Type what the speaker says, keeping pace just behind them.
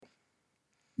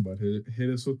But hit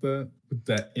us with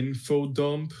that info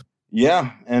dump.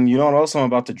 Yeah, and you know what else I'm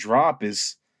about to drop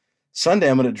is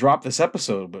Sunday. I'm going to drop this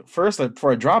episode, but first,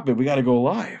 before I drop it, we got to go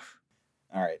live.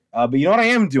 All right, but you know what I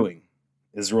am doing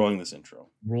is rolling this intro.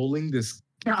 Rolling this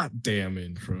goddamn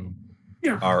intro.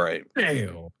 Yeah. All right.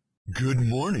 Damn. Good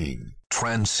morning.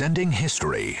 Transcending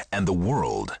history and the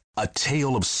world, a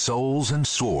tale of souls and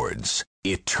swords,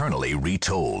 eternally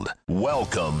retold.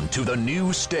 Welcome to the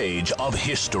new stage of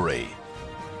history.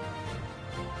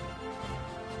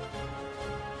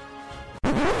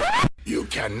 You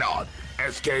cannot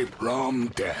escape from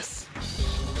death.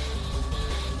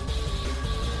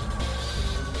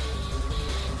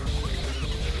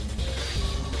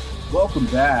 Welcome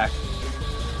back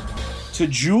to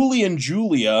Julie and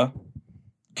Julia,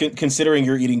 considering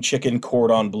you're eating chicken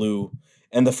cordon bleu.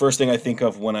 And the first thing I think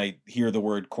of when I hear the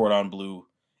word cordon bleu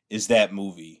is that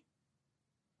movie.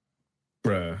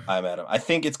 Bruh. I'm Adam. I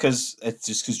think it's just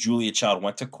because Julia Child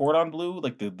went to cordon bleu,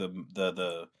 like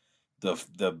the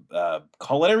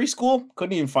culinary school.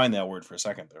 Couldn't even find that word for a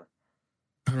second there.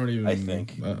 I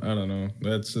think. I don't know.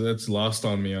 That's lost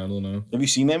on me. I don't know. Have you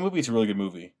seen that movie? It's a really good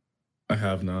movie. I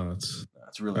have not.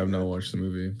 That's really. I have not watched the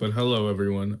movie. But hello,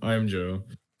 everyone. I am Joe.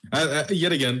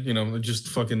 Yet again, just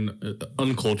fucking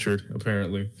uncultured.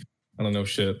 Apparently, I don't know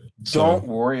shit. Don't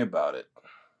worry about it.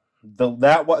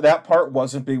 That part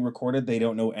wasn't being recorded. They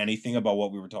don't know anything about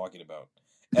what we were talking about,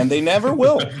 and they never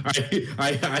will.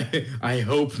 I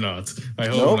hope not. I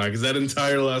hope not, because that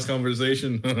entire last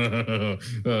conversation.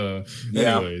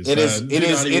 Anyways, it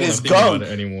is gone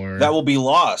anymore. That will be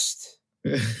lost.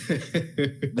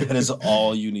 That is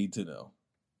all you need to know.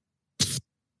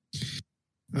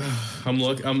 I'm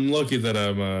lucky that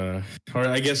or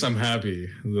I guess I'm happy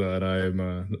that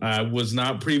I was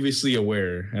not previously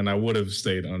aware, and I would have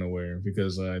stayed unaware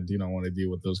because I do not want to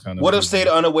deal with those kind of. Would have stayed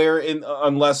unaware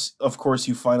unless, of course,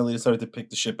 you finally decided to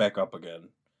pick the shit back up again.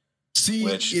 See,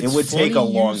 which it would take a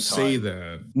long time. Say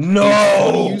that.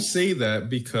 No, you say that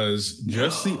because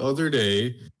just the other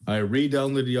day I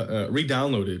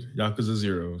re-downloaded Yakuza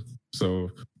 0, so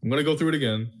I'm gonna go through it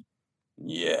again.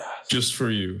 Yeah, just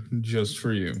for you.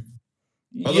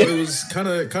 Although it was kind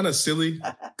of silly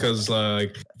because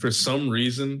for some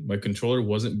reason my controller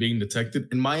wasn't being detected,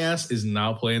 and my ass is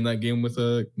now playing that game with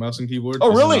a mouse and keyboard.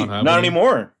 Oh, really? Not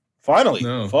anymore. Finally,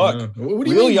 no, fuck. No. What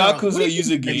do Real you mean Yakuza use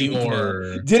a game.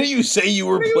 Anymore? Didn't you say you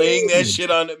were playing that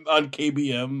shit on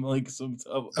KBM like some?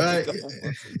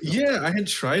 Yeah, I had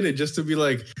tried it just to be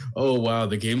like, oh wow,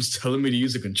 the game's telling me to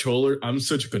use a controller. I'm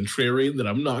such a contrarian that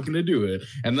I'm not gonna do it.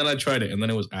 And then I tried it, and then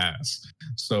it was ass.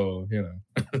 So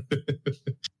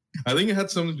I think it had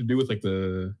something to do with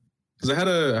because I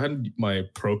had my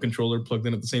Pro controller plugged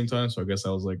in at the same time, so I guess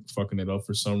I was like fucking it up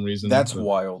for some reason. That's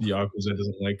wild. Yakuza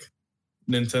doesn't like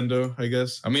Nintendo, I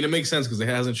guess. I mean, it makes sense because it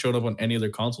hasn't showed up on any other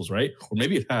consoles, right? Or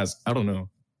maybe it has. I don't know.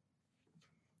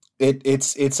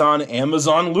 It's on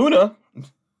Amazon Luna.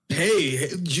 Hey,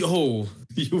 Joe,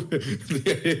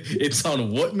 it's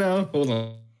on what now? Hold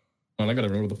on. I gotta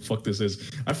remember what the fuck this is.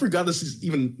 I forgot this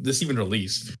even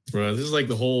released, bro. This is like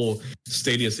the whole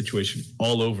Stadia situation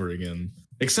all over again,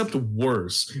 except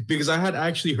worse because I had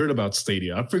actually heard about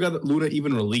Stadia. I forgot that Luna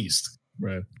even released,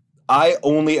 right? I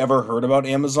only ever heard about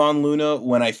Amazon Luna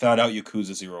when I found out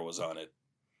Yakuza 0 was on it.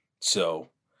 So,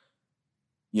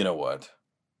 you know what?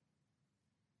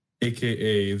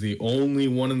 AKA the only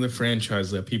one in the franchise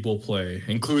that people play,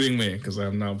 including me, because I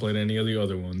have not played any of the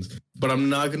other ones. But I'm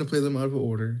not going to play them out of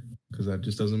order, because that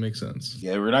just doesn't make sense.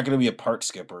 Yeah, we're not going to be a part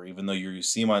skipper, even though you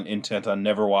seem intent on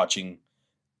never watching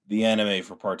the anime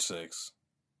for part 6.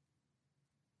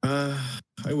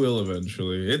 I will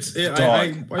eventually.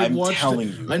 I'm watched telling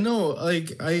it. you. I know, I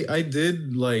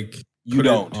did you put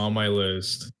don't it on my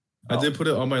list. Oh. I did put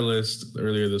it on my list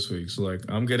earlier this week, so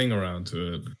I'm getting around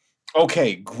to it.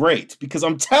 Okay, great. Because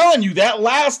I'm telling you, that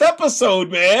last episode,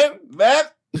 man,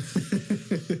 that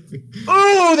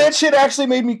that shit actually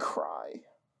made me cry.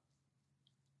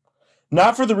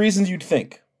 Not for the reasons you'd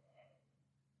think.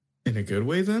 In a good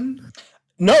way, then?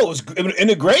 No, it was in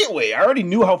a great way. I already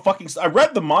knew how fucking. I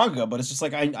read the manga, but it's just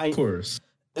like I. Of course.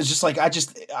 It's just like I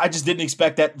just didn't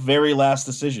expect that very last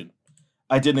decision.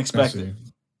 I didn't expect it.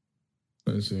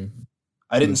 I see.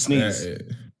 I didn't sneeze.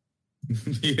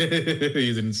 You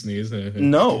didn't sneeze.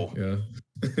 No. Yeah.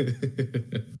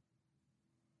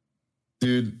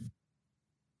 Dude,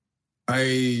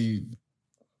 I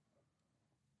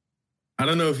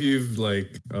don't know if you've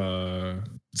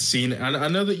seen. I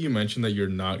know that you mentioned that you're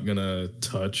not gonna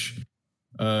touch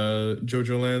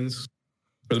JoJo Lands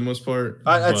for the most part.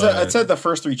 I said the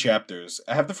first 3 chapters.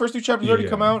 Have the first 3 chapters already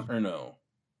come out or no?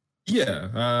 Yeah,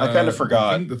 I kind of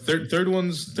forgot. I think the third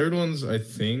one's I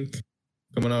think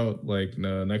coming out like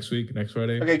next week, next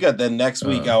Friday. Okay, good. Then next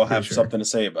week I'll have something to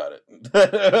say about it.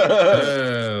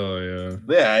 Hell yeah!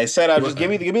 Yeah, I said I'll just give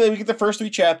me the first 3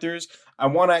 chapters. I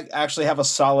want to actually have a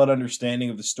solid understanding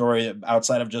of the story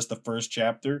outside of just the first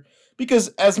chapter, because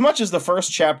as much as the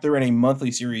first chapter in a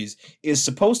monthly series is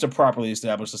supposed to properly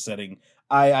establish the setting,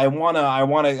 I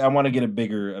wanna get a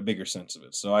bigger sense of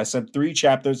it. So I said 3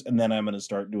 chapters, and then I'm gonna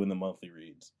start doing the monthly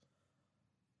reads.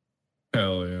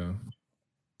 Hell yeah!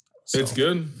 So, it's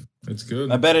good. It's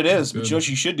good. I bet it is. But you know what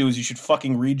you should do is you should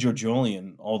fucking read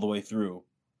JoJolion all the way through.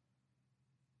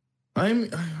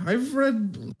 I've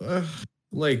read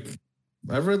like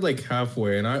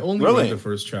halfway, and I only read the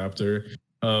first chapter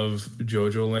of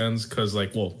JoJo Lands because,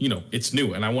 like, well, you know, it's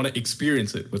new, and I want to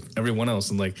experience it with everyone else.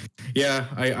 And like, yeah,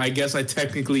 I guess I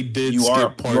technically did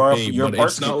skip part 8, but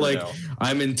it's not like now.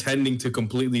 I'm intending to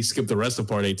completely skip the rest of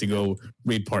part 8 to go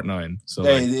read part 9. So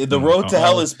hey, like, the road to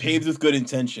hell is paved with good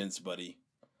intentions, buddy.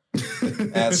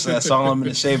 That's all I'm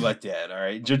gonna say about that. All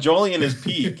right, JoJolion is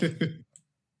peak.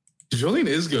 JoJolion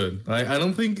is good. I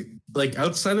don't think, like,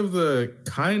 outside of the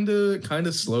kind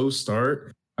of slow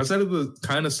start. Outside of the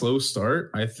kind of slow start,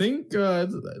 I think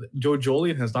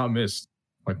JoJolion has not missed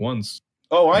like once.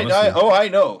 Oh, I know. I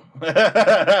know,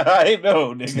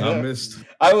 nigga. It's not missed.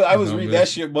 I was reading that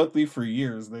shit monthly for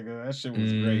years, nigga. That shit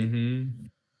was great.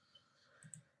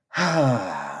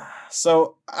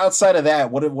 So outside of that,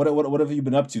 what have you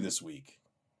been up to this week?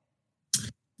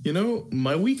 You know,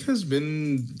 my week has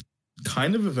been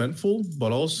kind of eventful,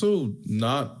 but also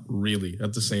not really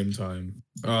at the same time.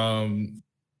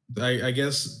 I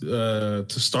guess to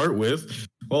start with,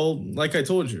 well, like I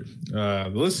told you, the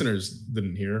listeners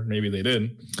didn't hear, maybe they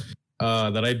did,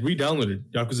 that I re-downloaded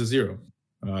Yakuza 0.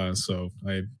 So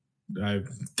I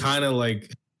kind of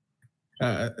like,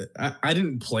 I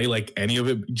didn't play like any of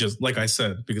it, just like I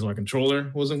said, because my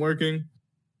controller wasn't working.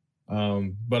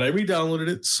 But I re-downloaded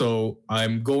it, so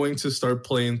I'm going to start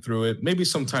playing through it maybe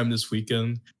sometime this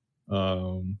weekend,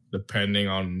 depending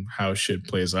on how shit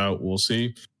plays out. We'll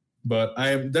see. But I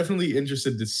am definitely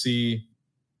interested to see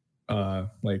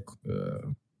how the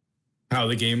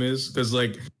game is, because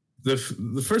like the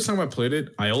first time I played it,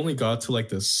 I only got to like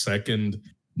the second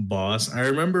boss. I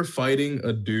remember fighting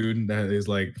a dude that is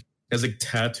like has like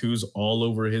tattoos all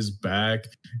over his back,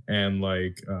 and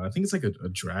like I think it's like a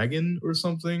dragon or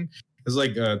something. There's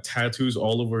like tattoos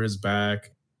all over his back,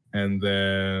 and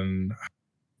then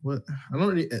what? I don't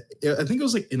really. I think it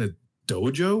was like in a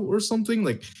dojo or something.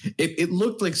 Like it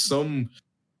looked like some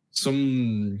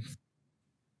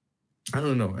I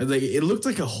don't know. Like it looked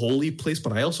like a holy place,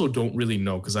 but I also don't really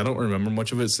know because I don't remember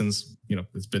much of it since, you know,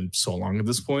 it's been so long at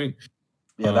this point.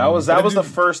 Yeah, that was the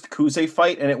first Kuze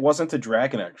fight, and it wasn't a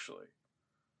dragon actually.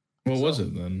 What was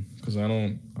it then? Because I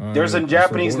don't. There's a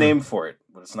Japanese name for it,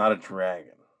 but it's not a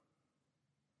dragon.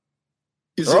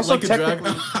 Is it like a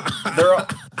dragon?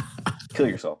 Kill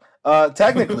yourself.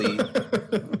 Technically,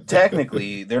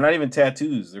 they're not even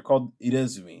tattoos. They're called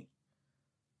irezumi,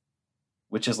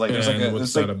 which is like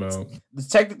what's that about? It's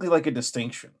technically like a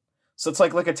distinction. So it's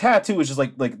like a tattoo is just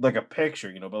like a picture,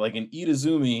 you know. But like an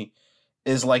irezumi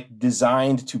is like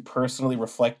designed to personally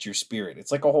reflect your spirit.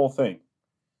 It's like a whole thing,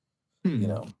 you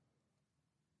know.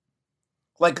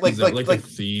 Like a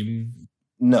theme.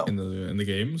 No, in the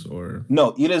games or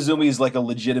no. Irezumi is like a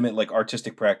legitimate like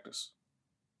artistic practice.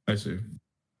 I see.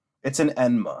 It's an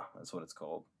enma. That's what it's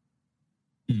called.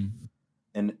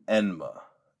 An enma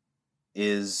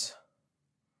is,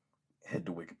 head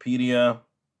to Wikipedia,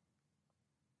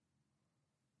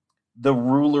 the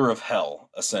ruler of hell,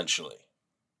 essentially.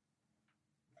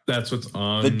 That's what's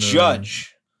on the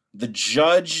judge. The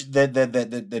judge that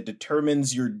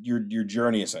determines your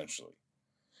journey, essentially.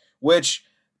 Which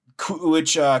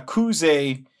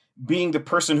Kuze, being the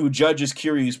person who judges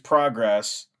Kiryu's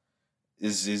progress,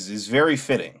 is very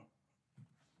fitting.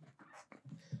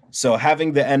 So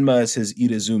having the Enma as his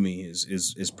Irezumi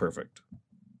is perfect.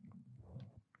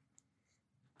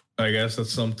 I guess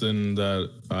that's something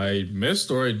that I missed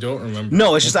or I don't remember.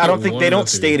 No, it's just I don't think they don't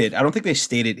state it. I don't think they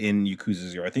state it in Yakuza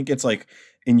 0. I think it's like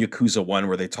in Yakuza 1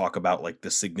 where they talk about like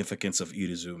the significance of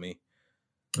Irezumi.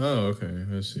 Oh, okay.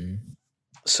 I see.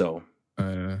 So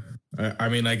I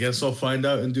mean, I guess I'll find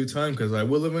out in due time because I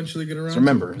will eventually get around. So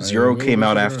remember, 0 came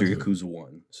out after Yakuza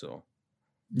 1, so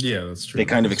yeah, that's true. They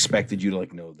kind of expected you to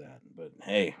like know that, but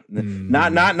hey,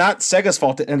 not Sega's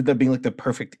fault. It ended up being like the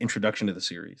perfect introduction to the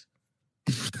series.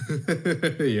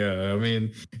 Yeah, I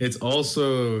mean, it's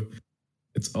also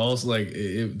like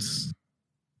it's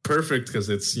perfect because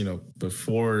it's, you know,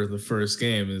 before the first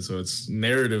game, and so it's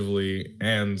narratively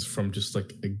and from just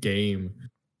like a game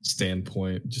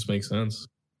standpoint, it just makes sense.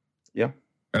 Yeah.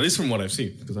 At least from what I've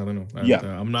seen, because I don't know.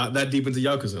 I'm not that deep into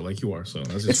Yakuza like you are, so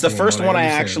that's just it's the first one I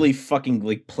actually fucking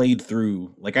like played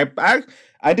through. Like I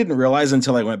didn't realize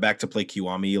until I went back to play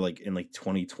Kiwami like in like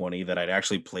 2020 that I'd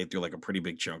actually played through like a pretty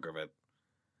big chunk of it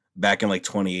back in like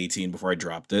 2018 before I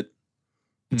dropped it.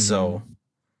 Mm-hmm. So,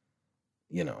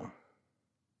 you know,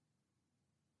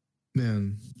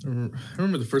 man, I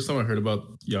remember the first time I heard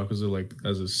about Yakuza like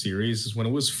as a series is when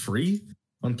it was free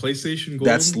on PlayStation Gold.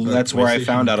 That's where I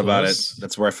found out about it.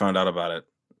 That's where I found out about it.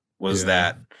 Was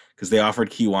that because they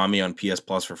offered Kiwami on PS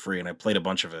Plus for free, and I played a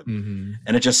bunch of it, and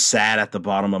it just sat at the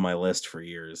bottom of my list for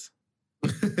years,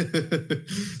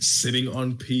 sitting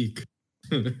on peak.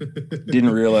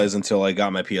 Didn't realize until I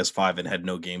got my PS5 and had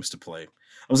no games to play. I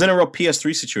was in a real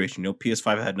PS3 situation.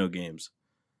 PS5 had no games.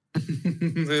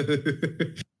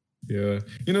 Yeah,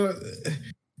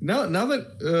 Now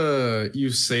that you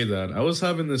say that, I was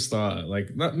having this thought,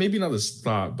 like not this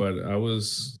thought, but I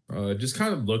was just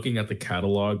kind of looking at the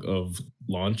catalog of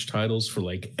launch titles for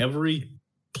like every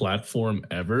platform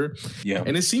ever. Yeah.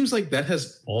 And it seems like that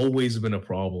has always been a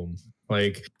problem.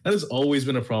 Like that has always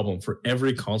been a problem for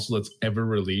every console that's ever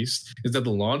released, is that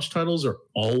the launch titles are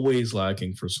always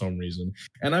lacking for some reason.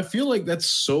 And I feel like that's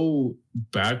so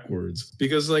backwards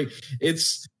because like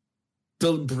it's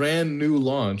the brand new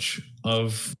launch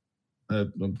of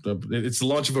it's the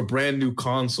launch of a brand new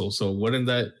console. So wouldn't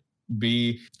that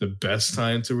be the best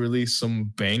time to release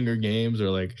some banger games or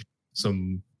like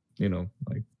some,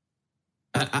 like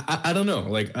I don't know.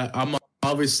 Like I'm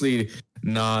obviously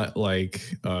not like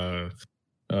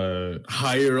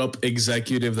higher up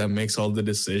executive that makes all the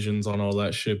decisions on all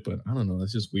that shit, but I don't know.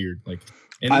 That's just weird. Like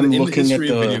in the history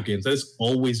of video games, that's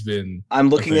always been. I'm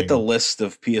looking at the list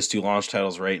of PS2 launch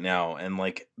titles right now, and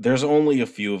like, there's only a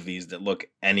few of these that look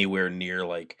anywhere near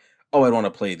like, oh, I'd want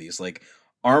to play these. Like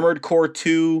Armored Core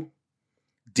 2,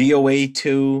 DOA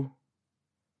 2,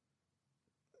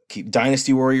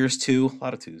 Dynasty Warriors 2, a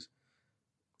lot of 2s.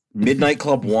 Midnight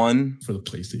Club 1 for the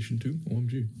PlayStation 2.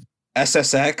 OMG.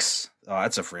 SSX. Oh,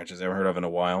 that's a franchise I haven't heard of in a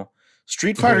while.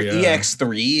 Street Fighter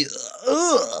EX3.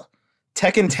 Ugh.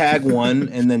 Tekken Tag 1,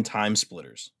 and then Time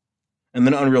Splitters. And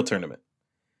then Unreal Tournament.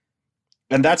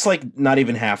 And that's like not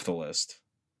even half the list.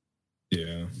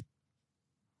 Yeah.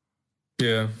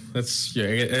 Yeah,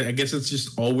 I guess it's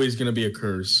just always going to be a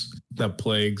curse that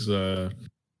plagues the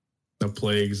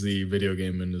video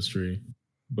game industry.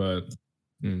 But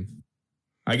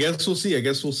I guess we'll see. I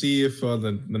guess we'll see if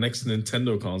the next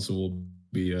Nintendo console will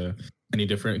be any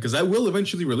different, because that will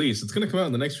eventually release. It's going to come out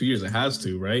in the next few years. It has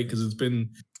to, right? Because it's been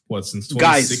since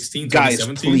 2016,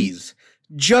 2017? Guys, please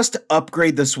just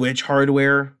upgrade the Switch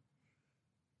hardware.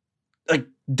 Like,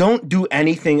 don't do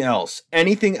anything else.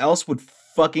 Anything else would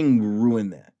fucking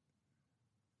ruin that.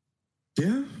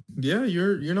 Yeah,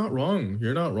 you're not wrong.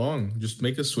 You're not wrong. Just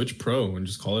make a Switch Pro and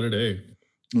just call it a day.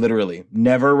 Literally,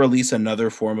 never release another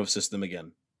form of system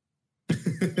again.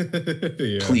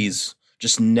 Please,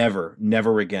 just never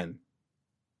again.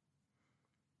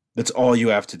 That's all you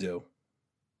have to do.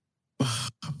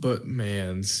 But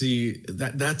man, see,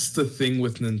 that's the thing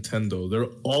with Nintendo. They're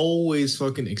always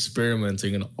fucking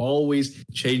experimenting and always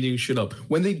changing shit up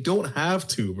when they don't have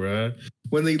to, bruh.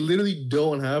 When they literally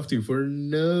don't have to for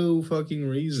no fucking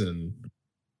reason.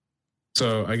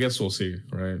 So I guess we'll see,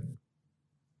 right?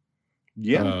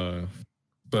 Yeah.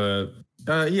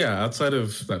 Outside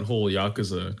of that whole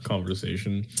Yakuza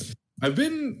conversation, I've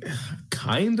been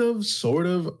kind of, sort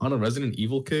of on a Resident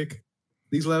Evil kick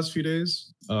these last few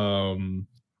days.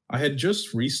 I had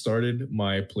just restarted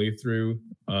my playthrough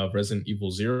of Resident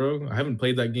Evil 0. I haven't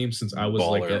played that game since I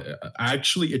was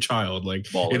actually a child. Like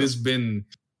It has been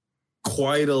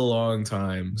quite a long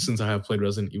time since I have played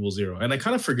Resident Evil 0. And I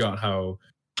kind of forgot how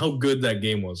good that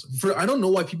game was. I don't know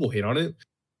why people hate on it.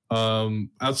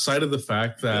 Outside of the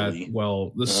fact that,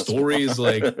 the story is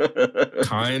like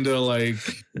kind of like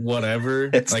whatever.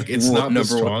 It's not the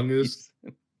strongest.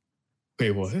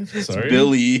 Wait, what? Sorry? It's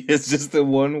Billy. It's just the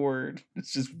one word.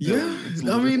 It's just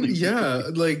Billy. Yeah.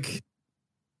 Like,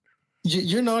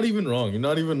 you're not even wrong. You're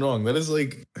not even wrong. That is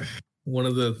like one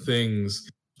of the things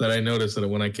that I noticed that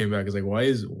when I came back is like, why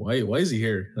is he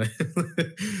here?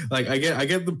 Like, I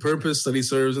get the purpose that he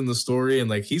serves in the story, and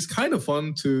like he's kind of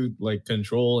fun to like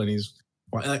control, and he's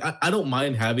like, I don't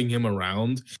mind having him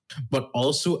around, but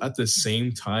also at the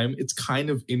same time, it's kind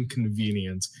of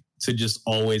inconvenient to just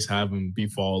always have him be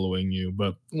following you.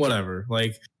 But whatever,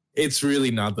 like, it's really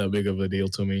not that big of a deal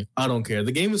to me. I don't care.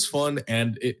 The game is fun,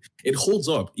 and it holds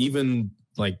up even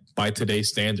like by today's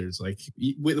standards. Like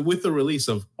with the release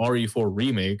of RE4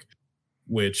 Remake,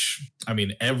 which I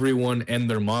mean everyone and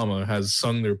their mama has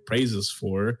sung their praises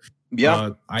for. Yeah.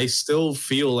 I still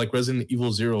feel like Resident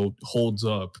Evil 0 holds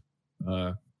up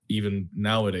even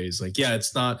nowadays. Like, yeah,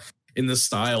 it's not in the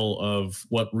style of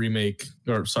what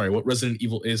Resident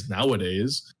Evil is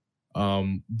nowadays.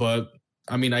 But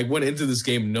I mean, I went into this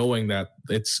game knowing that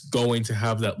it's going to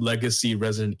have that legacy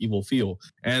Resident Evil feel,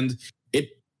 and it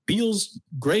feels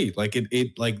great. Like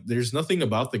it like there's nothing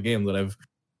about the game that I've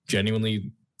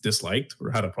genuinely disliked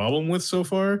or had a problem with so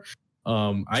far.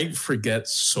 I forget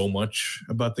so much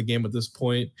about the game at this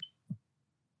point.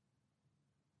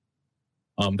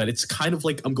 That it's kind of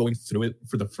like I'm going through it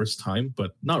for the first time,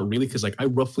 but not really, because like I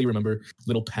roughly remember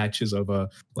little patches of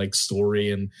like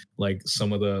story and like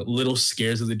some of the little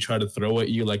scares that they try to throw at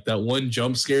you, like that one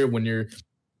jump scare when you're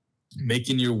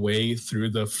making your way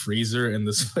through the freezer and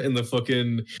the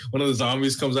fucking one of the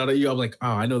zombies comes out at you. I'm like,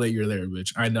 oh, I know that you're there,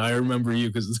 bitch. I remember you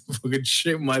because it's fucking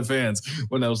shit in my pants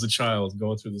when I was a child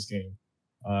going through this game.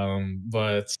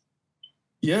 But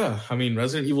yeah, I mean,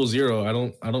 Resident Evil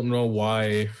 0, I don't know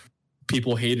why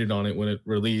people hated on it when it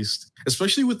released,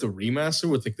 especially with the remaster,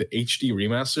 with like the HD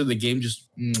remaster. The game just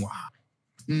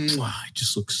it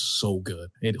just looks so good.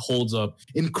 It holds up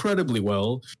incredibly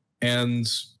well, and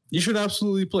you should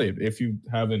absolutely play it if you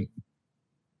haven't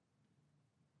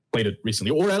played it recently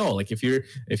or at all. Like if you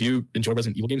enjoy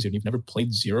Resident Evil games and you've never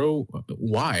played 0,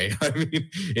 why? I mean,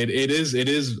 it is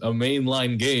a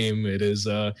mainline game. It is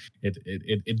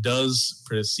it does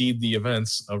precede the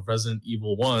events of Resident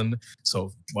Evil 1.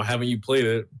 So why haven't you played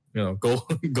it? You know, go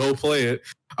play it.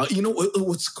 You know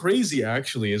what's crazy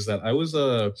actually is that I was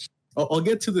I'll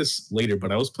get to this later,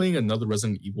 but I was playing another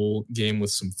Resident Evil game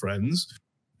with some friends,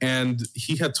 and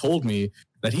he had told me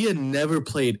that he had never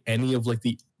played any of like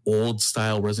the old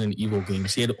style Resident Evil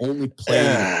games. He had only played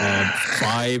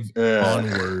 5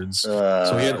 onwards.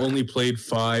 So he had only played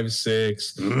 5,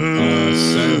 6,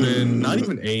 7, not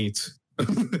even 8.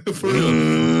 For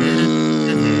real.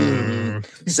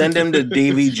 Send him to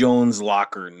Davy Jones'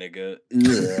 locker, nigga.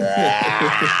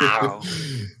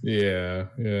 Yeah.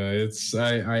 It's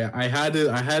I had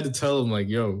to tell him like,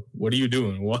 yo, what are you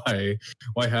doing? Why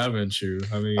haven't you?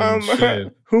 I mean,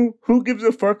 shit. Who gives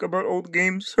a fuck about old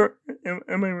games, sir?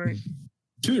 Am I right?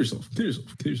 Kill yourself.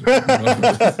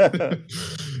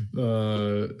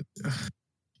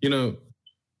 You know,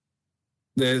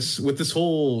 this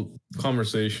whole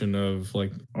conversation of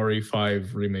like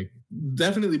RE5 remake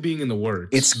definitely being in the works.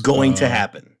 It's going to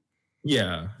happen.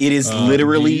 Yeah. It is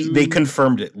literally, they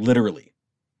confirmed it, literally.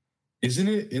 Isn't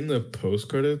it in the post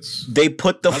credits? They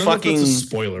put the fucking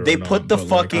spoiler. They put the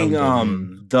fucking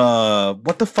the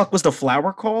what the fuck was the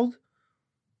flower called?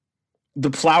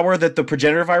 The flower that the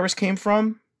progenitor virus came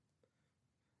from?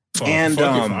 Fuck if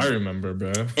I remember,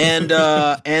 bro. And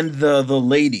the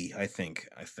lady, I think.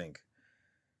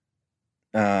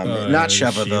 Not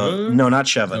Sheva, not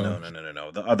Sheva.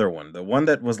 No. The other one. The one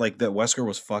that was like that Wesker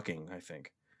was fucking, I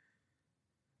think.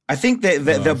 I think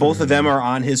that both of them are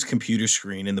on his computer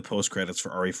screen in the post credits for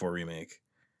RE4 remake.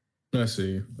 I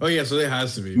see. Oh yeah, so it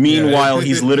has to be. Meanwhile,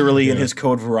 he's literally in his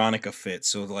Code Veronica fit.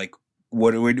 So like,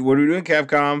 what are we doing,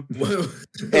 Capcom?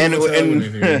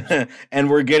 and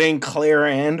we're getting Claire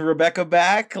and Rebecca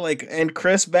back, like, and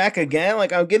Chris back again.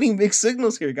 Like, I'm getting mixed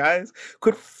signals here, guys.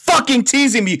 Quit fucking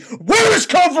teasing me. Where is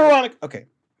Code Veronica? Okay.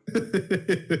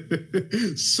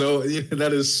 So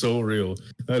that is so real.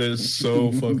 That is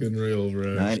so fucking real,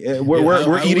 bro.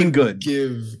 We're eating good.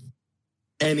 Give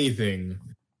anything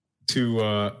to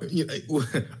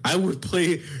I would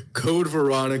play Code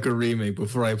Veronica remake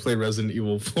before I play Resident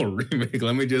Evil 4 remake.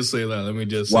 Let me just say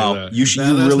that. Wow, you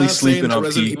really sleeping on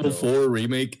Resident Evil 4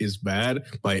 remake is bad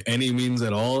by any means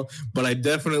at all, but I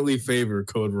definitely favor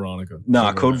Code Veronica.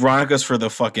 Nah, Code Veronica's for the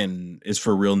fucking is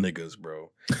for real niggas, bro.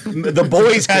 The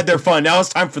boys had their fun. Now it's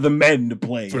time for the men to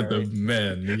play. For the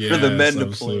men, for the men to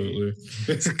play.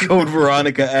 It's Code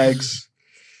Veronica X.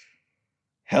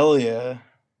 Hell yeah.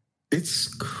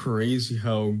 It's crazy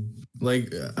how,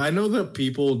 like, I know that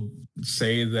people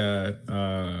say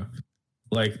that,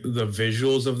 like, the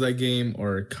visuals of that game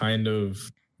are kind of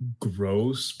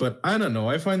gross, but I don't know.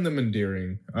 I find them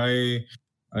endearing.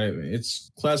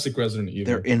 It's classic Resident Evil.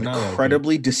 They're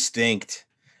incredibly distinct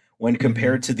when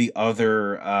compared to the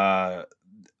other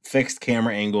fixed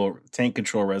camera angle tank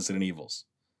control Resident Evils.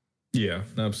 Yeah,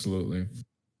 absolutely.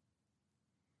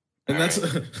 And that's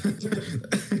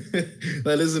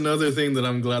that is another thing that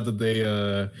I'm glad that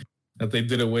they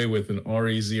did away with in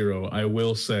RE0. I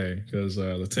will say, because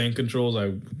the tank controls,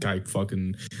 I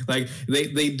fucking like.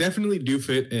 They definitely do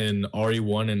fit in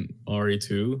RE1 and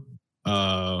RE2.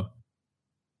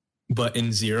 But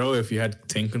in 0, if you had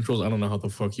tank controls, I don't know how the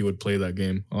fuck you would play that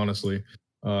game, honestly.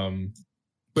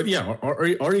 But yeah,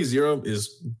 RE0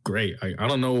 is great. I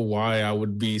don't know why I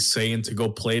would be saying to go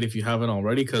play it if you haven't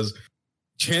already, because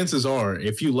chances are,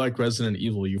 if you like Resident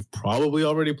Evil, you've probably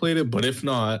already played it. But if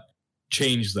not,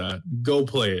 change that. Go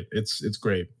play it. It's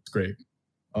great. It's great.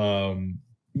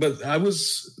 But I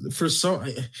was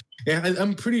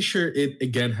I'm pretty sure it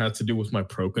again had to do with my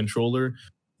Pro controller,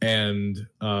 and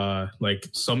like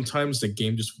sometimes the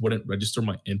game just wouldn't register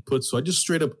my input, so I just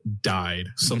straight up died.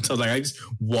 Sometimes like I just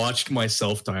watched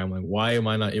myself die. I'm like, why am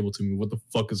I not able to move? What the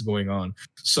fuck is going on?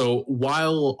 So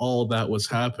while all that was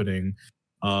happening,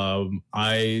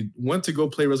 I went to go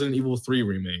play Resident Evil 3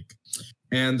 Remake.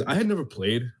 And I had never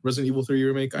played Resident Evil 3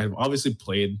 Remake. I've obviously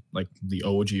played like the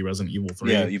OG Resident Evil 3.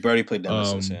 Yeah, you've already played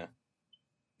Nemesis,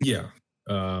 yeah.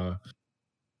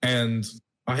 And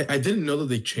I didn't know that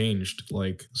they changed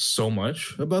like so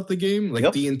much about the game.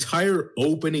 Like the entire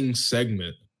opening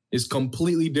segment is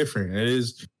completely different. It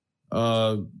is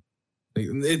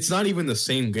it's not even the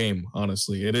same game,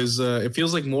 honestly. It is it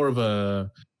feels like more of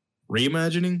a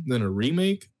reimagining than a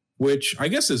remake, which I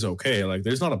guess is okay. Like,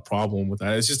 there's not a problem with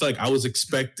that. It's just like I was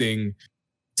expecting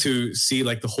to see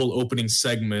like the whole opening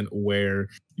segment where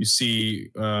you see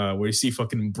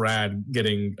fucking Brad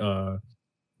getting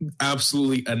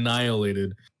absolutely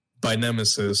annihilated by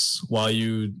Nemesis, while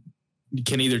you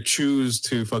can either choose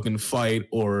to fucking fight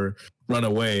or run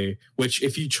away. Which,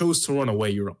 if you chose to run away,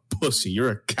 you're a pussy.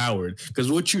 You're a coward.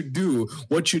 Because what you do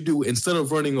instead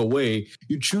of running away,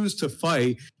 you choose to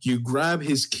fight. You grab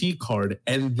his key card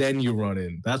and then you run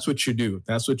in. That's what you do.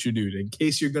 In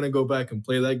case you're gonna go back and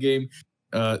play that game,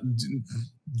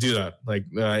 do that. Like,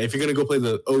 if you're gonna go play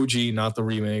the OG, not the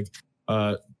remake,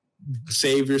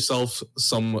 save yourself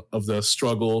some of the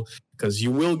struggle, because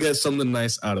you will get something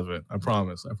nice out of it. I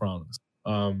promise.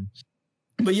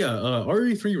 But yeah,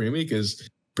 RE3 Remake is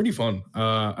pretty fun.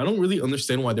 I don't really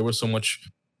understand why there was so much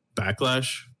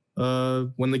backlash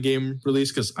when the game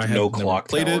released, because I had never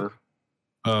played it.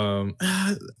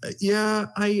 Yeah,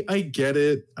 I get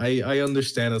it. I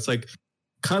understand. It's like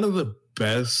kind of the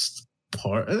best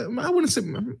part. I wouldn't say,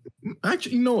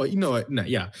 actually, you know what? No,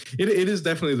 yeah, it is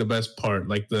definitely the best part.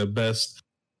 Like the best,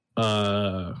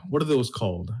 what are those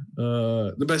called?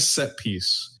 The best set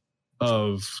piece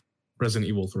of Resident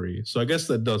Evil 3. So I guess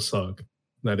that does suck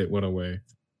that it went away.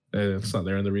 It's not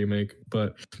there in the remake,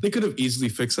 but they could have easily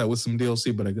fixed that with some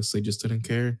DLC, but I guess they just didn't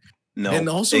care. No, and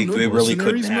also they really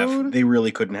couldn't have. They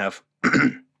really couldn't have.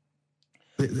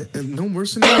 No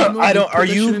mercenaries mode. I don't. Are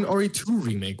you in RE2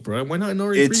 remake, bro? Why not in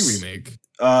RE3 remake?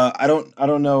 I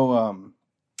don't know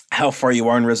how far you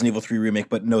are in Resident Evil 3 remake,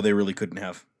 but no, they really couldn't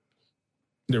have.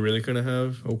 They really couldn't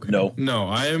have. Okay. No.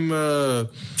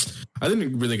 I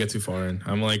didn't really get too far in.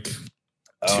 I'm like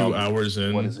 2 hours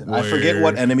in. What is it? I forget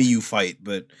what enemy you fight,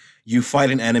 but you fight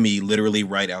an enemy literally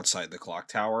right outside the clock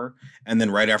tower, and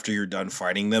then right after you're done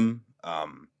fighting them,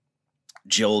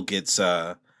 Jill gets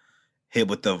hit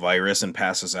with the virus and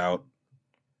passes out.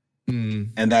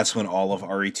 And that's when all of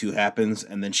RE2 happens,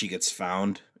 and then she gets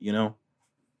found, you know?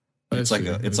 It's like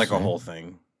a whole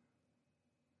thing.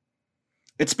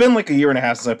 It's been like a year and a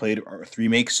half since I played R3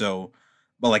 Remake, so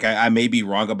but like I may be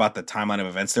wrong about the timeline of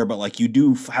events there, but like you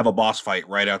do have a boss fight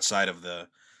right outside of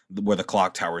where the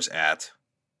clock tower's at.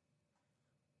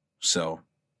 So,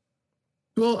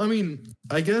 well, I mean,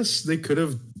 I guess they could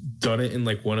have done it in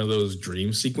like one of those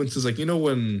dream sequences, like, you know,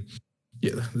 when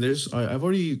I've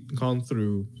already gone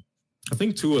through, I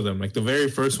think 2 of them. Like the very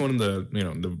first one,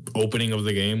 the opening of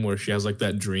the game where she has like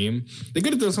that dream. They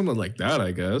could have done something like that,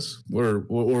 I guess.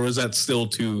 Or is that still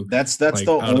too? That's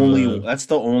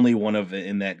the only one of it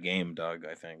in that game, Doug.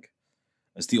 I think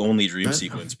that's the only dream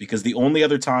sequence, because the only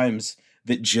other times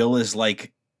that Jill is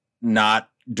like not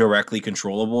directly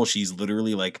controllable, she's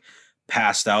literally like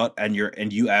passed out, and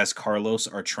you as Carlos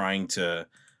are trying to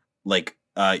like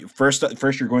first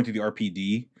you're going through the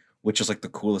RPD, which is like the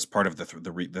coolest part of the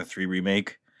 3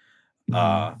 remake.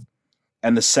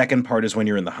 And the second part is when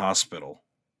you're in the hospital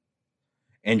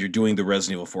and you're doing the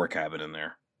Resident Evil 4 cabin in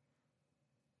there.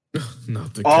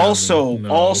 Not the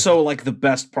also like the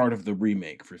best part of the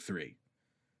remake for 3.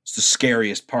 It's the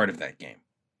scariest part of that game.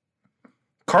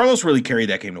 Carlos really carried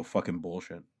that game, no fucking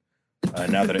bullshit.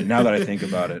 Now that I think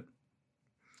about it.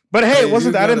 But hey, it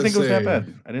wasn't. I didn't think it was that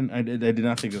bad. I did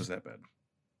not think it was that bad.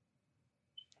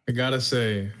 I gotta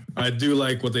say, I do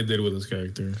like what they did with his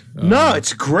character. No,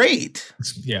 it's great.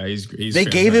 He's they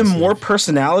fantastic. gave him more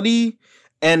personality,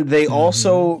 and they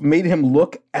also made him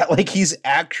look at like he's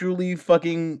actually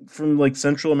fucking from like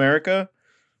Central America,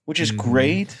 which is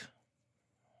great.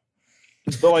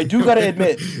 Though I do gotta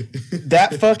admit,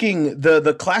 that fucking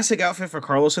the classic outfit for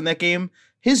Carlos in that game,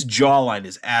 his jawline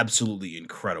is absolutely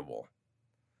incredible.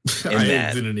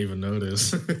 I didn't even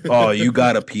notice. Oh, you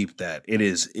gotta peep that. It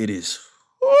is.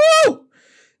 Woo!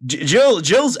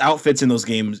 Jill's outfits in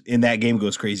that game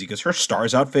goes crazy because her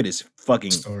Stars outfit is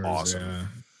fucking awesome. Yeah.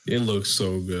 It looks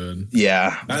so good.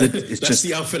 Yeah, That's just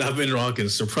the outfit I've been rocking.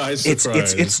 Surprise!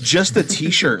 It's just a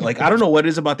t-shirt. Like, I don't know what it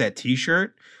is about that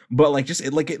t-shirt, but like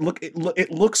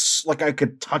it looks like I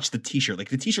could touch the t-shirt. Like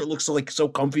the t-shirt looks so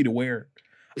comfy to wear.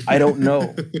 I don't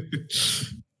know.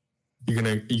 You're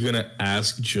gonna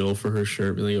ask Jill for her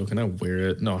shirt. Be like, "Yo, can I wear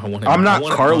it?" No, I want it. I'm not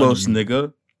Carlos,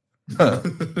 nigga. Huh.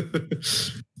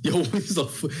 Yo,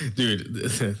 dude,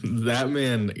 that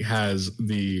man has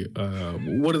the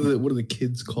what do the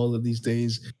kids call it these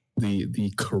days?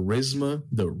 The charisma,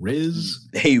 the riz.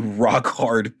 A rock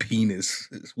hard penis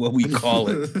is what we call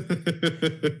it.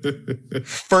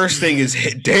 First thing is,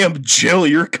 damn, Jill,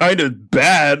 you're kind of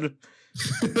bad.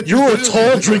 You're a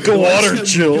tall drink of water,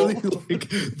 Jill. Like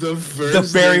the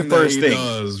very first thing.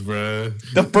 Does, bro.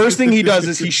 The first thing he does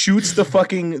is he shoots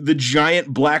the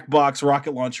giant black box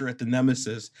rocket launcher at the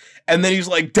Nemesis, and then he's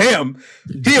like, "Damn,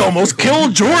 he almost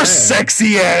killed your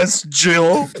sexy ass,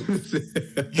 Jill.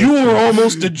 You were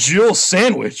almost a Jill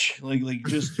sandwich. Like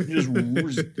just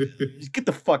get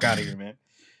the fuck out of here, man."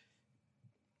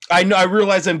 I know. I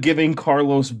realize I'm giving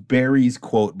Carlos Barry's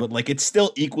quote, but like it's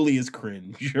still equally as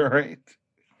cringe. All right.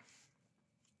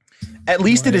 At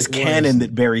least it is canon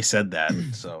that Barry said that.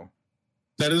 So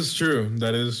that is true.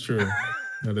 That is true.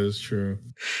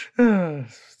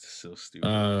 So stupid.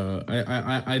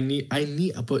 I need.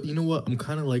 But you know what? I'm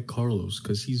kind of like Carlos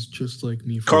because he's just like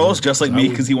me. Carlos just like me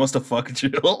because he wants to fuck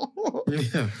Jill.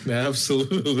 Yeah,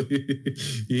 absolutely.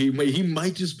 He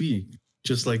might just be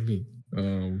just like me.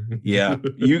 Yeah,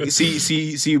 you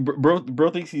see, bro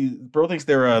thinks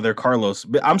they're Carlos.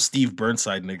 But I'm Steve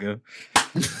Burnside, nigga.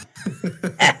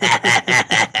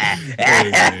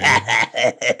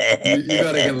 Hey, you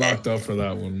gotta get locked up for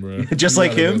that one, bro. Just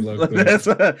like him. That's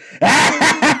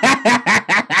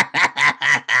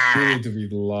you need to be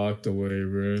locked away,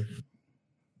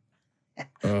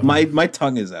 bro. My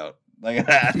tongue is out. Like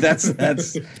that's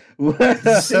that's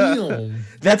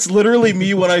literally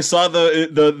me when I saw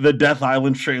the Death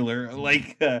Island trailer.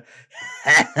 Like,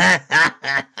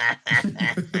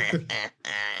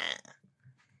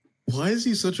 why is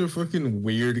he such a fucking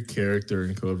weird character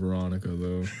in Code Veronica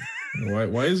though?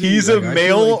 Why is he? He's a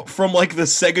male from like the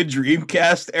Sega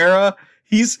Dreamcast era.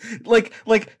 He's like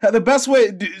the best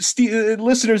way,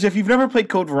 listeners, if you've never played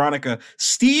Code Veronica,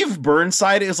 Steve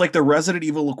Burnside is like the Resident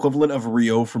Evil equivalent of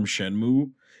Ryo from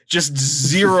Shenmue. Just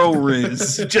zero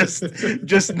riz, just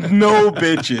no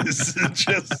bitches,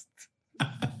 just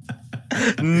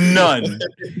none.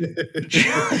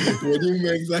 When you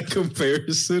make that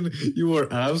comparison, you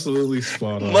are absolutely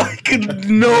spot on. Like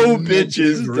no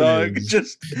bitches, dog.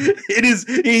 Just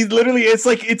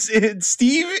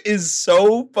Steve is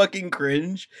so fucking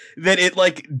cringe that it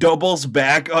like doubles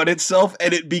back on itself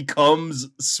and it becomes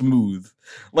smooth.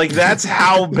 Like that's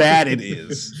how bad it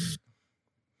is.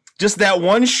 Just that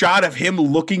one shot of him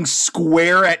looking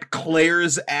square at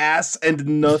Claire's ass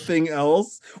and nothing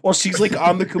else while she's like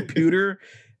on the computer,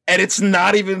 and it's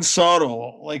not even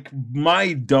subtle. Like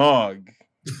my dog.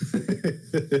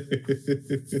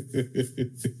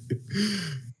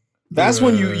 That's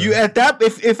when you at that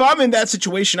if I'm in that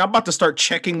situation, I'm about to start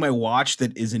checking my watch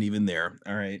that isn't even there.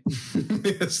 All right.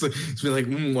 It's been like,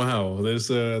 wow,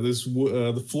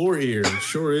 the floor here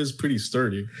sure is pretty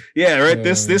sturdy. Yeah, right.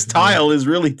 This tile is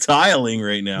really tiling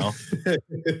right now.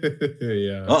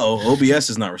 Yeah. OBS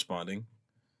is not responding.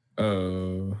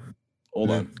 Hold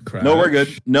on. No, we're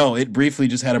good. No, it briefly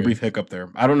just had a brief hiccup there.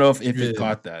 I don't know if it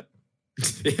caught that.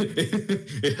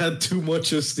 It had too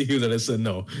much of Steve that I said,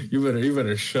 no, you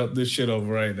better shut this shit off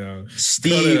right now.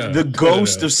 Steve, the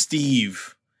ghost of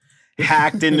Steve,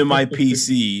 hacked into my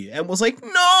PC and was like,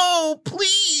 no,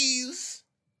 please.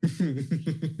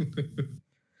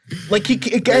 Like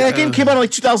that game came out in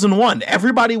like 2001.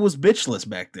 Everybody was bitchless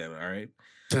back then, all right?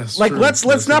 That's like true.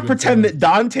 let's not pretend that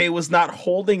Dante was not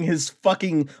holding his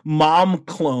fucking mom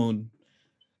clone.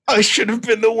 I should have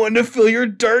been the one to fill your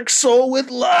dark soul with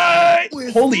light.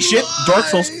 Holy shit, Dark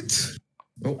Souls.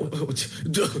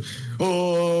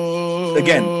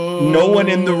 Again, no one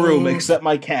in the room except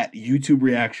my cat. YouTube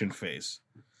reaction face.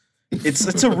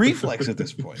 It's a reflex at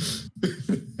this point.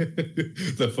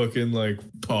 The fucking like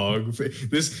pog face.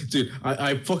 This dude,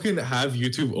 I fucking have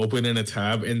YouTube open in a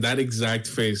tab, and that exact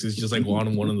face is just like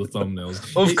on one of the thumbnails.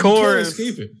 Of course, you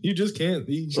can't escape it. You just can't.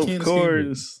 Of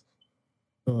course.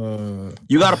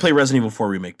 You got to play Resident Evil 4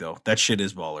 remake though. That shit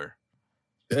is baller.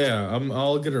 Yeah,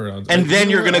 I'll get around. And then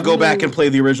you're gonna go back and play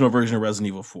the original version of Resident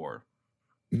Evil 4.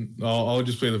 I'll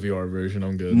just play the VR version.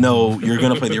 I'm good. No, you're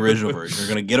gonna play the original version. You're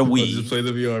gonna get a Wii. I'll just play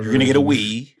the VR version. You're gonna get a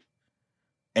Wii,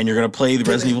 and you're gonna play the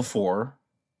Resident Evil 4.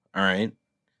 All right.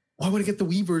 Why would I get the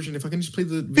Wii version if I can just play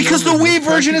the? Because the Wii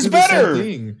version is better.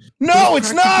 No,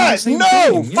 it's not.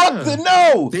 No, fuck the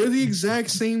no. They're the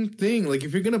exact same thing. Like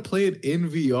if you're gonna play it in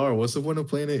VR, what's the point of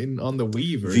playing it on the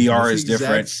Wii version? VR is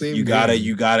different. You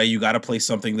gotta play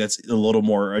something that's a little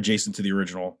more adjacent to the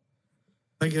original.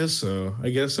 I guess so.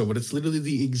 But it's literally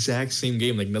the exact same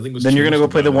game. Like nothing was. Then you're gonna go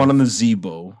play the one on the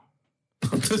Zeebo.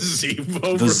 The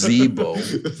Zeebo. The Zeebo.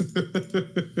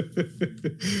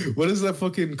 What is that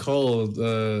fucking called?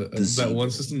 That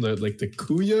one system, that like the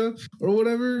Kuya or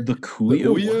whatever. The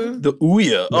Kuya. The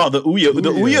Ouya. Oh, the Ouya.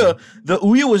 The Ouya. The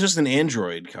Ouya was just an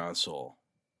Android console.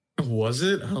 Was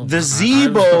it? The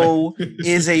Zeebo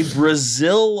is a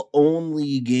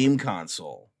Brazil-only game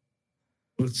console.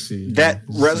 Let's see. That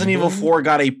Resident Evil 4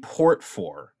 got a port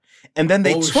for. And then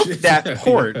they took that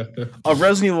port of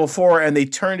Resident Evil 4 and they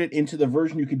turned it into the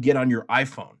version you could get on your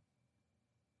iPhone.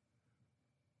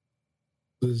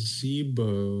 The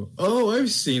Zeebo. Oh,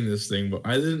 I've seen this thing, but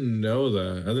I didn't know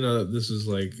that. I didn't know that this is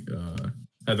like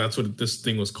that's what this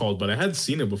thing was called, but I had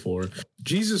seen it before.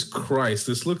 Jesus Christ,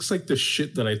 this looks like the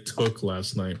shit that I took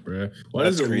last night, bro. Why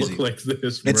does it look like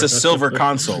this, bro? It's a silver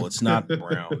console. It's not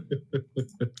brown.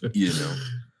 You know.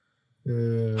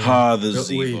 The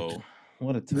Zeebo. Wait.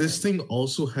 What a time. This thing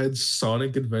also had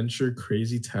Sonic Adventure,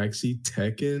 Crazy Taxi,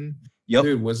 Tekken. Yep.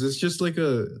 Dude, was this just like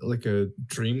a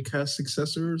Dreamcast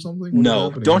successor or something?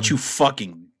 No, don't you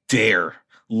fucking dare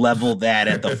level that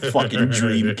at the fucking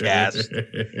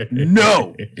Dreamcast.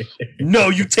 No,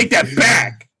 you take that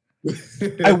back.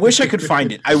 I wish I could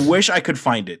find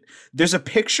it. There's a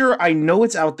picture, I know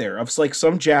it's out there, of like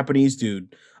some Japanese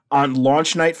dude on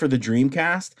launch night for the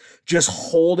Dreamcast, just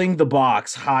holding the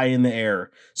box high in the air,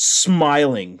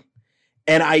 smiling.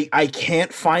 And I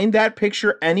can't find that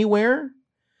picture anywhere,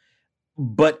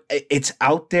 but it's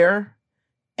out there,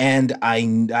 and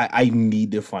I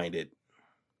need to find it.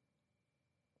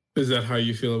 Is that how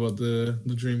you feel about the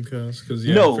Dreamcast? Because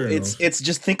no, it's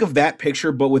just think of that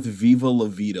picture, but with Viva La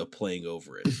Vida playing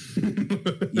over it.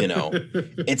 You know,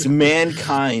 it's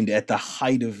mankind at the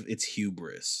height of its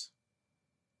hubris.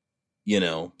 You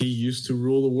know, he used to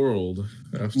rule the world.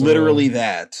 Literally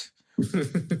that.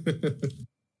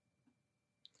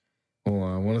 Hold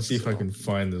on, I want to see if I can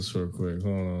find this real quick.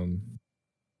 Hold on.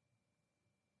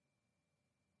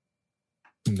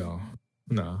 No.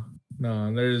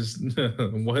 There's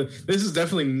what? This is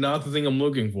definitely not the thing I'm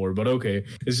looking for. But okay,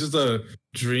 it's just a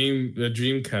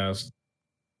Dreamcast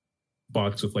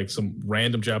box with like some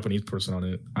random Japanese person on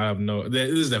it. I have no. This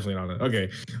is definitely not it. Okay.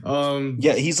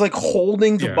 Yeah, he's like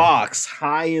holding the box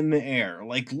high in the air.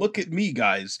 Like, look at me,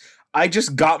 guys. I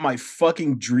just got my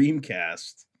fucking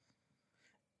Dreamcast.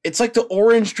 It's like the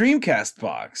orange Dreamcast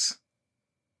box.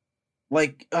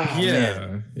 Like, oh,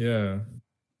 man. Yeah.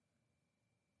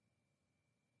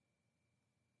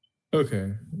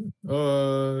 Okay.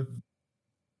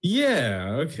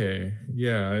 Yeah, okay.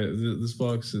 Yeah, this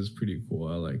box is pretty cool.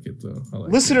 I like it though.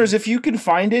 Listeners, if you can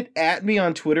find it, at me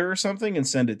on Twitter or something and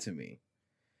send it to me.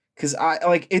 Cuz I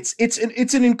like it's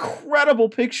an incredible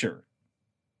picture.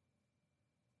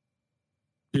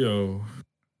 Yo,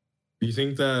 do you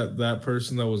think that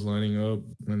person that was lining up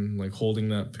and like holding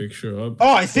that picture up?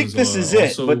 Oh, I think this is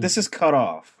it, but this is cut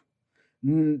off.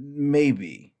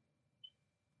 Maybe.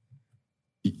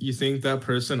 You think that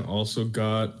person also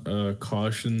got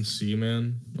Caution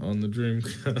Seaman on the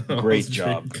Dreamcast? Great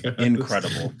job.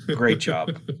 Incredible. Great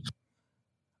job.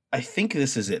 I think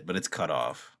this is it, but it's cut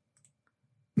off.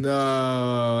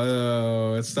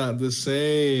 No, it's not the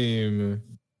same.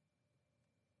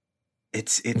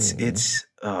 It's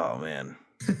oh man.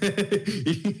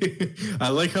 I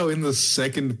like how in the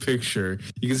second picture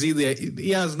you can see he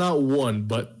has not one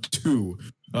but two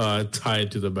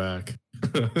tied to the back.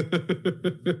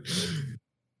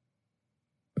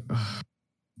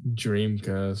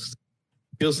 Dreamcast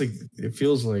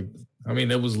feels like I mean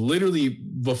it was literally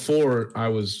before I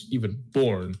was even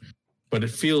born, but it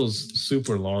feels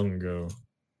super long ago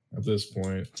at this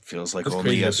point. It feels like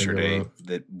only yesterday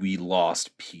that we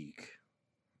lost peak.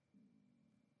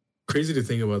 Crazy to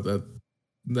think about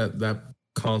that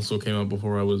console came out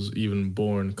before I was even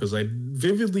born, because I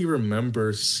vividly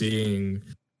remember seeing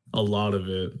a lot of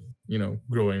it, you know,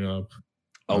 growing up.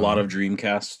 A lot of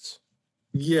Dreamcasts?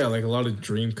 Yeah, like a lot of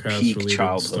Dreamcast related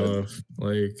childhood stuff.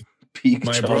 Like peak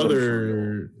my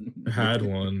brother had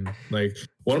one. Like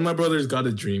one of my brothers got a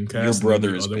Dreamcast. Your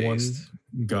brother is the other based.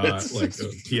 one got like a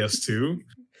PS2.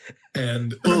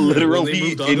 And literally when they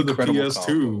moved on to the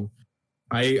PS2,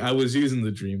 I was using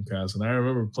the Dreamcast, and I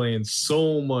remember playing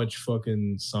so much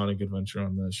fucking Sonic Adventure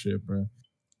on that shit, bro.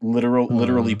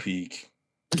 Literally peak.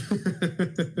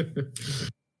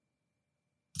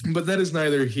 But that is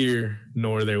neither here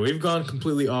nor there. We've gone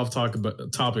completely off topic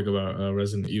about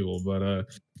Resident Evil, but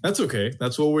that's okay.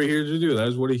 That's what we're here to do. That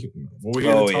is what we're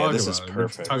here to talk this about. is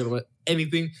perfect. We're talking about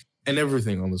anything and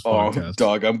everything on this podcast. Oh,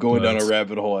 dog, I'm going down a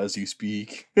rabbit hole as you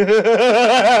speak. What is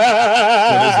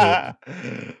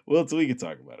it? Well, so we can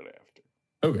talk about it after.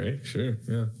 Okay, sure,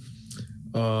 yeah.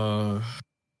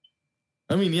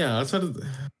 I mean, yeah. Outside of,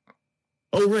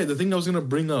 oh right, the thing I was gonna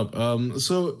bring up.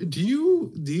 So do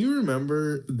you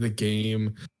remember the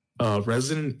game,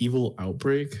 Resident Evil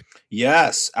Outbreak?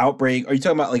 Yes, Outbreak. Are you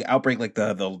talking about like Outbreak, like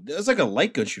the? It's like a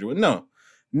light gun shooter. No.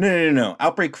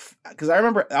 Outbreak, because I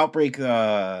remember Outbreak.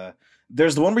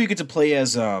 There's the one where you get to play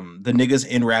as the niggas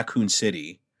in Raccoon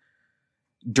City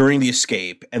during the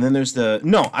escape, and then there's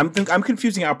I'm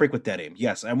confusing Outbreak with Dead Aim.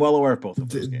 Yes, I'm well aware of both of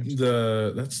those games.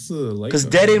 That's the light, because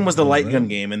Dead Aim was the light gun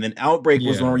game, and then Outbreak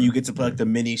was the one where you get to play like the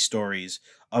mini stories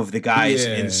of the guys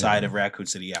inside of Raccoon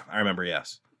City. Yeah, I remember.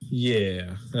 Yes.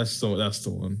 Yeah, that's the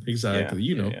one. Exactly.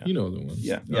 You know the one.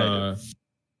 Yeah.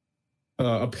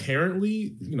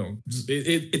 Apparently,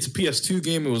 it's a PS2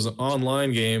 game. It was an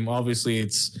online game. Obviously,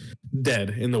 it's dead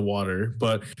in the water,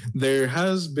 but there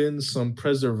has been some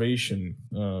preservation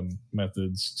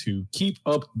methods to keep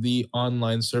up the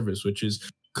online service, which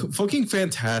is fucking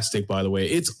fantastic, by the way.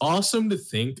 It's awesome to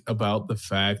think about the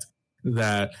fact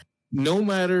that no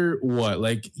matter what,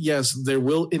 like, yes, there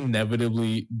will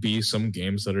inevitably be some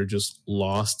games that are just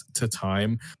lost to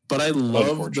time, but I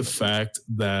love the fact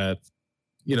that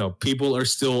people are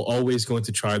still always going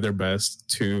to try their best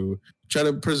to try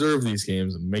to preserve these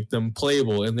games and make them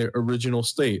playable in their original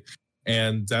state.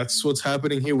 And that's what's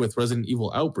happening here with Resident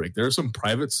Evil Outbreak. There are some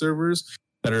private servers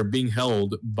that are being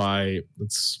held by,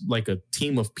 it's like a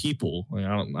team of people. Like,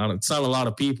 it's not a lot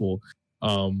of people.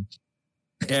 And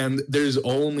there's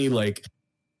only like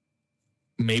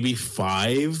maybe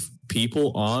 5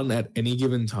 people on at any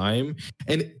given time.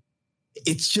 And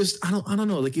it's just, I don't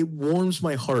know, like, it warms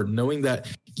my heart knowing that,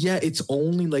 yeah, it's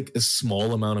only like a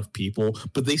small amount of people,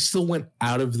 but they still went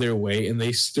out of their way, and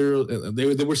they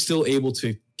were still able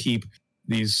to keep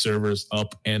these servers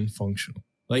up and functional.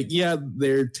 Like, yeah,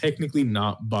 they're technically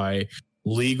not by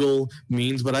legal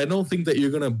means, but I don't think that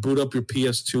you're gonna boot up your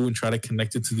PS2 and try to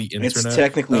connect it to the internet. It's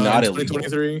technically not illegal.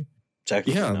 2023.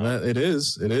 Yeah, it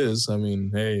is. I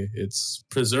mean, hey, it's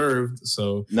preserved,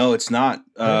 so no, it's not.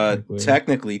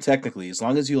 Technically, as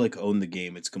long as you like own the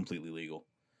game, it's completely legal.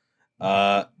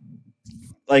 Under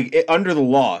the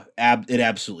law, it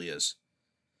absolutely is.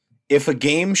 If a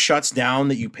game shuts down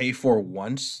that you pay for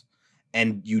once,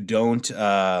 and you don't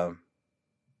pay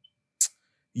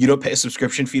a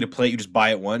subscription fee to play it, you just buy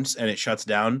it once, and it shuts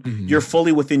down, you're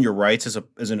fully within your rights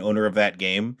as an owner of that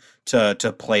game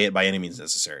to play it by any means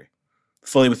necessary.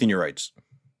 Fully within your rights.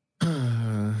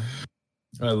 I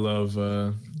love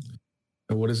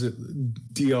what is it?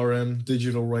 DRM,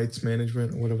 Digital Rights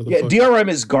Management, whatever the fuck. DRM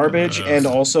is garbage and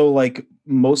also like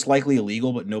most likely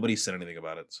illegal, but nobody said anything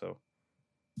about it. So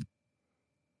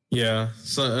yeah,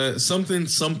 so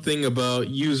something about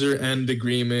user end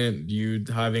agreement, you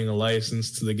having a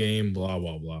license to the game, blah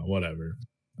blah blah, whatever.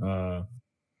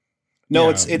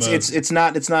 It's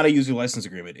not a user license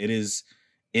agreement. It is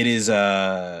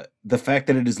the fact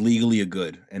that it is legally a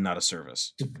good and not a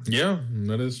service. Yeah,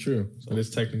 that is true. That is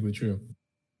technically true.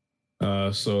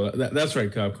 So that's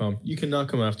right, Capcom. You cannot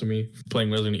come after me for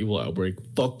playing Resident Evil Outbreak.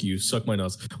 Fuck you, suck my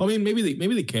nuts. I mean, maybe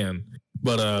they can,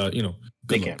 but good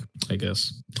they luck, can, I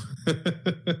guess.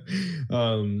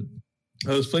 I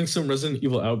was playing some Resident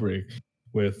Evil Outbreak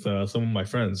with some of my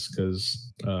friends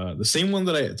because the same one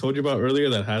that I told you about earlier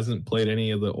that hasn't played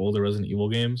any of the older Resident Evil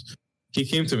games. He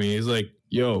came to me. He's like,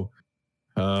 "Yo,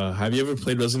 have you ever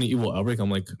played Resident Evil Outbreak?" I'm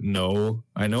like, "No,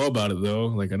 I know about it though.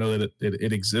 Like, I know that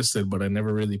it existed, but I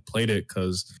never really played it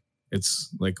because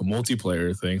it's like a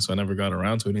multiplayer thing. So I never got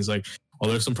around to it." And he's like, "Oh,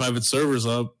 there's some private servers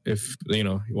up if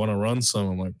you want to run some."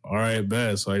 I'm like, "All right,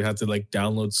 bet." So I had to like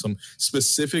download some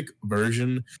specific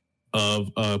version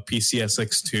of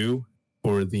PCSX2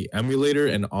 for the emulator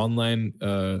and online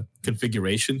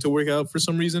configuration to work out for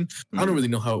some reason. I don't really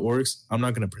know how it works. I'm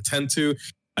not going to pretend to.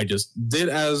 I just did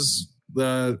as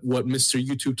what Mr.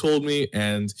 YouTube told me,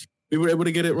 and we were able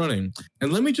to get it running.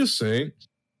 And let me just say,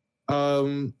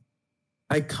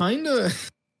 I kind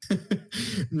of,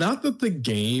 not that the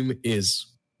game is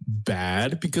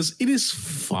bad, because it is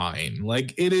fine.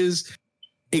 Like, it is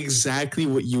exactly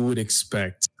what you would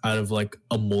expect out of like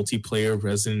a multiplayer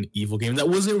Resident Evil game that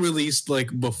wasn't released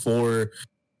like before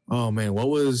Oh man,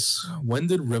 when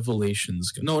did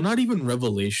Revelations no, not even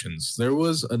Revelations. There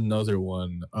was another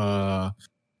one. Oh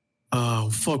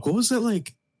fuck, what was that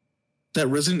like? That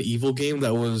Resident Evil game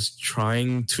that was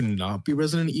trying to not be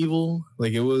Resident Evil?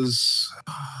 Like it was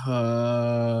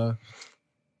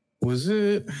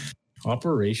it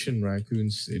Operation Raccoon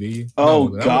City? Oh No,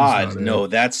 that one's God, not no,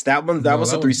 it. that's that one. That No,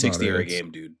 was a that one's not 360 era it.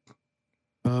 game, dude.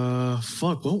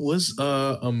 Fuck, what was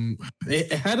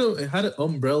it had an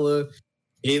umbrella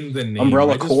in the name.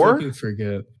 Umbrella I just Core? fucking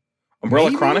forget. Umbrella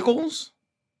Maybe? Chronicles?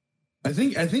 I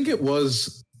think it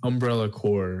was Umbrella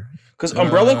Core. Because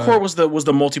Umbrella Core was the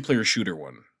multiplayer shooter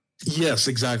one. Yes,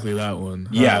 exactly that one.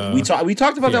 Yeah, we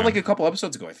talked about that yeah. like a couple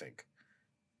episodes ago, I think.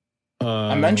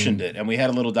 I mentioned it, and we had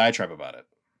a little diatribe about it.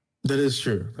 That is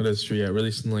true. Yeah,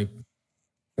 released in like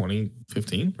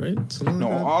 2015, right? Something No,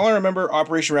 like that. all I remember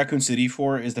Operation Raccoon City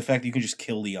for is the fact that you can just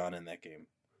kill Leon in that game.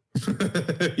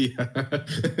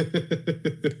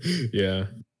 Yeah.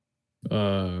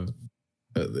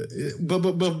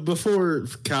 But before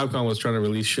Capcom was trying to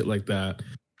release shit like that,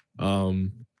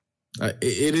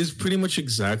 it is pretty much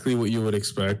exactly what you would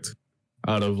expect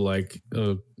out of like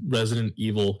a Resident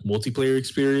Evil multiplayer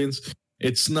experience.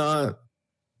 It's not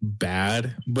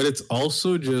bad, but it's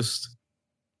also just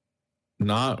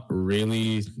not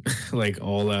really like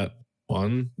all that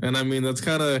fun. And I mean, that's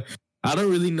kind of, I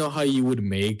don't really know how you would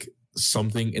make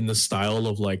something in the style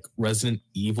of like Resident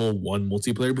Evil 1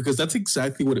 multiplayer, because that's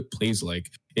exactly what it plays like.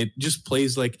 It just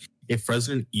plays like if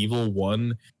Resident Evil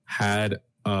 1 had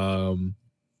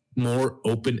more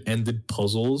open-ended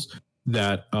puzzles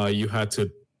that you had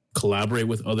to collaborate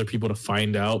with other people to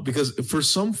find out, because for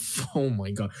some fucking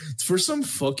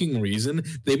reason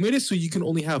they made it so you can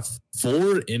only have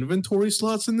 4 inventory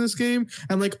slots in this game.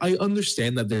 And like, I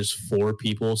understand that there's 4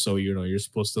 people, so you know you're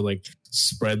supposed to like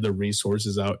spread the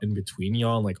resources out in between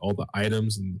y'all, like all the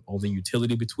items and all the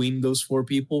utility between those 4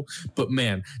 people. But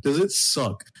man, does it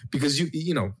suck, because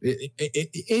you know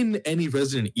in any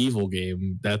Resident Evil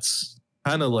game, that's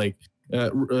kind of like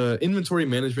inventory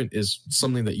management is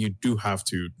something that you do have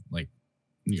to, like,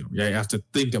 you know, you have to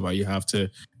think about, you have to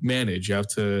manage, you have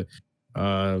to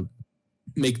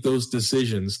make those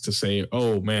decisions to say,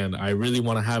 oh man, I really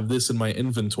want to have this in my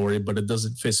inventory, but it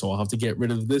doesn't fit, so I'll have to get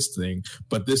rid of this thing.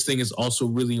 But this thing is also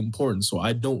really important, so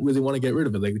I don't really want to get rid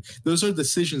of it. Like, those are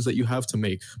decisions that you have to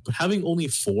make. But having only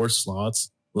 4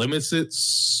 slots limits it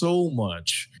so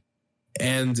much,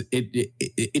 and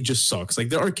it just sucks. Like,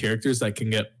 there are characters that can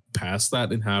get past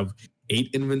that and have 8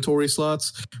 inventory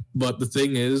slots, but the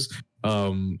thing is,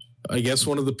 I guess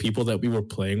one of the people that we were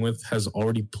playing with has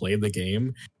already played the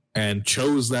game and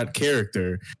chose that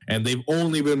character, and they've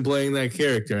only been playing that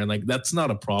character, and like, that's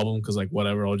not a problem, because like,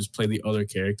 whatever, I'll just play the other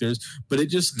characters. But it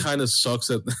just kind of sucks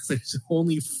that there's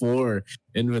only 4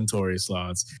 inventory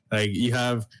slots. Like, you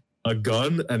have a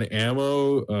gun, an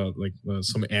ammo,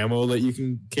 some ammo that you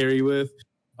can carry with,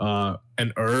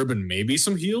 an herb, and maybe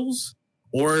some heals.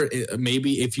 Or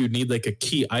maybe if you need like a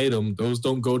key item, those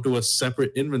don't go to a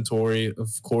separate inventory. Of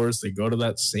course, they go to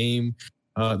that same,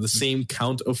 the same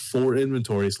count of 4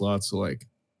 inventory slots. So like,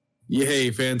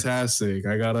 yay, fantastic!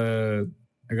 I gotta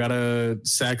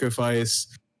sacrifice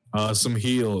some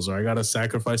heals, or I gotta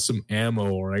sacrifice some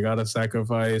ammo, or I gotta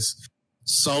sacrifice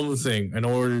something in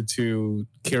order to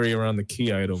carry around the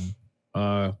key item.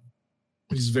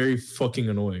 Which is very fucking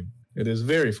annoying. It is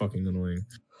very fucking annoying.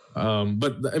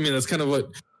 But I mean, that's kind of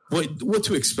what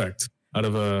to expect out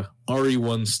of a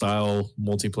RE1 style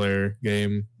multiplayer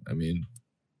game. I mean,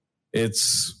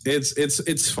 it's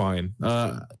fine.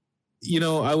 You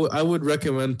know, I would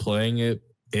recommend playing it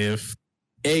if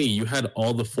you had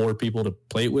all the 4 people to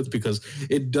play it with, because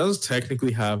it does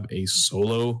technically have a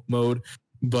solo mode.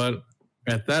 But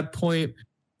at that point,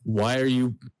 why are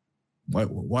you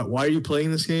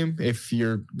playing this game? If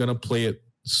you're gonna play it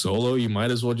solo, you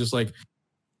might as well just like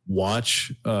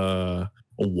watch a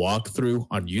walkthrough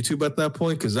on YouTube at that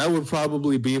point, because that would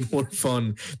probably be more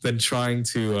fun than trying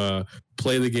to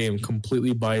play the game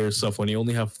completely by yourself when you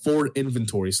only have 4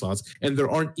 inventory slots and there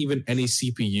aren't even any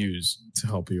CPUs to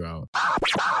help you out.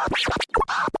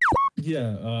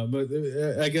 Yeah, but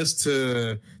I guess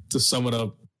to sum it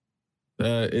up,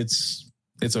 it's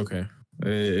okay.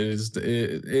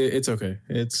 It's okay.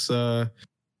 It's one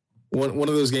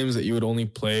of those games that you would only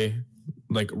play,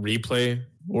 like replay,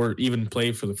 or even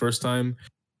play for the first time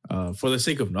for the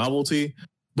sake of novelty,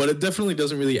 but it definitely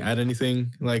doesn't really add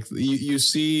anything. Like, you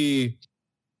see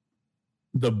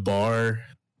the bar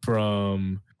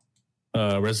from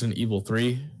Resident Evil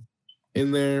 3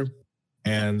 in there,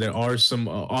 and there are some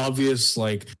obvious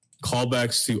like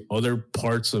callbacks to other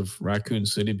parts of Raccoon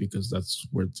City because that's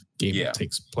where the game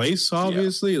takes place.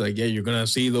 Obviously, like you're gonna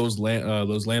see those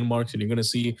landmarks, and you're gonna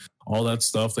see all that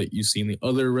stuff that you see in the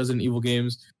other Resident Evil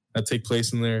games that take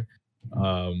place in there.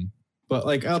 But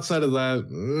like outside of that,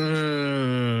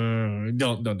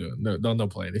 don't do it. No, don't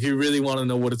play it. If you really want to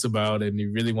know what it's about and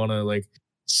you really want to like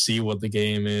see what the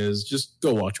game is, just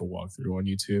go watch a walkthrough on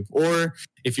YouTube. Or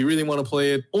if you really want to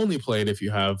play it, only play it if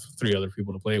you have 3 other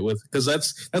people to play it with, because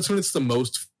that's when it's the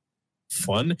most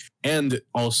fun and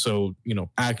also, you know,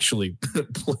 actually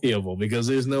playable. Because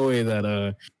there's no way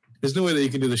that you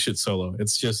can do this shit solo.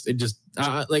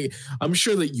 Like I'm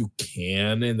sure that you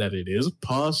can and that it is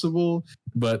possible,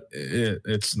 but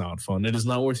it's not fun. It is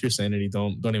not worth your sanity.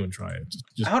 Don't even try it.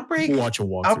 Just watch a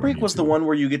walkthrough. Outbreak was the one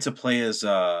where you get to play as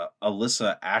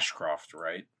Alyssa Ashcroft,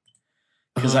 right?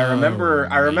 Because I remember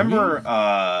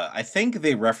I think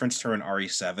they referenced her in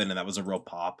RE7 and that was a real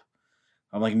pop.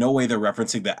 I'm like, no way they're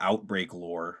referencing the Outbreak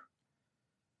lore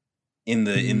in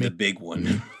the big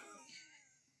one.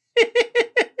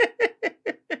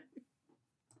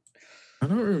 I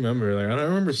don't remember. Like, I don't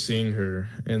remember seeing her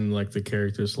in like the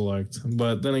character select.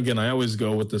 But then again, I always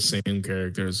go with the same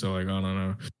character. So like, I don't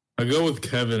know. I go with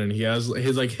Kevin, and he has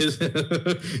his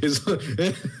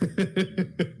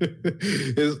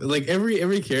like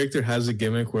every character has a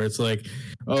gimmick where it's like,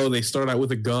 oh, they start out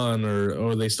with a gun,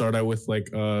 or they start out with like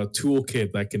a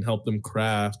toolkit that can help them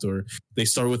craft, or they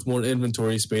start with more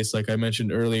inventory space, like I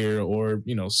mentioned earlier, or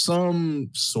you know, some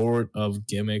sort of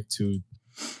gimmick to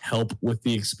help with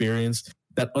the experience.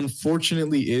 That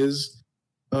unfortunately is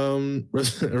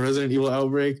Resident Evil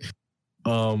Outbreak.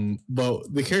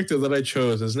 But the character that I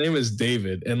chose, his name is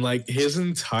David, and like his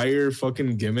entire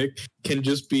fucking gimmick can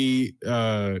just be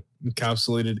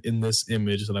encapsulated in this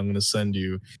image that I'm going to send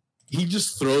you. He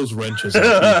just throws wrenches at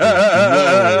people.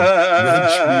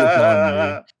 Wrench me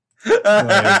upon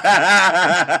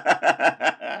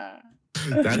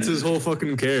me. That's his whole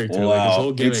fucking character. Wow. Like his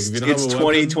whole gimmick. It's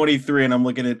 2023 and I'm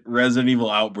looking at Resident Evil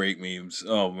Outbreak memes.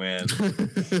 Oh man.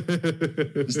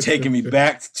 It's taking me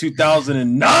back to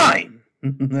 2009.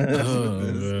 Oh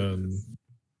man.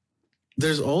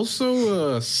 There's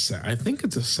also I think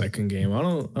it's a second game. I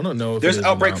don't know if there's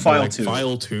Outbreak File 2.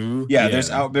 File 2. Yeah,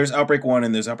 there's Outbreak 1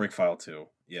 and there's Outbreak File 2.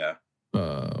 Yeah.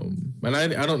 And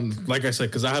I don't, like I said,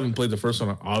 because I haven't played the first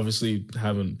one. I obviously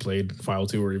haven't played File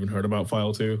 2 or even heard about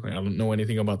File 2. Like, I don't know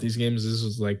anything about these games. This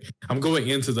is like, I'm going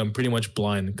into them pretty much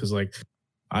blind because like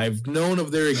I've known of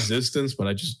their existence, but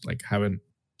I just like haven't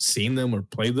seen them or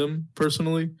played them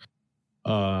personally.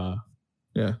 Yeah,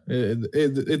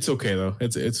 it's okay though.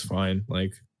 It's fine.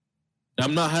 Like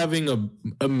I'm not having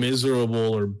a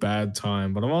miserable or bad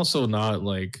time, but I'm also not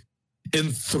like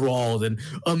enthralled and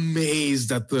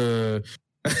amazed at the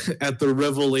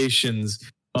revelations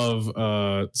of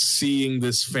seeing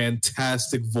this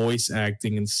fantastic voice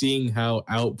acting and seeing how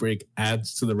Outbreak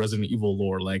adds to the Resident Evil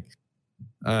lore. Like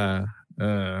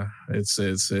it's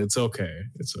okay.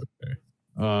 It's okay.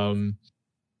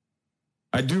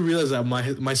 I do realize that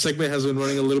my segment has been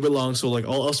running a little bit long, so like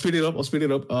I'll speed it up.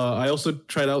 I also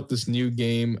tried out this new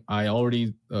game. I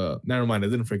already never mind. I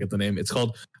didn't forget the name. It's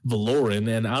called Valoran,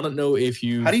 and I don't know if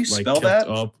you how do you like, spell that?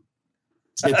 Up.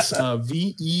 It's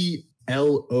VELOREN.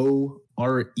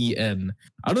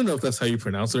 I don't know if that's how you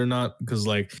pronounce it or not, because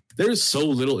like there's so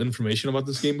little information about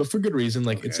this game, but for good reason.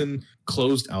 Like It's in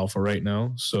closed alpha right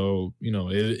now, so you know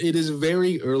it is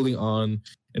very early on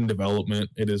in development.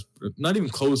 It is not even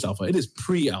closed alpha, it is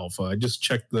pre-alpha. I just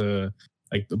checked the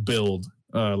build,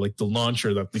 like the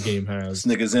launcher that the game has.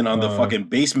 This nigga's in on the fucking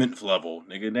basement level,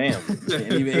 nigga. Damn,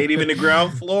 ain't even the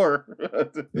ground floor.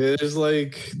 It's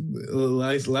like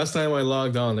last time I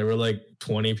logged on, there were like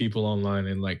 20 people online,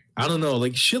 and like I don't know,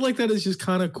 like shit like that is just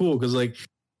kind of cool because like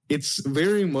it's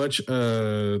very much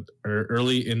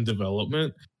early in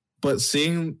development, but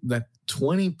seeing that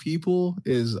 20 people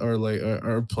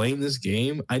are playing this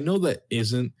game, I know that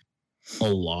isn't a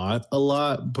lot,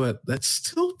 but that's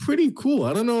still pretty cool.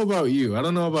 I don't know about you,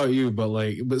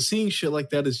 but seeing shit like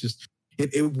that is just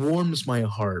it warms my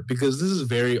heart, because this is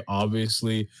very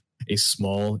obviously a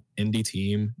small indie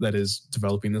team that is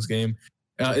developing this game.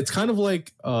 It's kind of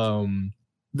like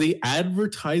they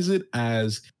advertise it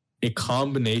as a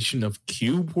combination of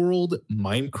Cube World,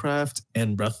 Minecraft,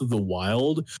 and Breath of the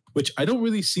Wild, which I don't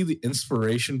really see the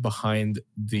inspiration behind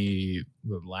the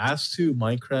last two,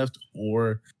 Minecraft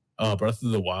or Breath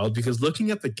of the Wild, because looking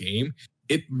at the game,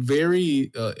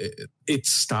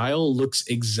 its style looks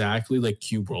exactly like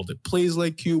Cube World. It plays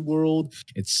like Cube World.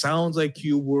 It sounds like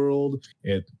Cube World.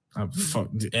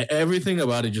 Everything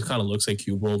about it just kind of looks like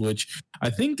Cube World, which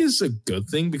I think is a good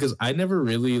thing, because I never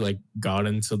really like got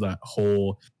into that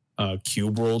whole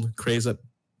Cube World craze that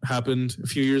happened a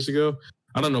few years ago.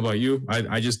 I don't know about you.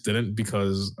 I just didn't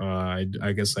because I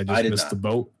guess I just missed the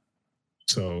boat.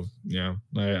 So yeah,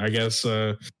 I guess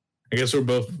we're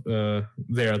both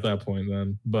there at that point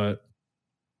then. But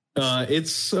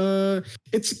it's a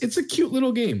cute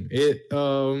little game. It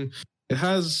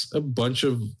has a bunch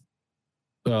of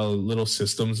little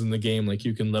systems in the game. Like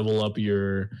you can level up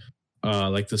your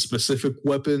like the specific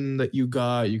weapon that you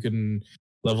got. You can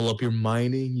level up your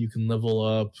mining. You can level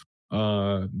up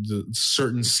the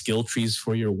certain skill trees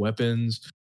for your weapons.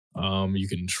 You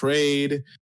can trade.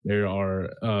 There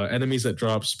are enemies that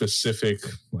drop specific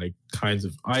like kinds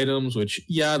of items, which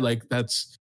like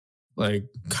that's like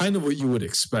kind of what you would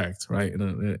expect, right?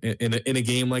 In a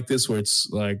game like this where it's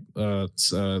like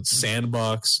it's a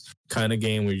sandbox kind of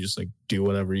game where you just like do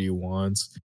whatever you want.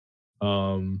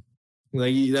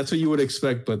 Like that's what you would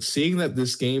expect, but seeing that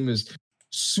this game is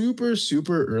super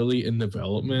early in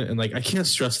development, and like I can't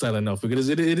stress that enough because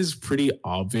it is pretty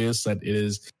obvious that it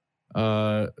is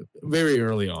very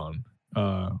early on.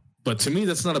 But to me,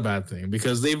 that's not a bad thing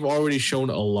because they've already shown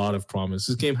a lot of promise.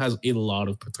 This game has a lot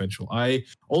of potential. I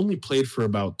only played for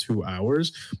about 2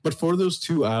 hours, but for those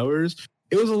 2 hours,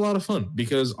 it was a lot of fun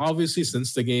because obviously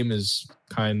since the game is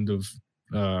kind of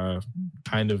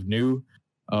new,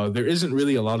 there isn't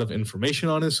really a lot of information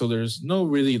on it. So there's no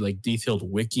really like detailed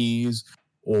wikis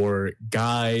or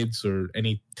guides or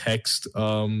any text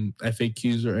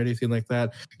FAQs or anything like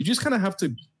that. You just kind of have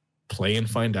to play and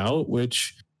find out,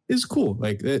 which is cool.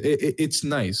 Like it's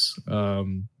nice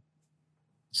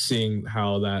seeing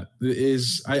how that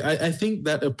is. I think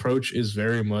that approach is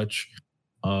very much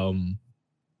on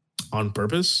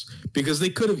purpose because they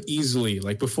could have easily,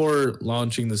 like before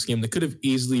launching this game, they could have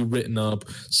easily written up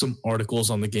some articles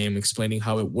on the game explaining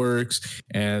how it works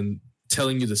and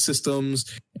telling you the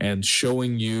systems and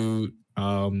showing you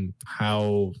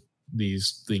how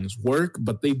these things work,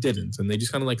 but they didn't, and they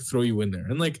just kind of like throw you in there.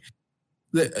 And like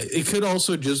it could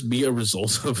also just be a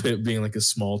result of it being like a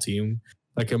small team,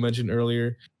 like I mentioned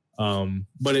earlier.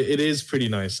 But it is pretty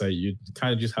nice that you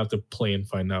kind of just have to play and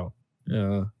find out.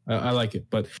 I like it,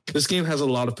 but this game has a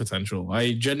lot of potential.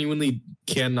 I genuinely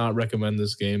cannot recommend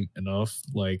this game enough.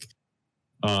 Like,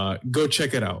 go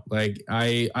check it out. Like,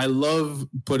 I love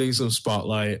putting some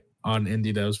spotlight on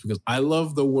indie devs because I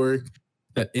love the work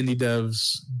that indie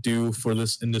devs do for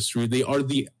this industry. They are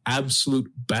the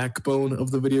absolute backbone of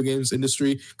the video games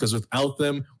industry because without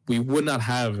them, we would not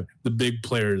have the big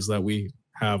players that we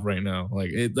have right now.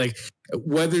 Like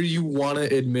whether you want to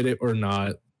admit it or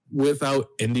not,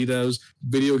 without indie devs,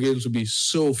 video games would be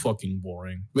so fucking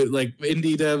boring. But like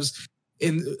indie devs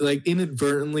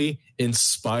inadvertently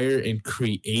inspire and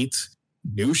create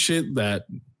new shit that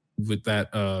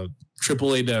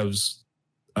AAA devs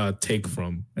take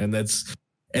from, and that's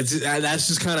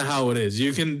just kind of how it is.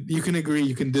 You can agree,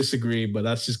 you can disagree, but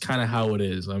that's just kind of how it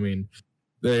is. I mean,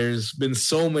 there's been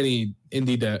so many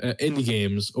indie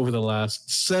games over the last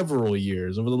several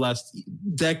years, over the last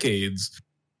decades,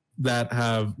 that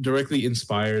have directly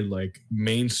inspired like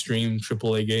mainstream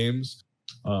AAA games.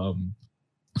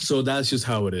 So that's just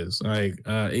how it is. Like,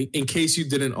 in case you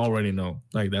didn't already know,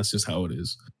 like that's just how it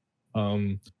is.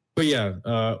 But yeah,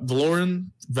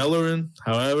 Valorant,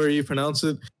 however you pronounce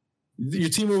it, your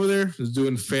team over there is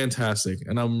doing fantastic,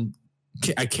 and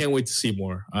I can't wait to see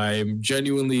more. I'm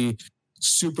genuinely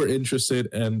super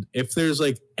interested, and if there's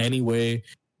like any way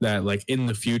that like in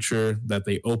the future that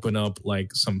they open up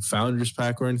like some founders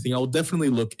pack or anything, I'll definitely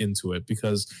look into it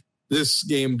because this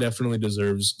game definitely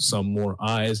deserves some more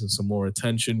eyes and some more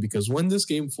attention, because when this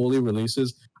game fully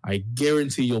releases, I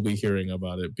guarantee you'll be hearing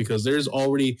about it because there's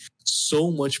already so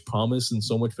much promise and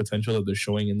so much potential that they're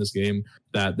showing in this game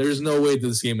that there's no way that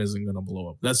this game isn't going to blow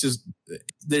up. That's just,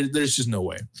 there's just no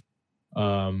way.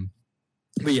 But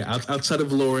yeah, outside of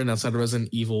Valorant, outside of Resident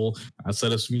Evil,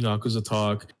 outside of some Yakuza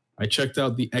talk, I checked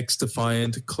out the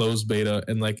X-Defiant closed beta,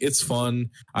 and like it's fun.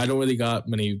 I don't really got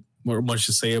much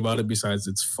to say about it besides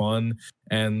it's fun,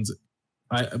 and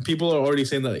people are already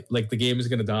saying that like the game is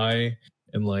gonna die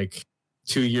in like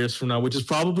 2 years from now, which is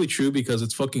probably true because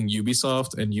it's fucking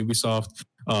Ubisoft, and Ubisoft.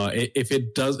 If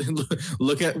it does,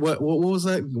 look at what was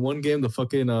that one game, the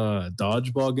fucking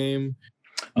dodgeball game.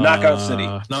 Knockout City.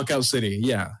 Knockout City.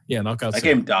 Yeah, Knockout that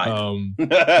City. Game died.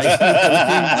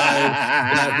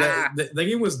 That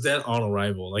game was dead on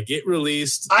arrival. Like it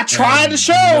released. I tried to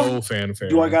show. No fanfare.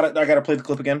 Do I gotta play the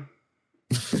clip again?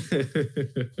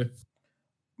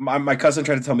 my cousin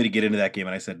tried to tell me to get into that game,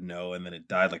 and I said no, and then it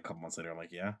died like a couple months later. I'm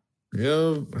like, yeah.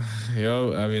 Yo,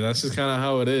 I mean that's just kind of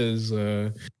how it is.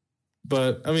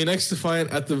 But I mean,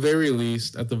 X-Defiant at the very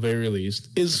least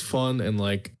is fun and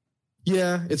like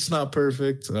Yeah, it's not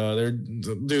perfect.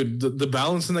 The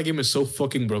balance in that game is so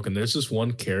fucking broken. There's just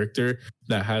one character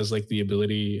that has like the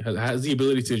ability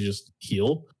to just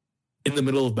heal in the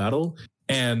middle of battle,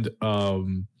 and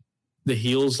the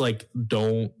heals like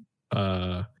don't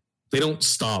they don't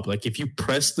stop. Like if you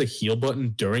press the heal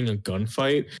button during a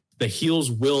gunfight, the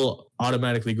heals will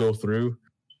automatically go through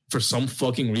for some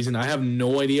fucking reason. I have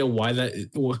no idea why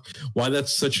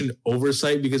that's such an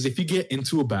oversight, because if you get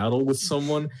into a battle with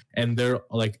someone and they're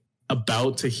like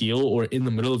about to heal or in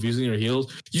the middle of using your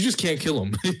heals, you just can't kill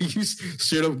them. You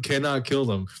straight up cannot kill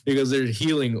them because they're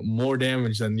healing more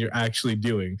damage than you're actually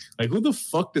doing. Like, who the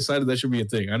fuck decided that should be a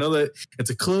thing? I know that it's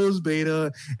a closed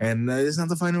beta and it's not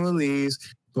the final release,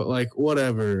 but like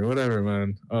whatever,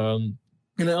 man.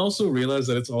 And I also realized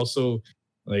that it's also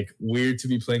like weird to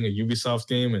be playing a Ubisoft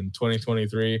game in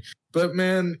 2023. But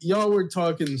man, y'all were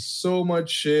talking so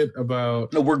much shit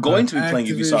about. No, we're going to be playing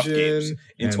Ubisoft games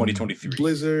in 2023.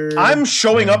 Blizzard. I'm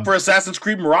showing up for Assassin's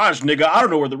Creed Mirage, nigga. I don't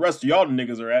know where the rest of y'all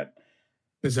niggas are at.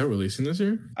 Is that releasing this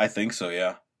year? I think so,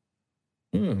 yeah.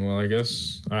 Well, I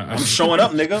guess I'm showing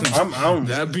up, nigga. I'm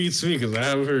that beats me because I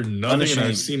haven't heard nothing and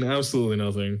I've seen absolutely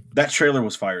nothing. That trailer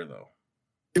was fire, though.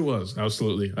 It was,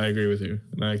 absolutely. I agree with you,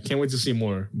 and I can't wait to see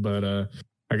more. But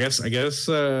I guess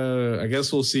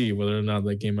we'll see whether or not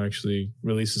that game actually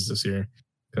releases this year,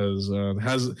 because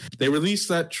they released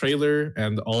that trailer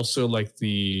and also like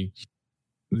the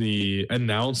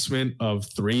announcement of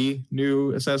 3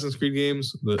 new Assassin's Creed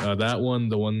games. The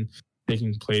one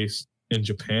taking place in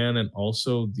Japan, and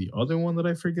also the other one that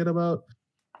I forget about.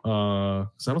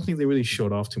 Because I don't think they really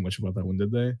showed off too much about that one,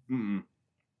 did they? Mm-mm.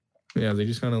 Yeah, they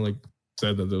just kind of like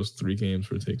said that those 3 games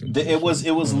were taken. It was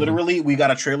literally, we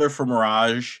got a trailer for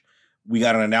Mirage, we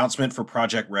got an announcement for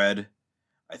Project Red,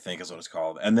 I think is what it's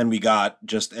called, and then we got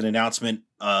just an announcement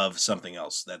of something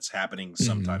else that's happening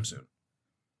sometime soon.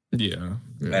 Yeah,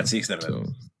 that's the extent of it.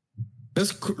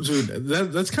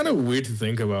 That's kind of weird to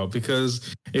think about,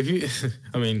 because if you,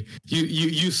 I mean,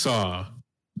 you saw,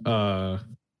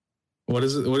 what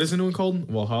is the new one called?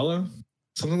 Valhalla,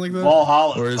 something like that.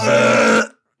 Valhalla, or is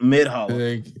that Mid-Hollow?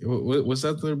 Like, was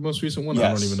that the most recent one? Yes.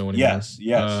 I don't even know anymore.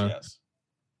 Yes.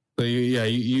 So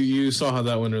you saw how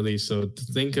that one released. So to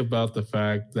think about the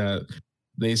fact that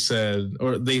they said,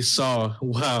 or they saw,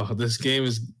 wow, this game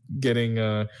is getting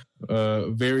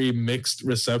very mixed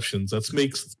receptions. Let's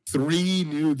make 3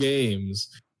 new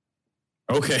games.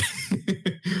 Okay.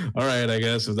 All right, I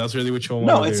guess if that's really what you want.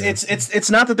 No, it's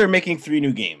not that they're making 3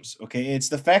 new games. Okay, it's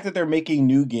the fact that they're making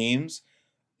new games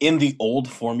in the old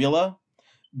formula,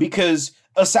 because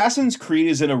Assassin's Creed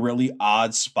is in a really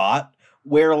odd spot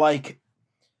where, like,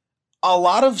 a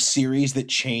lot of series that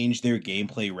change their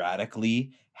gameplay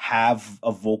radically have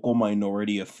a vocal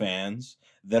minority of fans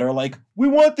that are like, we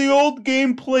want the old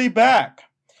gameplay back.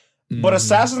 Mm-hmm. But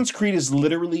Assassin's Creed is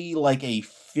literally like a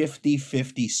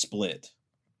 50-50 split,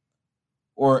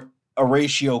 or a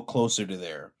ratio closer to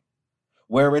there,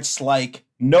 where it's like,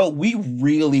 no, we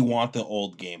really want the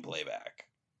old gameplay back.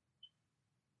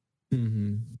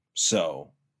 Mm-hmm.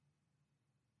 So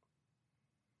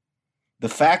the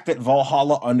fact that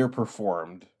Valhalla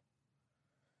underperformed,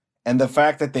 and the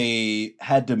fact that they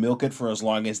had to milk it for as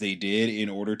long as they did in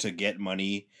order to get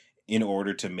money, in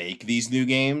order to make these new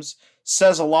games,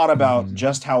 says a lot about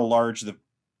just how large the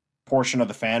portion of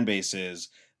the fan base is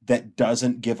that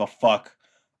doesn't give a fuck.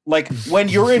 Like, when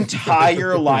your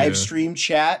entire live stream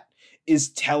chat is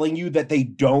telling you that they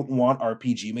don't want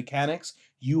RPG mechanics,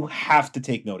 you have to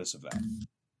take notice of that.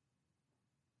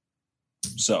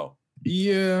 So,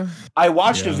 yeah, I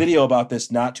watched a video about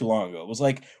this not too long ago. It was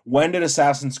like, when did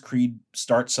Assassin's Creed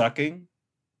start sucking?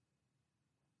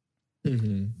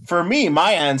 Mm-hmm. For me,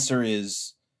 my answer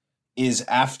is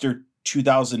after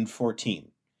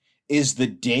 2014. Is the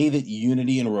day that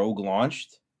Unity and Rogue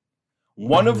launched.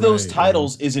 One of those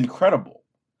titles is incredible.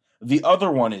 The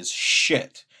other one is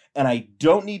shit. And I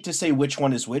don't need to say which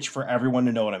one is which for everyone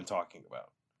to know what I'm talking about.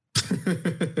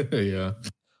 Yeah.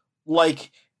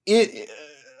 Like, it...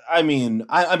 I mean,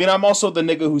 I'm also the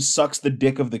nigga who sucks the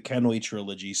dick of the Kenway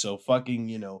trilogy, so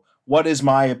fucking, what is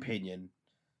my opinion?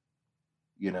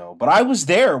 But I was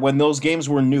there when those games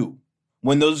were new,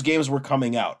 when those games were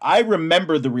coming out. I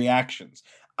remember the reactions.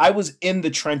 I was in the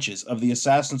trenches of the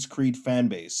Assassin's Creed fan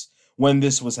base when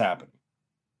this was happening.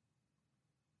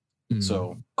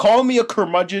 So, call me a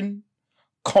curmudgeon,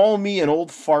 call me an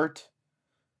old fart,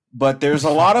 but there's a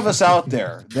lot of us out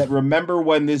there that remember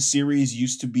when this series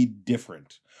used to be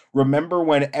different. Remember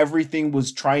when everything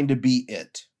was trying to be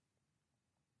it.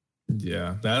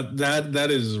 Yeah, that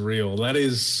is real. That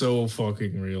is so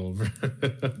fucking real.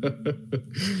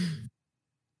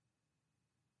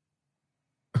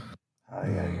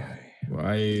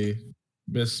 I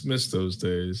miss those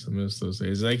days. I miss those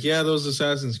days. Like, yeah, those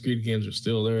Assassin's Creed games are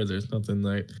still there. There's nothing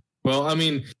like. Well, I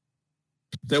mean,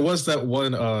 there was that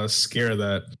one scare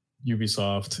that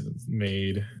Ubisoft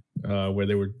made where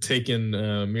they were taking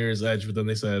Mirror's Edge, but then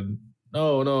they said,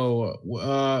 "No,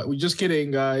 we're just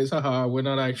kidding, guys. Haha, we're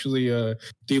not actually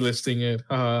delisting it.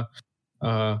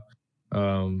 Haha."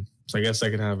 So I guess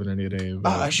that could happen any day.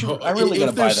 I really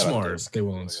gotta buy that. Smart, they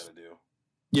won't.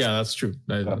 Yeah, that's true.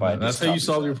 That's how you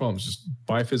solve your problems. Just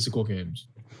buy physical games.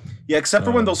 Yeah, except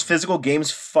for when those physical games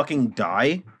fucking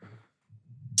die.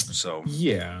 So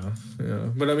yeah.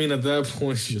 But I mean, at that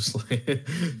point,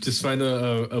 just find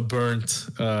a burnt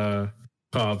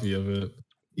copy of it.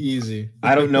 Easy.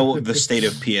 I don't know the state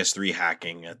of PS3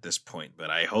 hacking at this point, but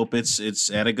I hope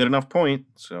it's at a good enough point.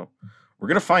 So we're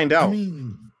gonna find out. I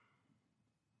mean,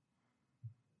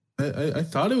 I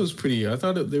thought it was pretty. I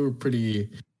thought they were pretty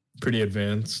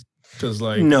advanced. Because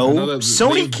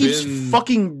Sony keeps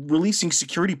fucking releasing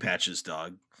security patches,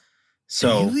 dog.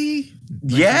 So really?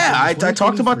 Yeah, I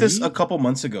talked about this a couple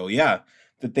months ago. Yeah,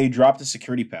 that they dropped a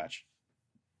security patch.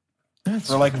 That's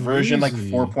for like crazy. Version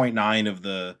 4.9 of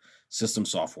the system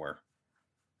software.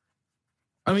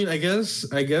 I mean, I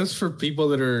guess for people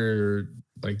that are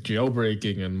like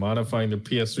jailbreaking and modifying their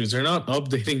PS3s, they're not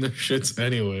updating their shits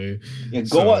anyway.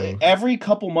 Yeah, every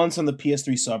couple months on the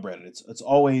PS3 subreddit. It's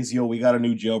always, we got a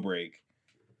new jailbreak.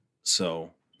 So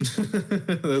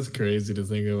that's crazy to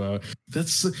think about.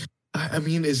 I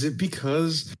mean, is it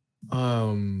because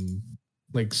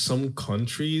like some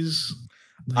countries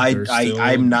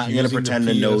I'm not going to pretend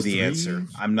to know the answer.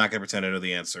 I'm not going to pretend to know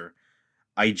the answer.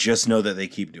 I just know that they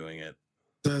keep doing it.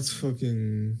 That's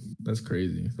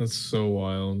crazy. That's so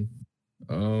wild.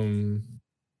 That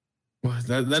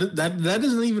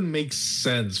doesn't even make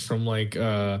sense from like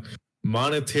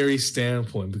monetary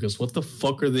standpoint, because what the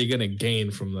fuck are they gonna gain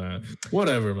from that?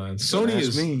 Whatever, man.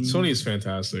 Sony is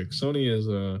fantastic. Sony is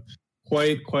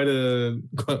quite a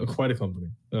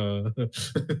company.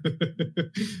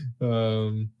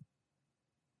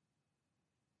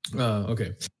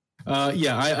 Okay.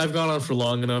 Yeah, I've gone on for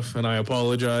long enough, and I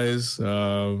apologize.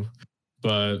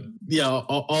 But yeah,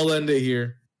 I'll end it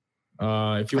here.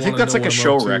 If you I think that's like a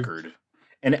show record.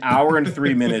 An hour and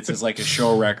 3 minutes is like a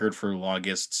show record for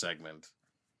longest segment.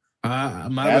 My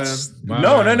bad.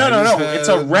 No. It's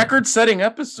a record-setting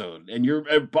episode, and you're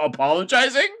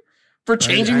apologizing for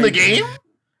changing the game,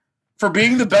 for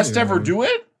being the best to ever do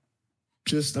it.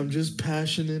 I'm just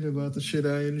passionate about the shit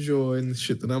I enjoy and the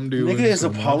shit that I'm doing. Nigga is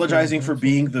apologizing for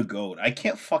being the GOAT. I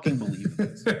can't fucking believe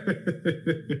this.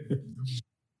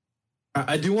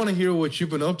 I do want to hear what you've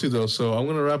been up to, though, so I'm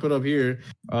going to wrap it up here.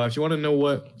 If you want to know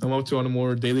what I'm up to on a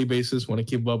more daily basis, want to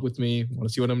keep up with me, want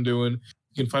to see what I'm doing,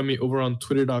 you can find me over on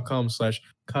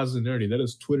twitter.com/KazNerdy. That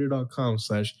is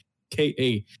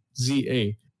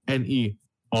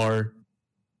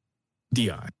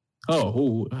twitter.com/KAZANERDI.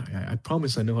 Oh, I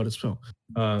promise I know how to spell.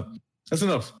 That's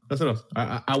enough.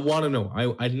 I want to know.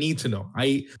 I need to know.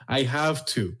 I have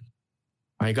to.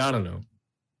 I gotta know.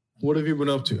 What have you been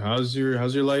up to? How's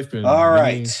your life been? All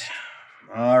right.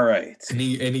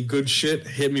 Any good shit?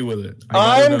 Hit me with it.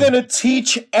 I'm gonna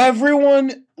teach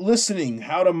everyone listening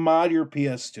how to mod your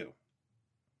PS2.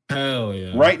 Hell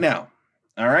yeah! Right now.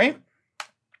 All right.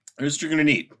 Here's what you're gonna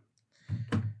need.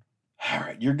 All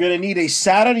right, you're gonna need a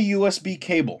SATA to USB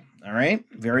cable. All right,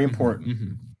 very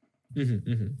important.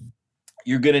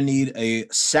 You're gonna need a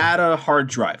SATA hard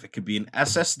drive. It could be an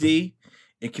SSD.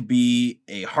 It could be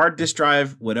a hard disk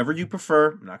drive, whatever you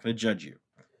prefer. I'm not going to judge you.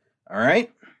 All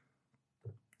right?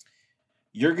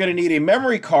 You're going to need a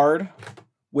memory card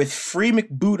with free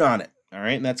McBoot on it. All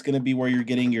right? And that's going to be where you're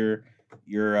getting your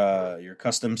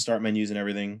custom start menus and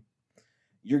everything.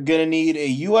 You're going to need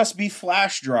a USB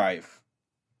flash drive.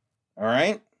 All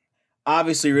right?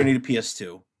 Obviously, you're going to need a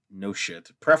PS2. No shit.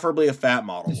 Preferably a fat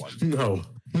model one. No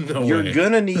You're way.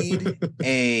 going to need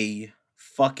a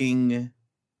fucking...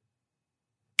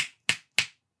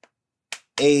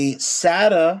 a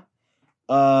SATA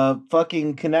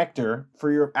fucking connector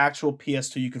for your actual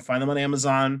PS2. You can find them on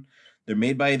Amazon. They're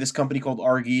made by this company called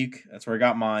RGeek. That's where I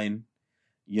got mine.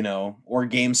 Or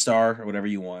GameStar, or whatever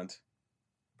you want.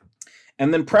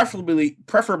 And then preferably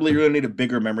you're going to need a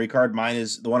bigger memory card. Mine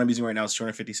is, the one I'm using right now is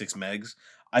 256 megs.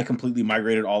 I completely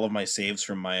migrated all of my saves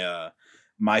from my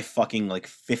my fucking like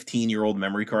 15-year-old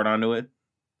memory card onto it.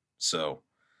 So.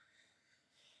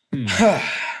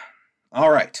 All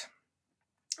right.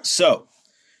 So,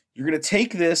 you're going to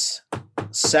take this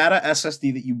SATA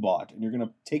SSD that you bought, and you're going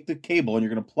to take the cable, and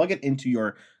you're going to plug it into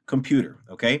your computer,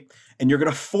 okay? And you're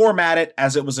going to format it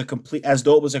as though it was a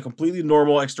completely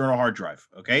normal external hard drive,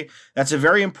 okay? That's a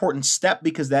very important step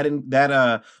because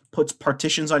that puts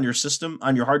partitions on your system,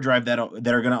 on your hard drive that are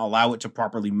going to allow it to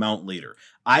properly mount later.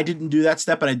 I didn't do that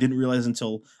step, and I didn't realize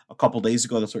until a couple days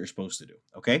ago that's what you're supposed to do,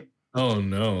 okay? Oh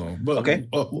no! But okay.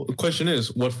 The question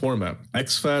is, what format?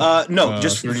 exFAT? No,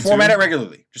 just 32? Format it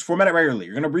regularly. Just format it regularly.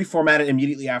 You're going to reformat it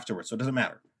immediately afterwards, so it doesn't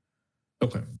matter.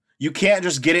 Okay. You can't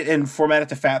just get it and format it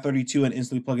to FAT32 and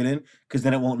instantly plug it in because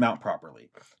then it won't mount properly.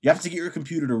 You have to get your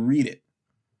computer to read it.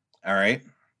 All right.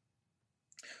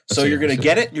 So you're going to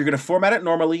get it. You're going to format it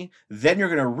normally. Then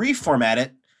you're going to reformat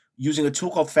it using a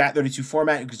tool called FAT32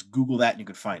 format. You can just Google that and you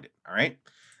can find it. All right.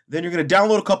 Then you're going to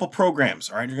download a couple programs.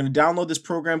 All right. You're going to download this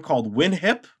program called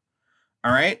WinHip.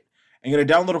 All right. And you're going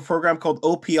to download a program called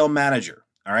OPL Manager.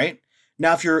 All right.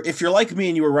 Now, if you're like me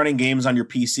and you were running games on your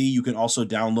PC, you can also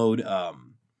download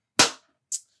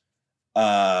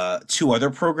two other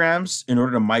programs in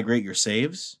order to migrate your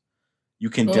saves. You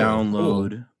can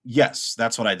download. Cool. Yes,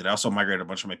 that's what I did. I also migrated a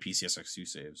bunch of my PCSX2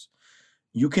 saves.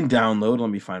 You can download. Let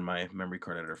me find my memory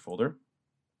card editor folder.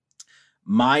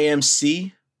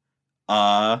 MyMC,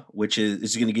 which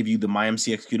is going to give you the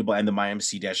MyMC executable and the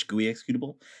MyMC-GUI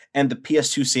executable, and the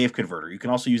PS2 save converter. You can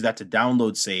also use that to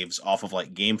download saves off of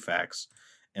like GameFAQs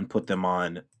and put them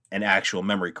on an actual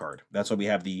memory card. That's why we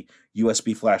have the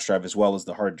USB flash drive as well as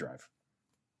the hard drive.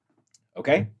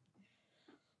 Okay?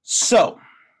 So,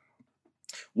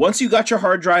 once you got your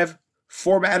hard drive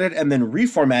formatted and then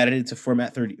reformatted into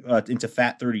into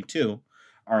FAT32,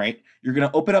 all right, you're going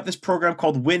to open up this program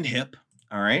called WinHip,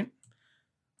 all right,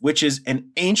 which is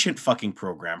an ancient fucking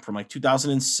program from like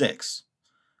 2006.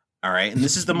 All right, and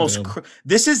this is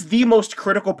the most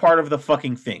critical part of the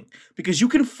fucking thing because you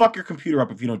can fuck your computer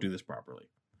up if you don't do this properly.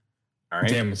 All right.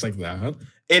 Damn, it's like that. Huh?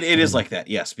 It is like that,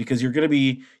 yes, because you're gonna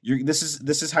be this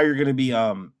is how you're gonna be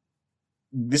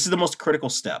this is the most critical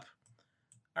step.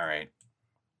 All right.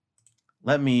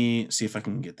 Let me see if I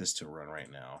can get this to run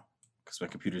right now because my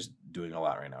computer's doing a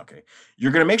lot right now. Okay.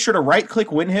 You're gonna make sure to right-click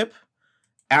WinHip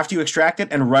after you extract it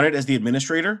and run it as the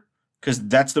administrator, because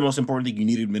that's the most important thing. You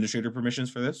need administrator permissions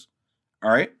for this. All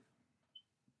right.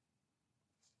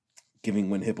 Giving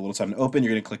WinHip a little time to open.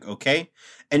 You're going to click OK.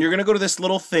 And you're going to go to this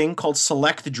little thing called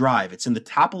Select Drive. It's in the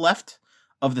top left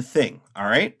of the thing. All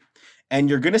right. And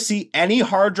you're going to see any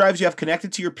hard drives you have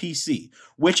connected to your PC,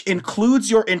 which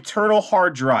includes your internal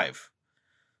hard drive.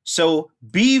 So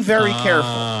be very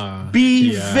careful.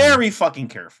 Be very fucking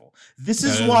careful. This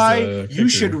is why you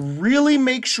should really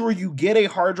make sure you get a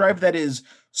hard drive that is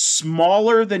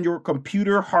smaller than your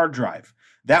computer hard drive.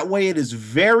 That way it is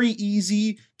very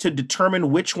easy to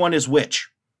determine which one is which.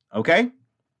 Okay?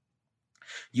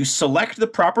 You select the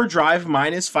proper drive.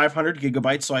 Mine is 500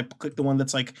 gigabytes, so I click the one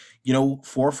that's like,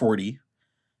 440.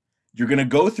 You're going to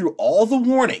go through all the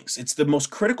warnings. It's the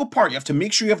most critical part. You have to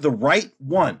make sure you have the right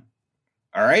one.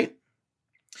 All right?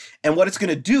 And what it's going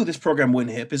to do, this program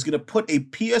WinHip, is going to put a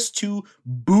PS2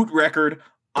 boot record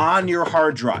on your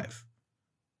hard drive.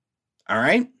 All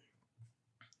right?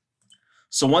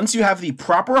 So once you have the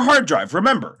proper hard drive,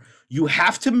 remember, you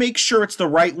have to make sure it's the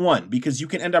right one because you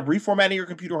can end up reformatting your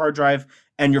computer hard drive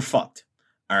and you're fucked.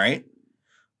 All right?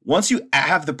 Once you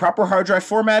have the proper hard drive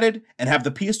formatted and have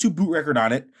the PS2 boot record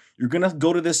on it, you're going to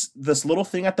go to this little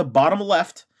thing at the bottom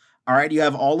left. All right, you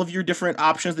have all of your different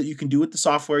options that you can do with the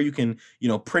software. You can,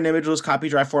 print images, copy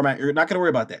drive format. You're not going to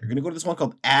worry about that. You're going to go to this one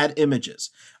called Add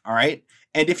Images. All right,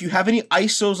 and if you have any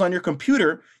ISOs on your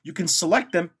computer, you can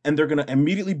select them, and they're going to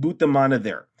immediately boot them onto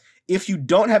there. If you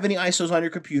don't have any ISOs on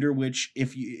your computer, which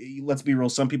let's be real,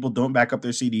 some people don't back up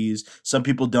their CDs, some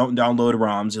people don't download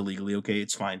ROMs illegally. Okay,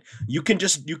 it's fine. You can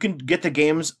get the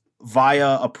games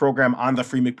via a program on the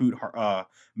FreeMcBoot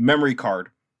memory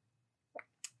card.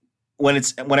 When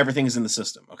everything is in the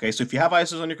system, okay. So if you have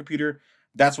ISOs on your computer,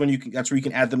 that's where you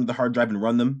can add them to the hard drive and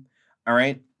run them. All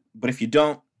right. But if you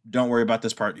don't worry about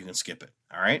this part. You can skip it.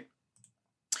 All right.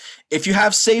 If you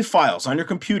have save files on your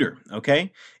computer,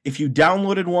 okay. If you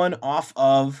downloaded one off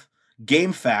of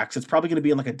GameFAQs, it's probably going to be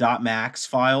in like a .max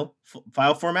file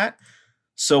format.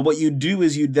 So what you do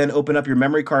is you'd then open up your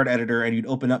memory card editor and you'd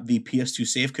open up the PS2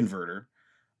 save converter,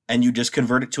 and you just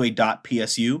convert it to a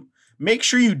 .psu. Make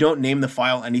sure you don't name the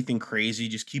file anything crazy.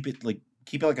 Just keep it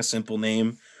like a simple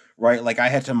name, right? Like I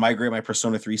had to migrate my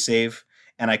Persona 3 save,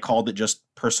 and I called it just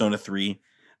Persona 3.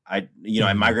 I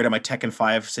migrated my Tekken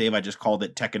 5 save. I just called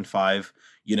it Tekken 5.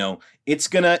 It's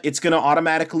gonna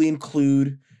automatically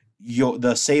include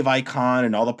the save icon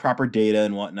and all the proper data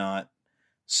and whatnot.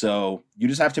 So you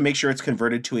just have to make sure it's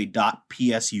converted to a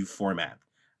 .psu format.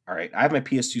 All right, I have my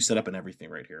PS2 set up and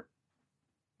everything right here.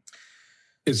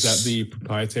 Is that the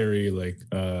proprietary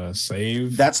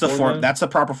save? That's the format? That's the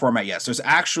proper format. Yes, there's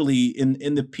actually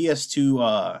in the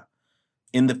PS2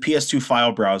 in the PS2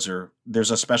 file browser.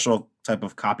 There's a special type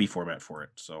of copy format for it.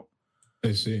 So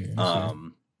I see.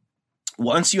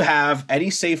 Once you have any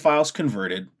save files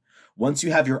converted, once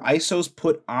you have your ISOs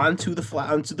put onto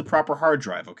the proper hard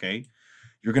drive, okay,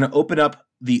 you're going to open up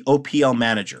the OPL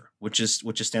manager, which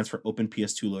stands for Open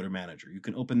PS2 Loader Manager. You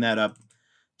can open that up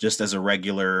just as a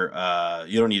regular,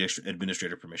 you don't need extra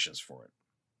administrative permissions for it.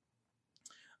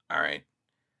 All right.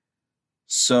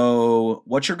 So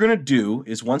what you're going to do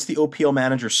is once the OPL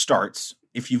manager starts,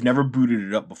 if you've never booted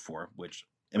it up before, which,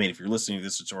 I mean, if you're listening to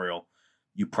this tutorial,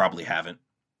 you probably haven't.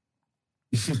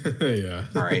 Yeah.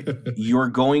 All right. You're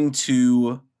going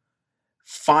to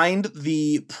find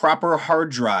the proper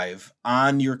hard drive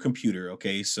on your computer.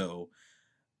 Okay. So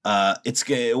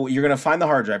you're going to find the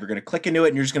hard drive. You're going to click into it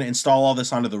and you're just going to install all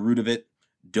this onto the root of it.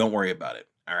 Don't worry about it.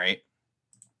 All right.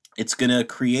 It's going to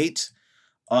create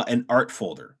an art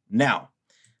folder. Now,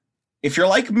 if you're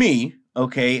like me,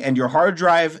 okay, and your hard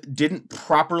drive didn't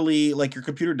properly, your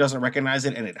computer doesn't recognize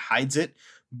it and it hides it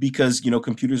because,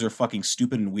 computers are fucking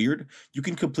stupid and weird, you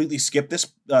can completely skip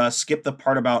the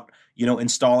part about,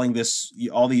 installing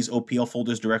all these OPL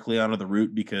folders directly onto the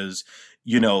root because,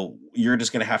 you're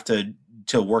just going to have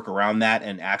to work around that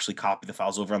and actually copy the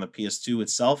files over on the PS2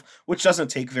 itself, which doesn't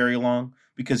take very long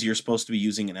because you're supposed to be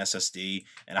using an SSD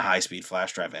and a high-speed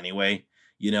flash drive anyway.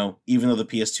 Even though the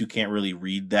PS2 can't really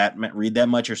read that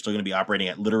much, you're still going to be operating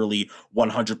at literally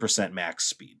 100% max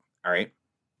speed. All right.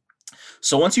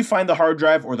 So once you find the hard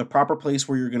drive or the proper place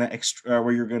where you're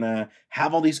gonna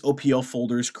have all these OPL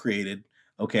folders created,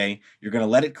 okay, you're gonna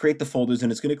let it create the folders,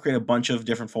 and it's gonna create a bunch of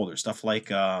different folders. Stuff like,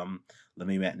 let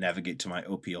me navigate to my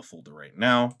OPL folder right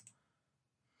now.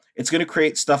 It's gonna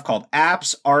create stuff called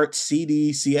apps, art,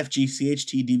 CD, CFG,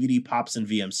 CHT, DVD, pops, and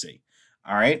VMC.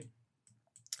 All right.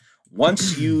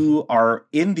 Once you are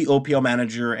in the OPL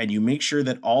manager and you make sure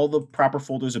that all the proper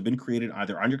folders have been created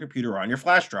either on your computer or on your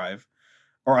flash drive,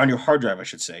 or on your hard drive, I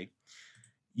should say,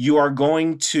 you are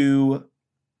going to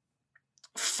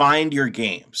find your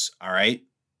games, all right?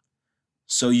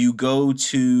 So you go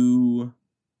to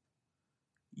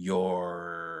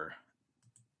your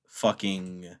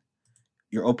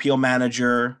OPL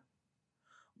manager.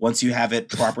 Once you have it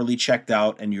properly checked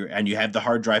out and you have the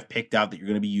hard drive picked out that you're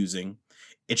going to be using,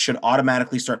 it should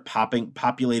automatically start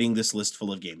populating this list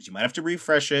full of games. You might have to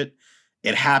refresh it.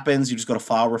 It happens. You just go to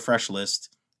File, Refresh List.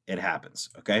 It happens,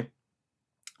 okay?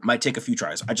 Might take a few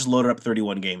tries. I just loaded up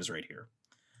 31 games right here.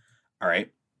 All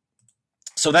right.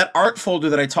 So that art folder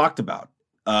that I talked about,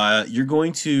 you're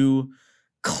going to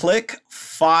click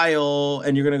File,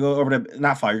 and you're going to go over to,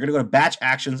 not File, you're going to go to Batch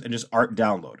Actions and just Art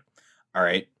Download. All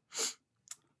right.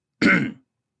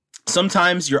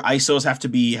 Sometimes your ISOs have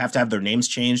to have their names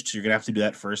changed, so you're going to have to do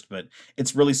that first, but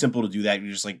it's really simple to do that.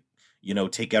 You just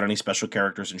take out any special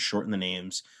characters and shorten the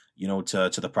names, to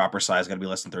the proper size. Got to be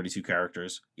less than 32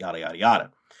 characters, yada, yada,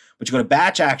 yada. But you go to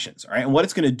Batch Actions, all right? And what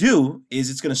it's going to do is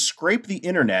it's going to scrape the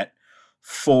internet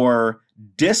for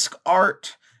disc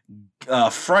art,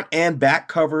 front and back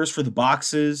covers for the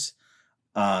boxes,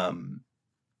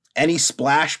 any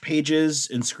splash pages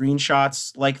and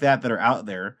screenshots like that are out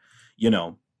there,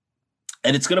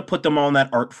 and it's going to put them all in that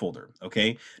art folder,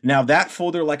 okay? Now, that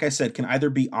folder, like I said, can either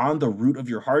be on the root of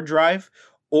your hard drive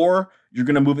or you're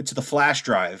going to move it to the flash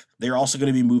drive. They're also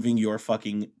going to be moving your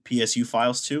fucking PSU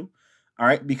files too, all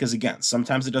right? Because, again,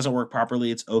 sometimes it doesn't work properly.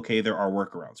 It's okay. There are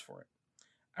workarounds for it,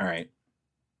 all right?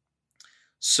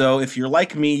 So if you're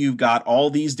like me, you've got all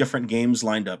these different games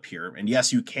lined up here. And,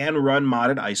 yes, you can run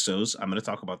modded ISOs. I'm going to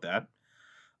talk about that.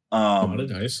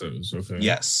 Modded ISOs, okay.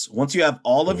 Yes. Once you have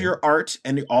all of your art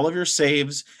and all of your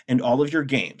saves and all of your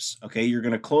games, okay, you're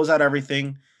going to close out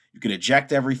everything. You can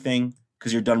eject everything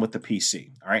because you're done with the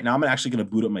PC. All right. Now I'm actually going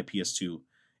to boot up my PS2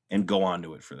 and go on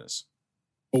to it for this.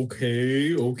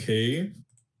 Okay.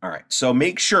 All right. So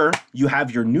make sure you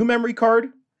have your new memory card,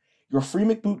 your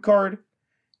FreeMcBoot card,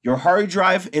 your hard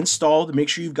drive installed. Make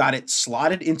sure you've got it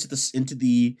slotted into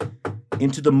the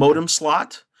modem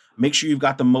slot. Make sure you've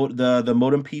got the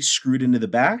modem piece screwed into the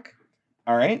back.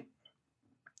 All right.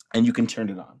 And you can turn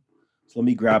it on. So let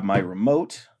me grab my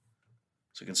remote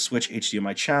so I can switch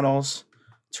HDMI channels,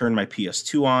 turn my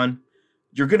PS2 on.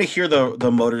 You're going to hear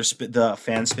the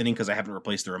fan spinning because I haven't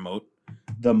replaced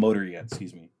the motor yet,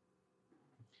 excuse me.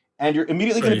 And you're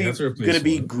immediately going to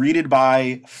be greeted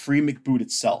by FreeMcBoot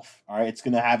itself. All right, it's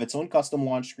going to have its own custom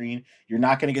launch screen. You're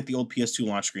not going to get the old PS2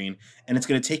 launch screen, and it's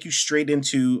going to take you straight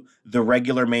into the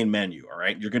regular main menu. All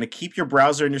right, you're going to keep your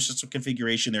browser and your system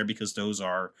configuration there because those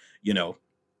are,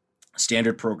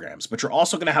 standard programs, but you're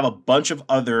also going to have a bunch of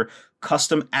other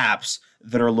custom apps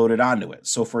that are loaded onto it.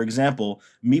 So for example,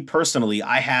 me personally,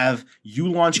 I have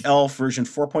ULaunch Elf version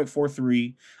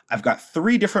 4.43. I've got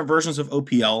 3 different versions of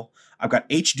OPL. I've got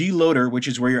HD Loader, which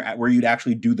is where you're at, where you'd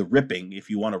actually do the ripping if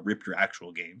you want to rip your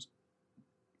actual games.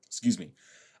 Excuse me.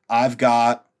 I've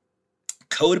got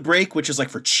Code Break, which is like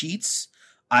for cheats.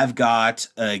 I've got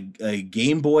a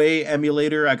Game Boy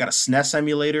emulator. I got a SNES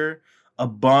emulator, a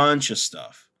bunch of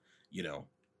stuff. You know,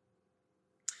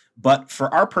 but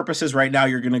for our purposes right now,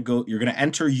 you're going to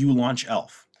enter ULaunch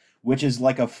Elf, which is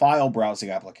like a file browsing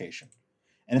application,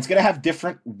 and it's going to have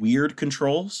different weird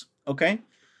controls. Okay.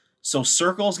 So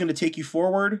circle is going to take you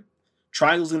forward.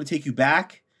 Triangle is going to take you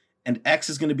back, and X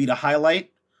is going to be to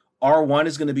highlight. R1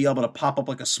 is going to be able to pop up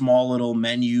like a small little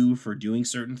menu for doing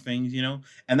certain things, you know,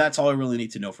 and that's all I really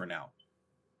need to know for now.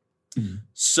 Mm-hmm.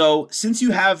 So since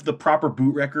you have the proper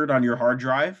boot record on your hard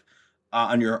drive,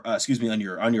 on your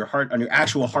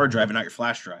actual hard drive and not your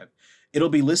flash drive, it'll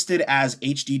be listed as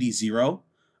HDD0.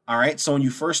 All right. So when you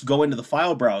first go into the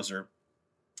file browser,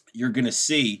 you're going to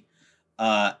see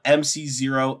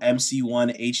MC0,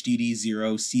 MC1,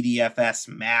 HDD0, CDFS,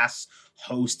 MAS,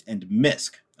 host, and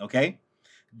MISC. Okay.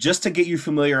 Just to get you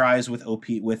familiarized with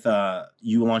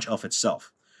ULaunch Elf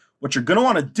itself. What you're going to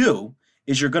want to do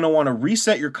is you're going to want to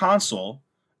reset your console.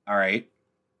 All right.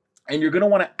 And you're going to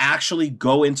want to actually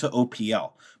go into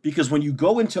OPL, because when you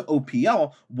go into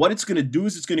OPL, what it's going to do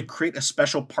is it's going to create a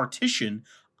special partition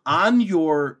on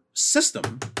your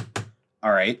system.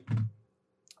 All right.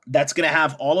 That's going to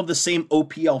have all of the same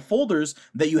OPL folders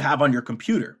that you have on your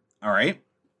computer. All right.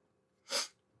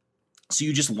 So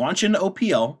you just launch into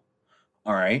OPL.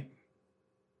 All right.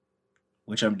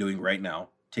 Which I'm doing right now.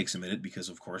 Takes a minute because,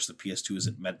 of course, the PS2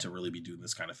 isn't meant to really be doing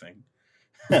this kind of thing.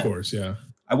 Of course, yeah.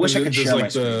 I wish I could share like my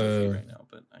screen with you right now,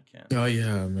 but I can't. Oh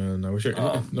yeah, man. I wish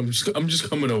I'm just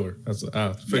coming over. That's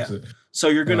fix it. So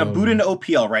you're gonna boot into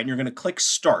OPL, right? And you're gonna click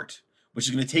Start, which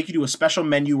is gonna take you to a special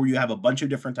menu where you have a bunch of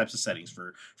different types of settings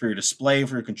for your display,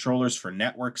 for your controllers, for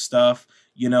network stuff.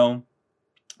 You know,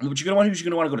 and what you're gonna want to do is you're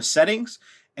gonna want to go to Settings,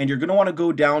 and you're gonna want to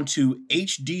go down to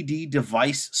HDD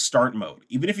Device Start Mode.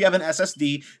 Even if you have an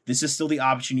SSD, this is still the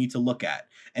option you need to look at,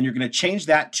 and you're gonna change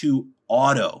that to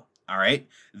Auto. All right.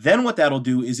 Then what that'll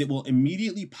do is it will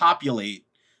immediately populate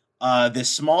this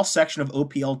small section of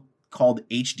OPL called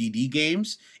HDD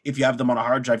games. If you have them on a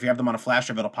hard drive, if you have them on a flash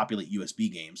drive, it'll populate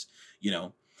USB games, you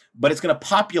know. But it's going to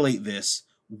populate this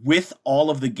with all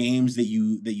of the games that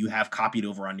you have copied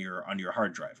over on your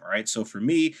hard drive. All right. So for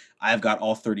me, I've got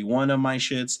all 31 of my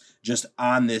shits just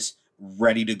on this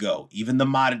ready to go. Even the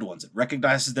modded ones, it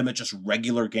recognizes them as just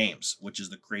regular games, which is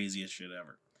the craziest shit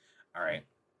ever. All right.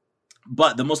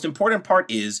 But the most important part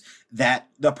is that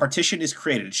the partition is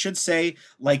created. It should say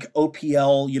like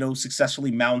OPL, you know,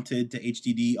 successfully mounted to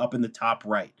HDD up in the top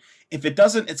right. If it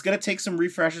doesn't, it's going to take some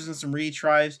refreshes and some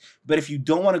retries. But if you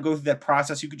don't want to go through that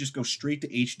process, you could just go straight to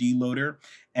HD Loader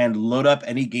and load up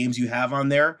any games you have on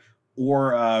there,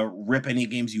 or rip any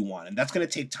games you want. And that's going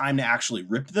to take time to actually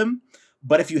rip them.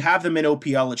 But if you have them in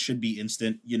OPL, it should be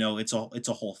instant. You know, it's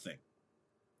a whole thing.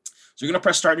 So you're going to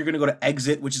press Start, and you're going to go to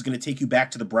Exit, which is going to take you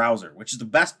back to the browser, which is the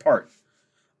best part.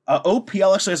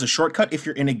 OPL actually has a shortcut. If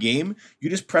you're in a game, you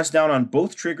just press down on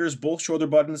both triggers, both shoulder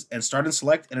buttons, and Start and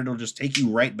Select, and it'll just take you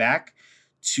right back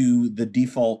to the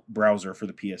default browser for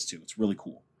the PS2. It's really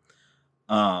cool.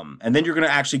 And then you're going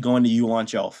to actually go into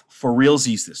ULaunch Elf for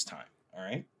realsies this time. All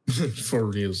right? For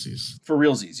realsies. For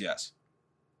realsies, yes.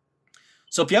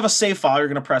 So if you have a save file, you're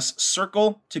going to press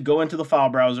Circle to go into the file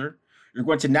browser. You're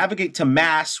going to navigate to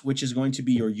MAS, which is going to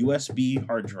be your USB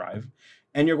hard drive,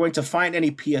 and you're going to find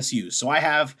any PSUs. So I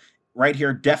have right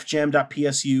here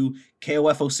defjam.psu,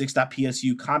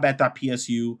 kof06.psu,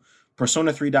 combat.psu,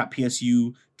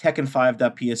 persona3.psu,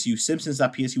 tekken5.psu,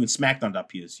 simpsons.psu, and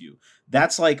smackdown.psu.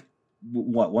 That's like,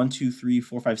 what, 1, 2, 3,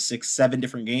 4, 5, 6, 7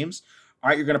 different games. All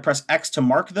right, you're going to press X to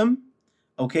mark them,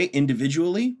 okay,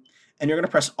 individually, and you're going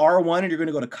to press R1, and you're going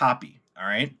to go to Copy, all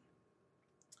right?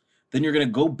 Then you're going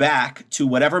to go back to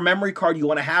whatever memory card you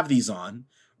want to have these on,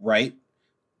 right?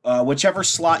 Whichever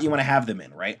slot you want to have them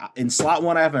in, right? In slot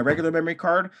 1, I have my regular memory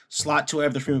card. Slot 2, I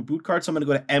have the Freeman boot card. So I'm going to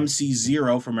go to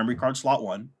MC0 for memory card slot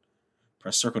 1.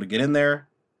 Press circle to get in there.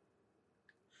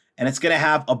 And it's going to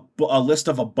have a list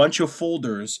of a bunch of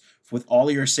folders with all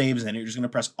of your saves in it. You're just going to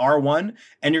press R1,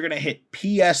 and you're going to hit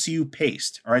PSU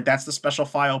paste. All right, that's the special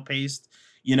file paste,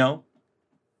 you know?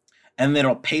 And then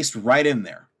it'll paste right in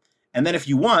there. And then if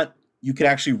you want, you could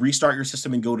actually restart your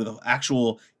system and go to the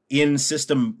actual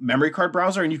in-system memory card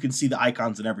browser, and you can see the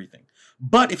icons and everything.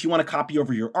 But if you want to copy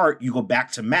over your art, you go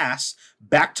back to MAS,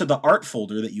 back to the art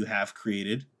folder that you have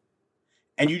created,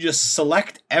 and you just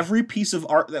select every piece of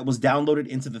art that was downloaded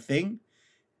into the thing,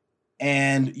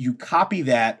 and you copy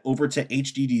that over to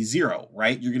HDD0,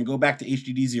 right? You're going to go back to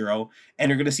HDD0, and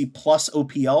you're going to see plus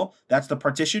OPL. That's the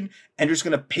partition, and you're just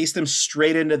going to paste them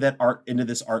straight into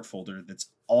this art folder that's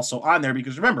also on there.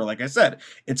 Because remember, like I said,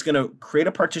 it's going to create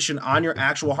a partition on your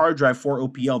actual hard drive for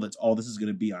OPL. That's all this is going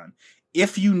to be on.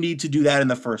 If you need to do that in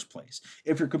the first place.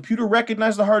 If your computer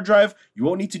recognized the hard drive, you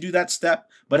won't need to do that step.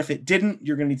 But if it didn't,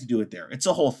 you're going to need to do it there. It's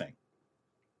a whole thing.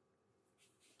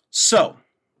 So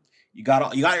you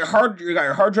got your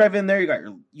hard drive in there, you got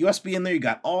your USB in there, you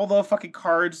got all the fucking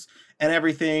cards and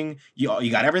everything.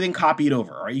 You got everything copied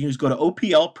over. All right, you can just go to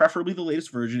OPL, preferably the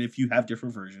latest version if you have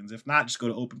different versions. If not, just go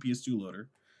to Open PS2 Loader.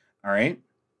 All right,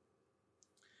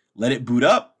 let it boot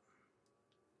up.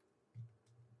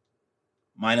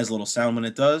 Mine has a little sound when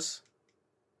it does.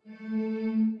 A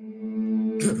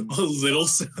little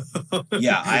sound.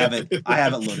 Yeah, I have it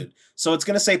loaded. So it's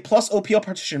going to say plus OPL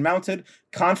partition mounted,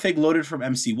 config loaded from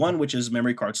MC1, which is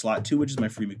memory card slot 2, which is my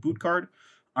free McBoot card.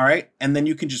 All right, and then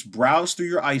you can just browse through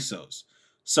your ISOs.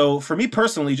 So for me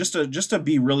personally, just to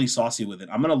be really saucy with it,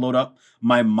 I'm going to load up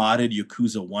my modded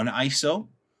Yakuza 1 ISO.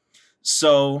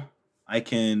 So I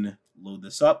can load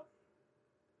this up.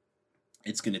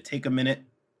 It's going to take a minute.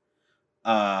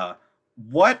 What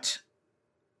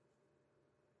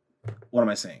am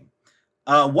I saying?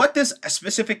 What this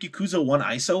specific Yakuza 1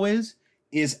 ISO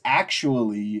is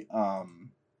actually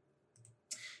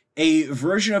a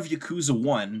version of Yakuza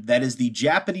 1 that is the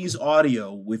Japanese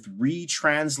audio with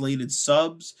retranslated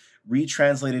subs,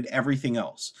 retranslated everything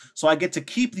else. So I get to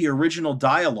keep the original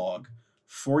dialogue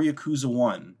for Yakuza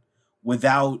 1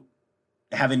 without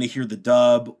having to hear the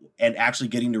dub and actually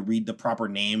getting to read the proper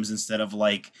names instead of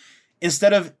hearing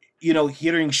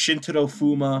Shintaro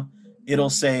Fuma, it'll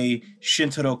say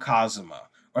Shintaro Kazuma.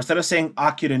 Or instead of saying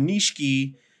Akira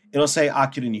Nishiki, it'll say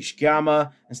Akira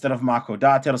Nishikiyama. Instead of Mako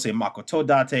Date, it'll say Makoto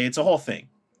Date. It's a whole thing.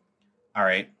 All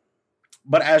right.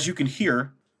 But as you can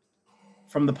hear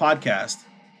from the podcast,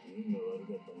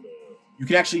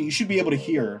 you should be able to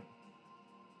hear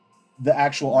the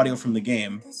actual audio from the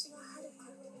game.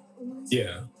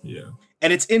 Yeah.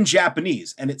 And it's in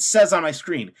Japanese, and it says on my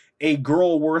screen, a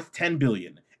girl worth 10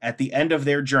 billion at the end of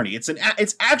their journey. It's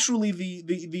actually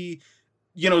the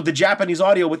Japanese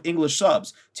audio with English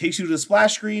subs. Takes you to the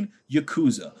splash screen,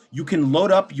 Yakuza. You can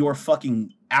load up your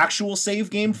fucking actual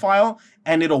save game file,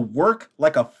 and it'll work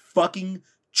like a fucking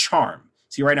charm.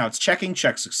 See, right now it's checking,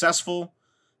 check successful.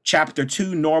 Chapter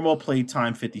 2, normal, play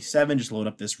time 57. Just load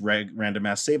up this random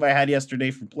ass save I had yesterday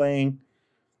from playing.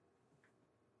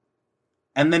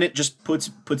 And then it just puts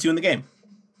you in the game.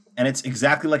 And it's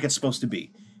exactly like it's supposed to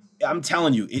be. I'm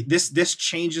telling you, this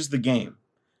changes the game,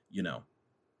 I'm going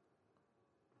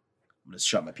to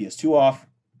shut my PS2 off.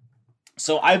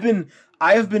 So I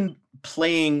have been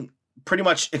playing pretty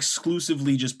much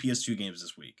exclusively just PS2 games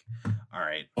this week. All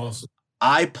right. Awesome.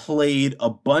 I played a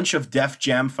bunch of Def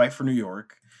Jam Fight for New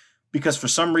York because for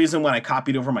some reason when I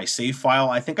copied over my save file,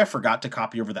 I think I forgot to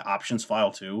copy over the options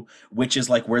file too, which is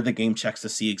like where the game checks to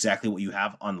see exactly what you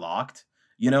have unlocked,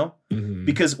 Mm-hmm.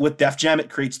 Because with Def Jam,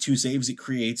 it creates two saves. It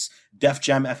creates Def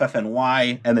Jam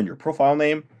FFNY and then your profile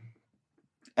name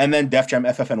and then Def Jam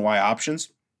FFNY options.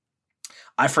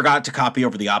 I forgot to copy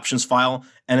over the options file.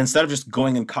 And instead of just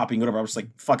going and copying it over, I was like,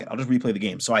 fuck it, I'll just replay the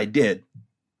game. So I did.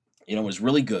 It was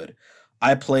really good.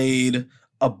 I played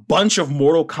a bunch of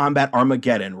Mortal Kombat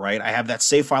Armageddon, right? I have that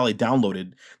save file I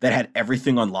downloaded that had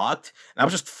everything unlocked. And I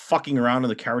was just fucking around in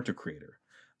the character creator.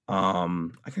 I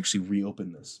can actually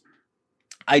reopen this.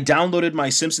 I downloaded my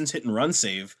Simpsons Hit and Run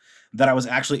save that I was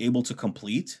actually able to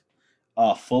complete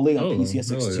fully on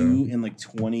PCSX2 in like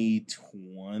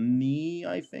 2020,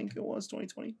 I think it was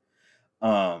 2020.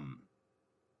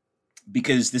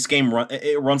 Because this game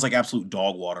runs like absolute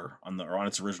dog water on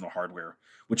its original hardware,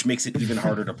 which makes it even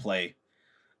harder to play.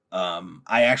 I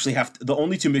actually the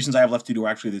only two missions I have left to do are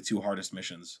actually the two hardest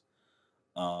missions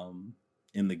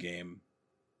in the game.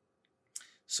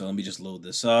 So let me just load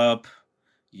this up.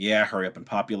 Yeah, hurry up and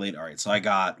populate. All right, so I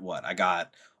got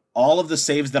all of the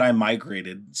saves that I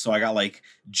migrated. So I got like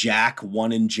Jack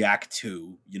 1 and Jack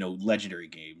 2, legendary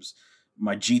games.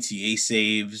 My GTA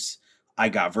saves. I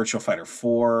got Virtua Fighter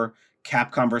 4,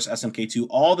 Capcom vs. SNK 2,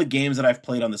 all the games that I've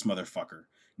played on this motherfucker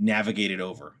navigated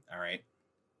over. All right.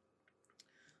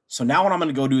 So now what I'm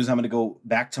going to go do is I'm going to go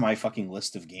back to my fucking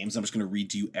list of games. I'm just going to read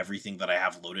to you everything that I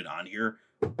have loaded on here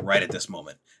right at this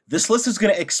moment. This list is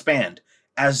going to expand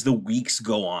as the weeks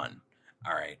go on.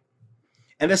 All right.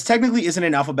 And this technically isn't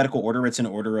in alphabetical order. It's in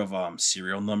order of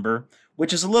serial number,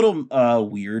 which is a little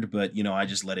weird, but I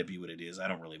just let it be what it is. I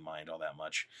don't really mind all that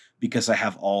much because I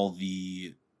have all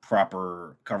the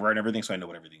proper cover art and everything, so I know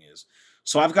what everything is.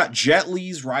 So I've got Jet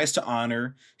Li's Rise to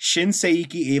Honor, Shin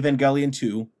Seiki Evangelion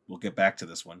 2. We'll get back to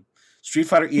this one. Street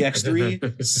Fighter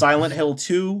EX3, Silent Hill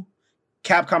 2,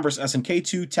 Capcom vs. SNK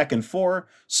 2, Tekken 4,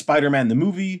 Spider-Man the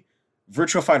Movie,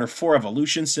 Virtua Fighter 4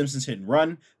 Evolution, Simpsons Hit and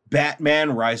Run,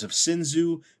 Batman Rise of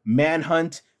Sinzu,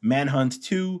 Manhunt, Manhunt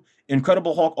 2,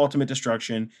 Incredible Hulk Ultimate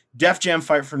Destruction, Def Jam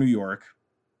Fight for New York,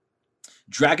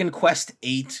 Dragon Quest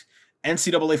 8,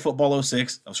 NCAA Football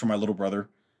 06. That was for my little brother.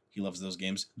 He loves those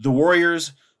games. The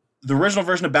Warriors, the original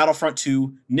version of Battlefront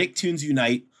 2, Nicktoons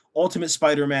Unite, Ultimate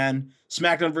Spider-Man,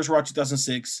 SmackDown vs. Raw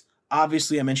 2006.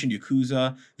 Obviously, I mentioned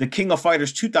Yakuza, The King of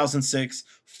Fighters 2006,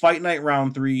 Fight Night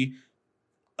Round 3,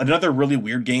 another really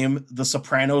weird game, The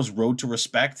Sopranos Road to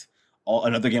Respect,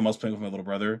 another game I was playing with my little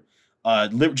brother,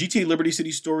 GTA Liberty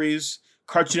City Stories,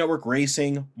 Cartoon Network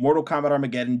Racing, Mortal Kombat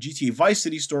Armageddon, GTA Vice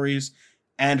City Stories,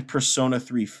 and Persona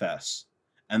 3 FES.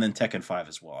 And then Tekken 5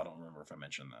 as well. I don't remember if I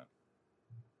mentioned that.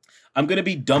 I'm going to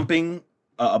be dumping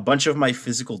a bunch of my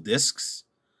physical discs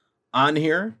on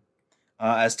here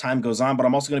as time goes on, but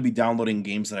I'm also going to be downloading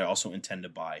games that I also intend to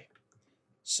buy.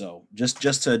 So just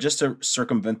to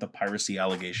circumvent the piracy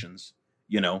allegations,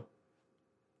 you know.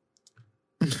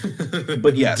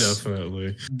 But yes,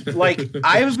 definitely. Like,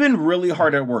 I've been really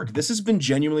hard at work. This has been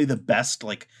genuinely the best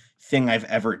thing I've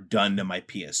ever done to my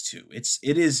PS2.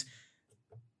 It is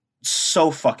so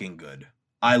fucking good.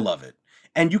 I love it.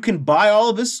 And you can buy all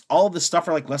of this stuff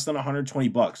for less than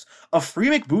 $120. A free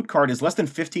McBoot card is less than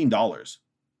 $15.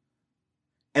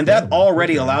 And that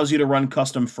already allows you to run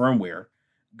custom firmware.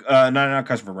 Not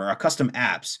custom firmware, custom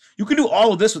apps. You can do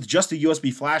all of this with just a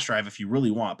USB flash drive if you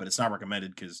really want, but it's not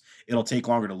recommended because it'll take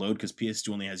longer to load because PS2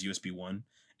 only has USB 1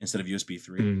 instead of USB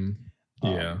 3.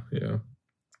 Yeah.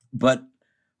 But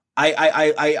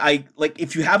I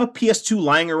if you have a PS2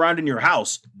 lying around in your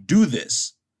house, do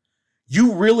this.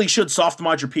 You really should soft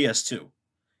mod your PS2.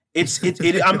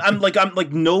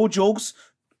 I'm no jokes,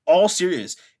 all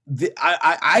serious.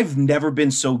 I've never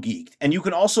been so geeked. And you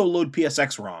can also load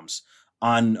PSX ROMs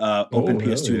on Open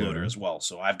PS2 Loader as well.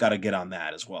 So I've got to get on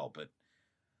that as well. But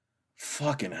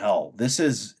fucking hell,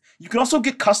 you can also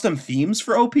get custom themes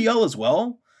for OPL as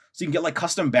well. So you can get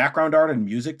custom background art and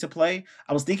music to play.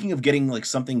 I was thinking of getting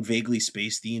something vaguely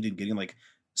space themed and getting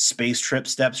space trip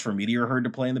steps for Meteor Herd to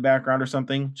play in the background or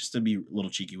something, just to be a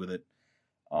little cheeky with it.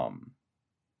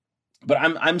 But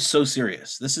I'm so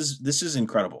serious. This is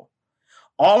incredible.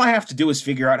 All I have to do is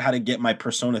figure out how to get my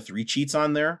Persona 3 cheats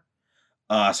on there,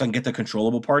 so I can get the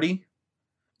controllable party,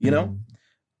 you know,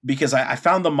 because I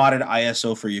found the modded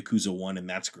ISO for Yakuza 1, and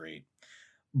that's great.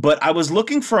 But I was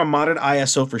looking for a modded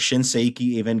ISO for Shin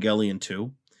Seiki Evangelion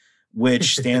 2,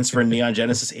 which stands for Neon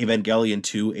Genesis Evangelion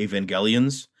 2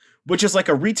 Evangelions, which is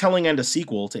a retelling and a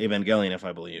sequel to Evangelion, if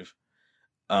I believe.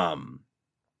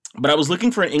 But I was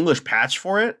looking for an English patch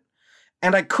for it,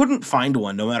 and I couldn't find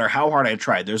one no matter how hard I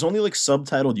tried. There's only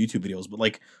subtitled YouTube videos,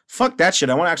 but fuck that shit.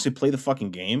 I want to actually play the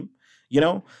fucking game. You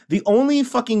know, the only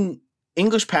fucking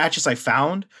English patches I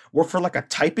found were for a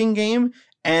typing game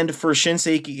and for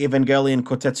Shinseiki Evangelion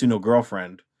Kotetsu no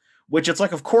Girlfriend, which it's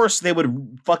of course they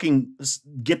would fucking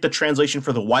get the translation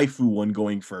for the waifu one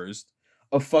going first.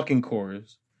 Of fucking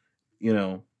course, you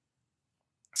know.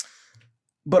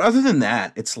 But other than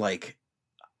that, it's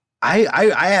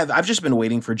I've just been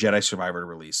waiting for Jedi Survivor to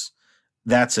release.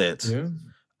 That's it. Yeah.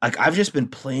 I've just been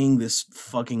playing this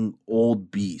fucking old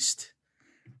beast.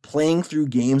 Playing through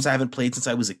games I haven't played since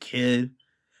I was a kid.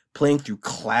 Playing through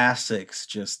classics.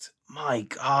 Just, my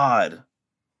God.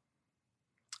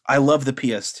 I love the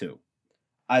PS2.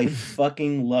 I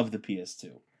fucking love the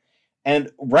PS2.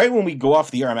 And right when we go off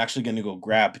the air, I'm actually going to go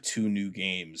grab 2 new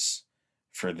games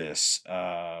for this.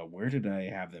 Where did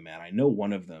I have them at? I know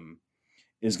one of them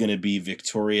is going to be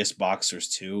Victorious Boxers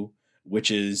 2, which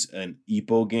is an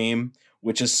Ippo game,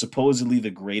 which is supposedly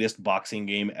the greatest boxing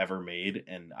game ever made,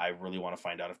 and I really want to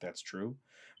find out if that's true.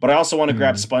 But I also want to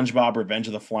grab SpongeBob Revenge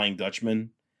of the Flying Dutchman,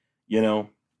 you know,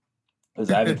 because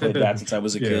I haven't played that since I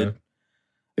was a kid.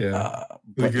 Yeah,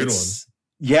 but a good one.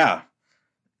 Yeah,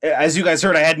 as you guys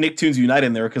heard, I had Nicktoons Unite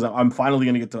in there because I'm finally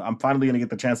gonna get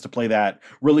the chance to play that.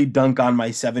 Really dunk on my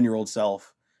 7-year-old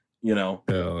self. You know,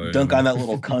 dunk on that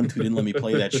little cunt who didn't let me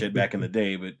play that shit back in the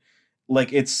day. But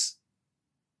it's,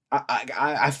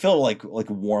 I feel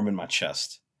warm in my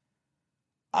chest.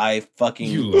 I fucking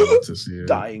you love to see it.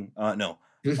 Dying. No,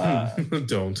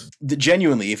 don't.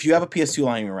 Genuinely, if you have a PS2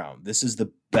 lying around, this is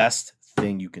the best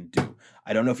thing you can do.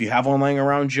 I don't know if you have one lying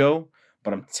around, Joe,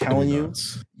 but I'm telling you,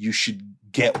 you should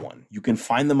get one. You can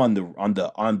find them on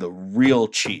the real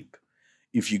cheap.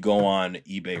 If you go on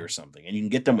eBay or something, and you can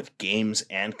get them with games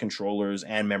and controllers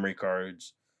and memory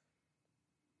cards.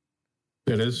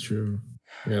 It is true.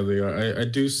 Yeah, they are. I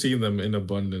do see them in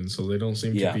abundance, so they don't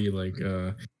seem Yeah. to be like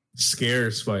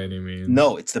scarce by any means.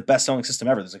 No, it's the best selling system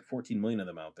ever. There's like 14 million of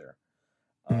them out there.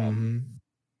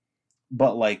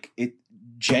 But like it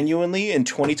genuinely in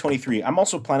 2023, I'm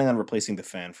also planning on replacing the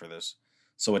fan for this,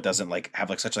 so it doesn't like have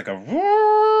like such like a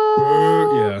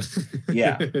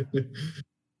yeah.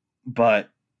 But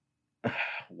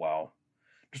wow,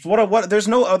 just what there's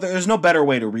no better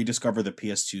way to rediscover the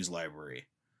PS2's library,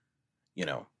 you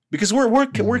know, because we're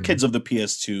kids of the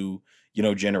PS2, you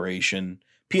know, generation.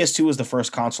 PS2 was the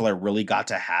first console I really got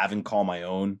to have and call my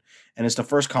own, and it's the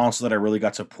first console that I really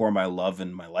got to pour my love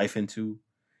and my life into.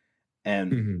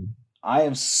 And I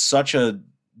have such a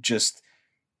just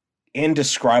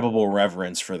indescribable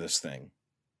reverence for this thing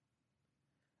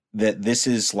that this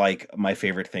is like my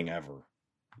favorite thing ever.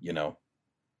 You know,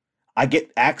 I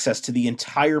get access to the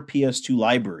entire PS2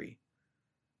 library.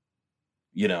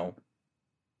 You know,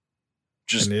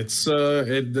 just and it's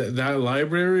that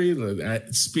library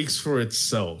that speaks for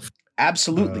itself.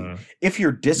 Absolutely. If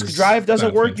your disk drive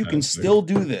doesn't work, you can still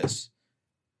do this.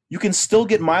 You can still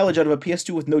get mileage out of a PS2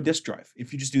 with no disk drive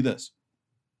if you just do this.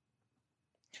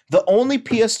 The only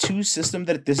PS2 system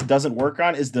that this doesn't work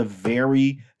on is the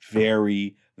very,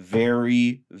 very,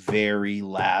 very, very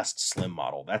last slim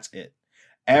model. That's it.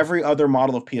 Every other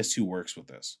model of PS2 works with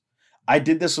this. I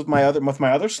did this with my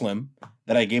other slim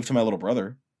that I gave to my little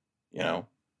brother, you know.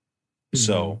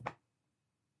 So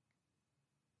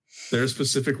there's a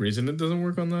specific reason it doesn't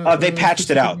work on that? They patched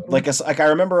it out. Like I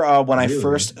remember when I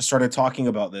first started talking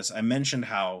about this, I mentioned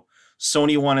how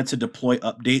Sony wanted to deploy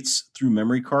updates through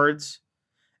memory cards,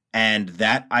 and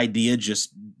that idea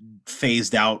just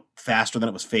phased out faster than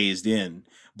it was phased in.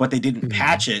 But they didn't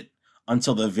patch it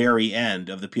until the very end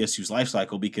of the PS2's life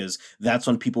cycle, because that's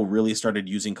when people really started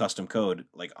using custom code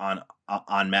like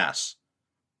en masse.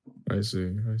 I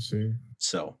see.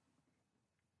 So.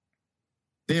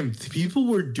 Damn, people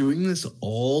were doing this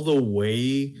all the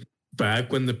way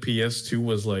back when the PS2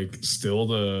 was like still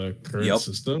the current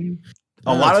system.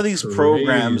 A lot of these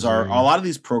programs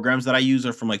that I use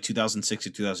are from like 2006 to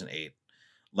 2008.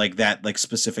 Like that, like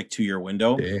specific 2-year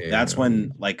window. Damn. That's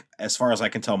when, like, as far as I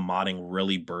can tell, modding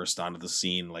really burst onto the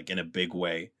scene, like in a big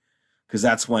way. Because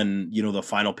that's when, you know, the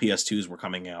final PS2s were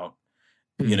coming out.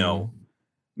 You know,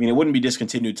 I mean, it wouldn't be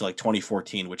discontinued to like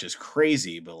 2014, which is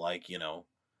crazy, but like, you know,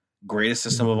 greatest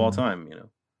system of all time, you know.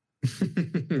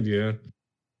 Yeah.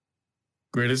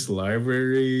 Greatest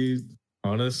library,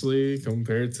 honestly,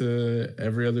 compared to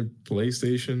every other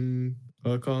PlayStation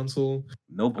console.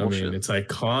 No bullshit. I mean, it's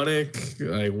iconic.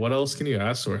 Like, what else can you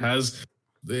ask for?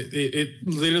 It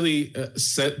literally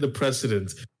set the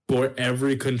precedent for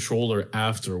every controller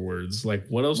afterwards. Like,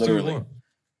 what else do you want?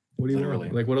 What do you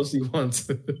want? Like, what else do you want?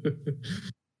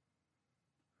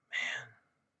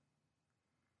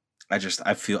 I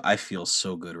feel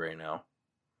so good right now.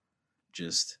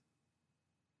 Just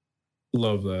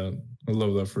love that. I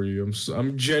love that for you.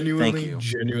 I'm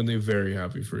genuinely very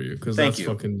happy for you, because that's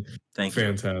fucking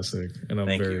fantastic, and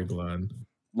I'm very glad.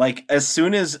 Like, as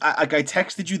soon as I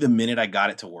texted you the minute I got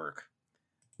it to work.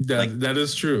 That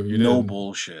is true. No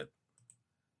bullshit.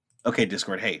 Okay,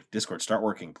 Discord. Hey, Discord, start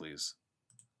working, please.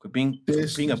 Quit being a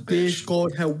bitch.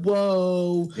 Discord,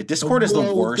 hello. Yeah, Discord is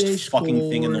the worst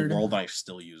fucking thing in the world. I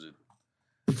still use it.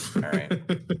 All right.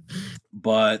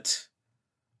 But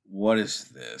what is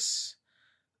this?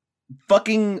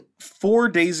 Fucking 4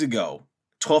 days ago,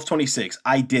 12/26,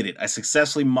 I did it. I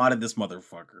successfully modded this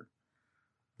motherfucker.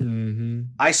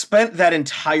 I spent that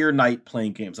entire night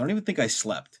playing games. I don't even think I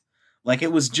slept. Like,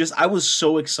 it was just, I was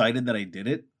so excited that I did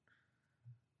it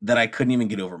that I couldn't even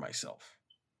get over myself.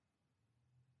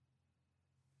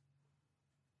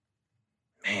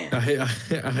 Man.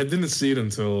 I didn't see it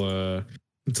until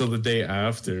the day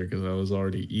after, because I was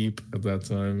already eep at that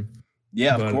time.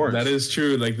 Yeah, but of course. That is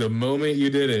true. Like, the moment you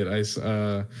did it,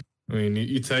 I mean,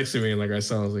 you texted me, and like I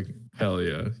saw, I was like, hell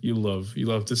yeah, you love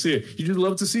to see it. You just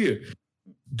love to see it.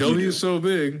 W is so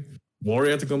big,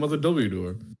 Warrior had to come out the W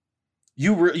door.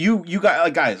 You got,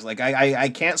 like, guys, like, I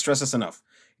can't stress this enough.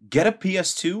 Get a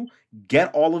PS2,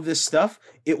 get all of this stuff.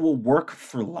 It will work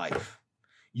for life.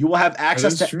 You will have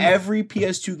access to every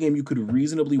PS2 game you could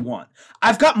reasonably want.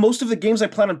 I've got most of the games I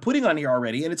plan on putting on here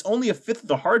already, and it's only a fifth of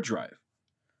the hard drive.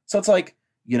 So it's like,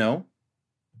 you know.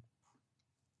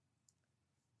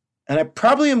 And I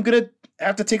probably am going to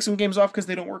have to take some games off because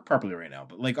they don't work properly right now.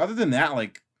 But, like, other than that,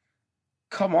 like,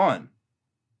 come on.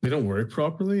 They don't work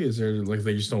properly? Is there, like,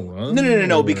 they just don't run?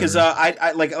 No, because I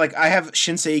have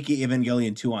Shinseiki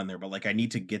Evangelion 2 on there, but like I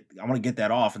want to get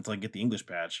that off until I get the English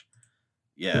patch.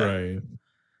 Yeah. Right.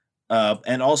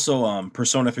 And also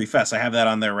Persona 3 Fest. I have that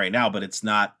on there right now, but it's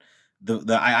not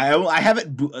I have it.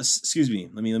 Excuse me.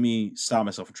 Let me stop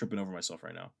myself from tripping over myself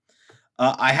right now.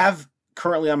 I have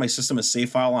currently on my system a save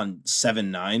file on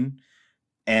 7.9,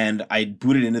 and I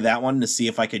booted into that one to see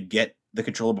if I could get the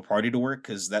controllable party to work,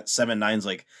 because that 7.9 is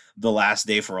like the last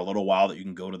day for a little while that you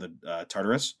can go to the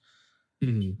Tartarus.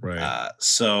 Right.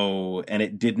 So, and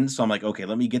it didn't. So I'm like, okay,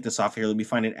 let me get this off here. Let me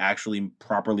find it actually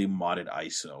properly modded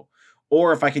ISO.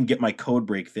 Or if I can get my code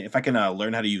break thing, if I can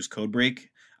learn how to use code break,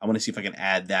 I want to see if I can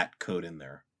add that code in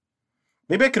there.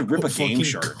 Maybe I could rip a Game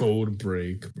Shark. Code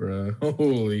break, bro.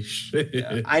 Holy shit.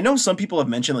 Yeah. I know some people have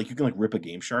mentioned like you can like rip a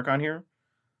Game Shark on here,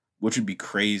 which would be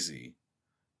crazy.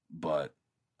 But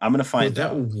I'm gonna find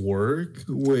that work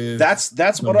with that's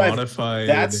what modified...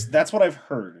 that's what I've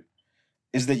heard.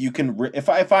 Is that you can if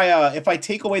I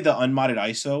take away the unmodded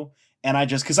ISO and I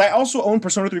just, because I also own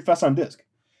Persona 3 FES on disc,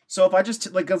 so if I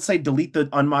just like, let's say, delete the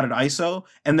unmodded ISO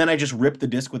and then I just rip the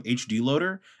disc with HD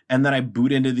loader and then I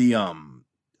boot into the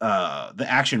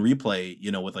action replay,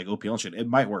 you know, with like OPL and shit, it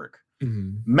might work.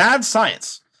 Mad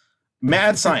science.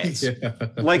 Yeah.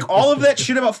 Like all of that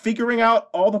shit about figuring out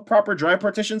all the proper drive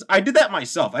partitions, I did that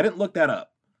myself. I didn't look that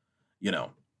up, you know.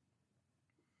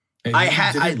 And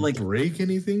I like break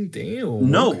anything. Damn.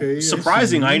 No, okay,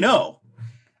 surprising. I know.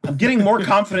 I'm getting more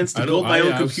confidence to build my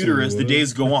own computer as the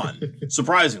days go on.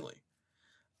 Surprisingly,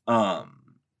 but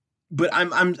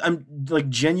I'm like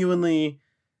genuinely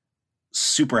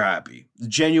super happy,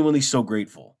 genuinely so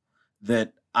grateful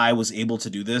that I was able to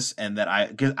do this, and that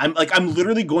I'm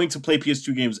literally going to play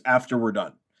PS2 games after we're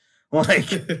done.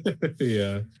 Like,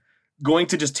 yeah, going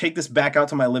to just take this back out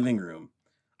to my living room.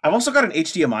 I've also got an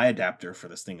HDMI adapter for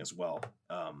this thing as well,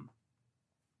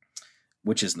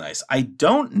 which is nice. I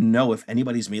don't know if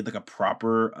anybody's made like a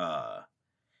proper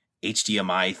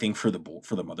HDMI thing for the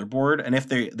motherboard, and if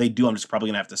they do, I'm just probably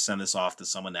gonna have to send this off to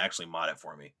someone to actually mod it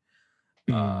for me.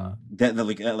 That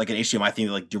like an HDMI thing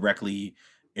that like directly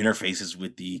interfaces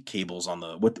with the cables on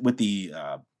the with the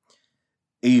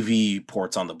AV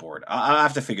ports on the board. I'll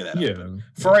have to figure that out.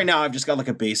 But for right now, I've just got like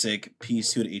a basic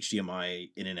PS2 to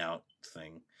HDMI in and out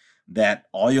thing that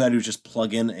all you gotta do is just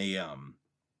plug in a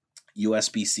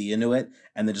USB-C into it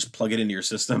and then just plug it into your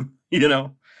system, you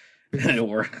know, and it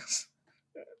works.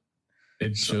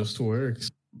 It just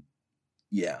works.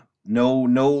 Yeah. No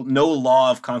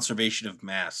law of conservation of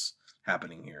mass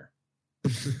happening here.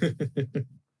 It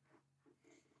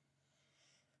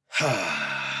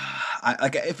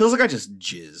feels like I just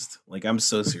jizzed. Like, I'm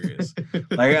so serious.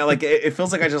 It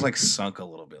feels like I just like sunk a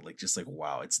little bit. Like, just like,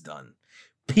 wow, it's done.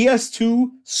 PS2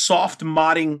 soft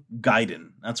modding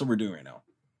Gaiden. That's what we're doing right now.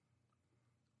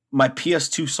 My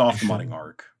PS2 soft modding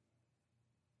arc.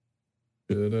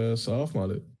 Should soft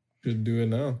mod it. Should do it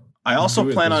now. I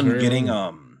also plan on getting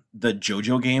the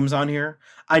JoJo games on here.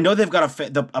 I know they've got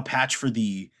a patch for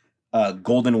the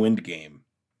Golden Wind game.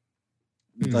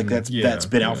 Like that's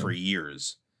been out for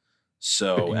years.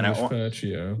 So, and I want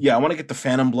to get the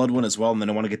Phantom Blood one as well, and then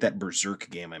I want to get that Berserk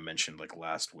game I mentioned like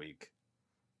last week.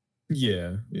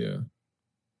 Yeah.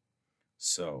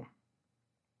 So,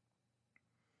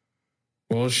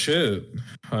 well, shit.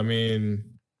 I mean,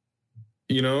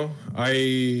 you know,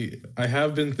 I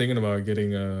have been thinking about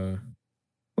getting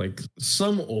like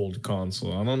some old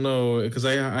console. I don't know, because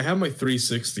I have my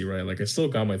 360, right? Like I still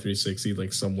got my 360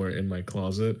 like somewhere in my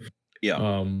closet.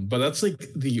 Yeah. But that's like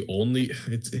the only.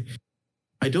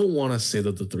 I don't want to say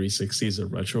that the 360 is a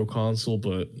retro console,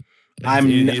 but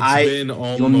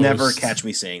you'll never catch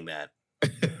me saying that.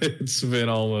 It's been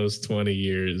almost 20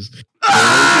 years.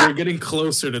 We're getting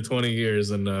closer to 20 years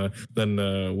than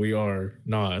we are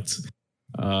not.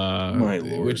 My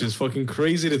Lord. Which is fucking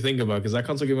crazy to think about, because that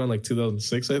console came out in like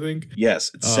 2006, I think.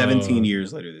 Yes, it's 17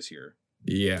 years later this year.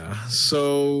 Yeah,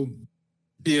 so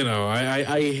you know, I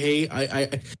hate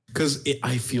because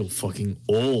I feel fucking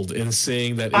old in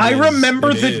saying that. I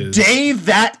remember the day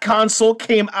that console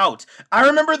came out. I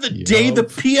remember the day the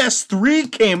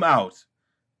PS3 came out.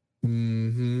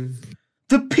 Mm-hmm.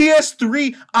 The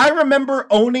PS3. I remember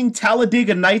owning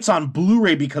Talladega Nights on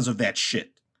Blu-ray because of that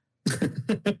shit.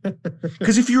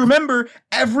 Because if you remember,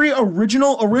 every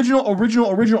original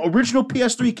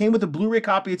PS3 came with a Blu-ray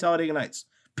copy of Talladega Nights.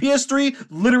 PS3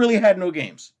 literally had no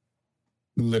games.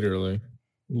 Literally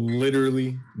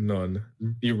none.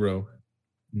 Zero.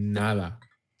 Nada.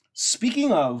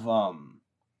 Speaking of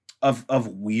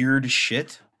weird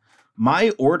shit, my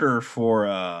order for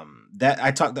that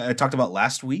I talked about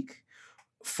last week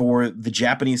for the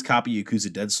Japanese copy of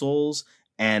Yakuza Dead Souls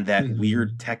and that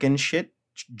weird Tekken shit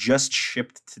just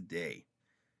shipped today.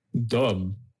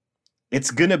 Dumb.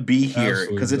 It's gonna be here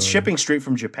because it's shipping straight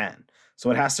from Japan,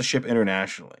 so it has to ship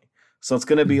internationally. So it's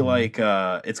gonna be like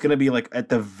at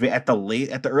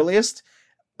the earliest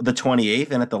the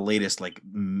 28th, and at the latest like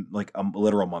a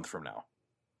literal month from now.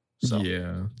 So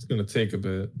yeah, it's gonna take a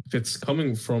bit. If it's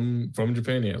coming from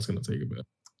Japan, yeah, it's gonna take a bit.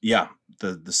 Yeah,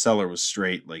 the seller was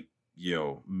straight like,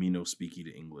 yo, me no speaky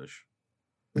to English.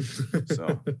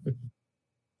 So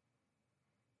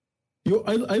yo,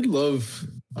 I love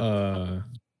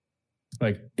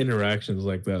like interactions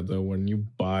like that though, when you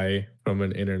buy from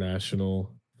an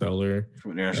international seller.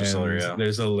 From an international seller, yeah.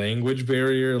 There's a language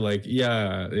barrier. Like,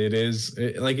 yeah, it is.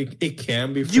 It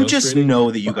can be. You just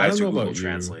know that you guys are Google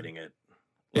translating it.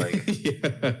 Like,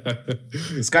 yeah.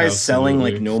 This guy's selling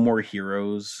like No More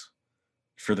Heroes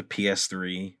for the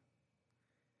PS3,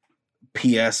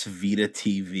 PS Vita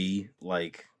TV,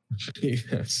 like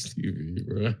PS TV,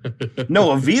 bro.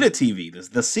 No, a Vita TV,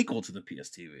 the sequel to the PS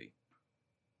TV.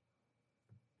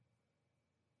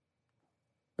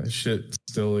 That shit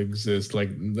still exists. Like,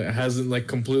 that hasn't like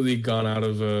completely gone out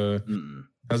of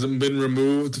hasn't been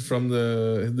removed from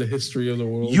the history of the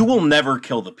world. You will never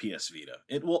kill the PS Vita.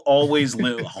 It will always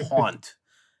haunt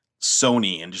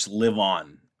Sony and just live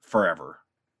on forever.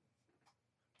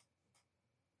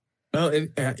 Oh,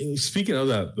 and speaking of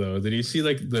that though, did you see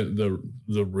like the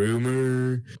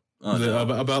rumor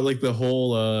about like the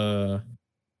whole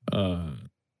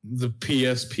the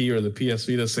PSP or the PS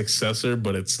Vita successor,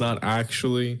 but it's not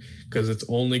actually, because it's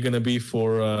only going to be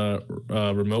for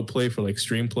remote play, for like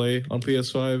stream play on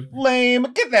PS5. Lame.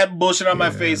 Get that bullshit on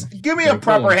my face. Give me a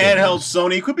proper handheld,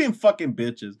 Sony. Quit being fucking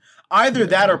bitches. Either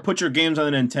that or put your games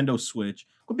on the Nintendo Switch.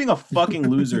 Quit being a fucking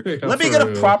loser. Let me get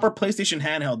a proper PlayStation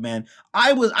handheld, man.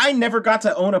 I never got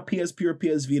to own a PSP or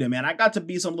PS Vita, man. I got to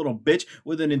be some little bitch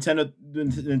with a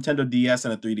Nintendo DS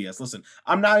and a 3DS. Listen,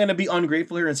 I'm not going to be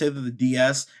ungrateful here and say that the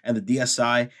DS and the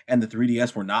DSi and the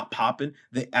 3DS were not popping.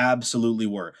 They absolutely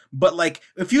were. But like,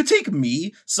 if you take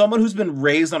me, someone who's been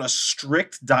raised on a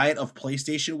strict diet of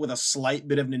PlayStation with a slight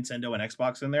bit of Nintendo and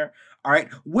Xbox in there, all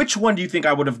right, which one do you think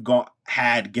I would have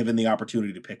had given the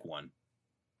opportunity to pick one?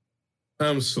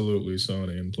 Absolutely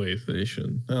Sony and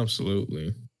PlayStation.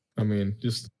 Absolutely. I mean,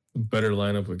 just a better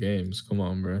lineup of games. Come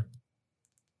on, bro.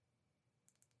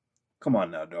 Come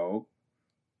on now, dog.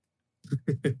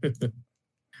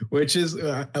 Which is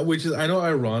I know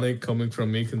ironic coming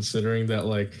from me, considering that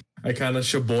like I kind of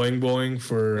shaboing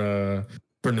for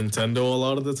Nintendo a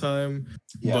lot of the time.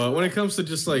 Yeah. But when it comes to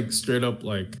just like straight up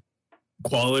like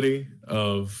quality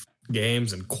of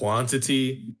games and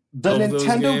quantity, the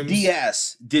Nintendo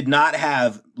DS did not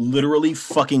have literally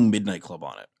fucking Midnight Club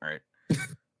on it, right?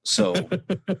 So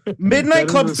Midnight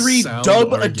Club 3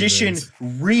 Dub Edition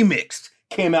Remixed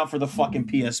came out for the fucking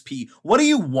PSP. What do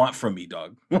you want from me,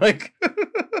 dog? Like,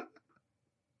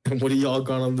 what do y'all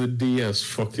got on the DS?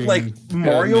 Fucking like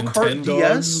Mario Kart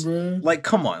DS? Bro? Like,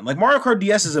 come on. Like, Mario Kart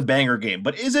DS is a banger game,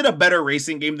 but is it a better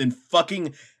racing game than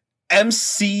fucking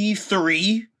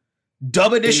MC3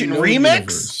 Dub Edition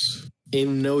Remix?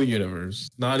 In no universe.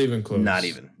 Not even close. Not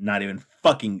even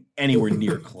fucking anywhere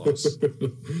near close.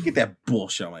 Get that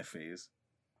bullshit on my face.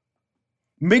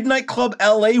 Midnight Club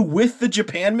LA with the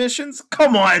Japan missions?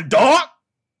 Come on, dog!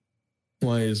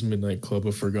 Why is Midnight Club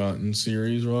a forgotten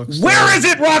series, Rockstar? Where is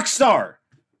it, Rockstar?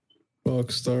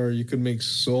 Rockstar, you could make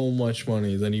so much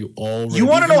money than you already. You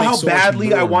want to know how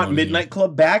badly I want Midnight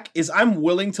Club back? Is I'm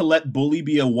willing to let Bully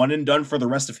be a one and done for the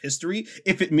rest of history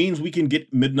if it means we can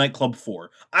get Midnight Club 4.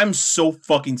 I'm so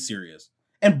fucking serious.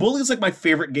 And Bully is like my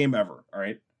favorite game ever, all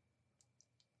right?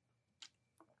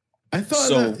 I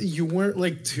thought that you weren't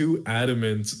like too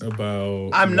adamant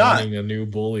about wanting a new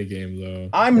Bully game though.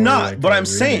 I'm not, like but I'm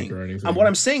saying what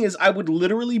I'm saying is I would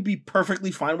literally be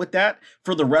perfectly fine with that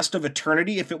for the rest of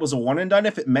eternity if it was a one and done,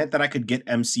 if it meant that I could get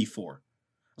MC4.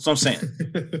 That's what I'm saying.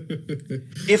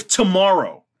 If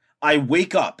tomorrow I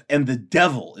wake up and the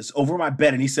devil is over my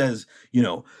bed and he says, you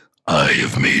know, I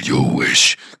have made your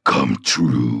wish come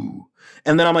true.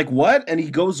 And then I'm like, what? And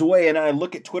he goes away, and I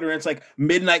look at Twitter, and it's like,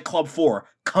 Midnight Club 4,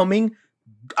 coming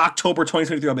October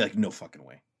 2023. I'll be like, no fucking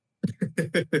way.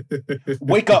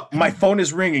 Wake up, my phone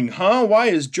is ringing. Huh? Why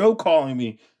is Joe calling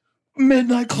me?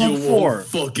 Midnight Club 4. Won't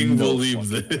fucking believe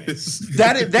this.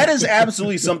 That is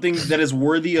absolutely something that is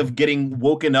worthy of getting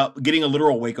woken up, getting a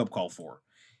literal wake-up call for.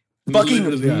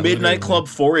 Fucking Midnight Club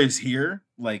 4 is here.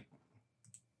 Like,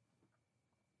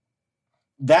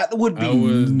 that would be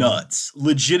nuts.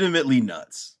 Legitimately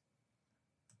nuts.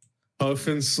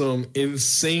 Puffing some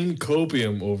insane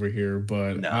copium over here,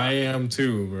 but no. I am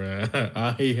too, bro.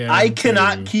 I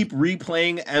cannot keep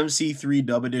replaying MC3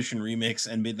 Dub Edition Remix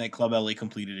and Midnight Club LA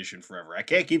Complete Edition forever. I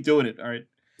can't keep doing it, all right?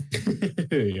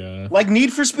 Yeah. Like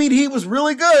Need for Speed Heat was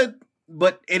really good.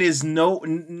 but it is no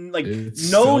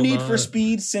Need for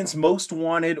Speed since Most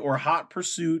Wanted or Hot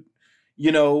Pursuit,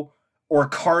 or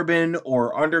Carbon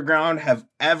or Underground have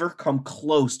ever come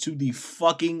close to the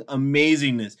fucking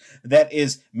amazingness that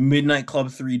is Midnight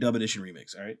Club 3 Dub Edition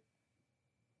Remix, all right?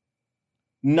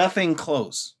 Nothing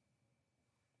close.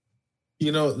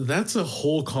 That's a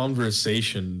whole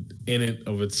conversation in it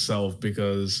of itself,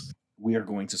 because we are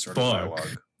going to start a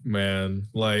dialogue. Man,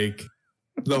 like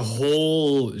the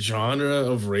whole genre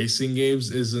of racing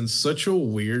games is in such a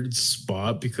weird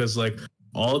spot, because like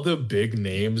all the big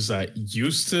names that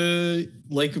used to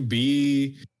like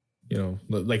be,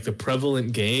 like the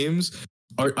prevalent games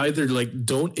are either like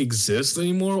don't exist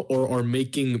anymore or are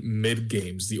making mid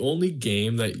games. The only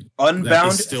game that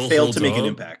Unbound failed to make an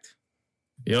impact.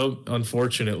 Yep,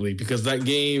 unfortunately, because that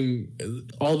game,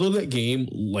 although that game,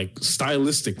 like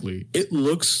stylistically, it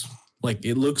looks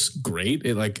great.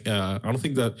 It I don't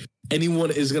think that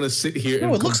anyone is gonna sit here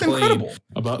and complain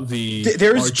about the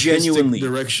there's genuinely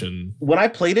direction. When I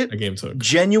played it, the game took.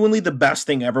 Genuinely the best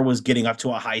thing ever was getting up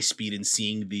to a high speed and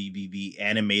seeing the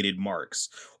animated marks,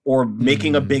 or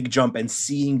making a big jump and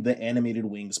seeing the animated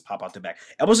wings pop out the back.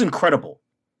 That was incredible.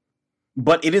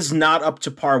 But it is not up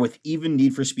to par with even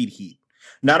Need for Speed Heat.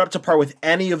 Not up to par with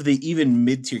any of the even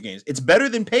mid-tier games. It's better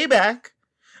than Payback,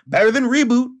 better than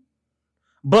Reboot.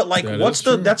 But like,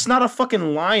 that's not a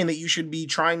fucking line that you should be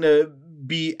trying to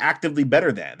be actively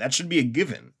better than. That should be a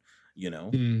given,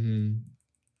 Mm-hmm.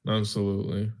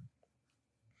 Absolutely.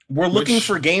 We're looking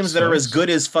for games that are as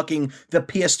good as fucking the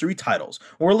PS3 titles.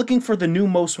 We're looking for the new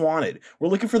Most Wanted. We're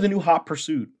looking for the new Hot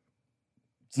Pursuit,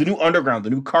 the new Underground, the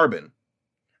new Carbon.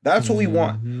 That's what we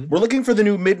want. We're looking for the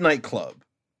new Midnight Club.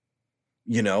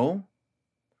 We're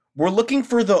looking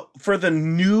for the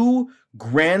new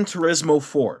Gran Turismo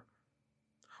 4.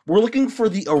 We're looking for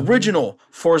the original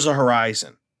Forza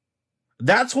Horizon.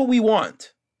 That's what we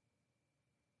want.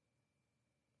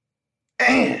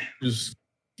 Just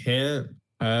can't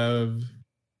have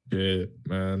it,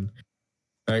 man.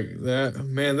 Like that,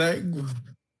 man.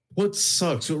 What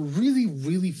sucks? What really,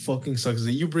 really fucking sucks is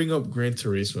that you bring up Gran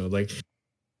Turismo. Like,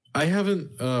 I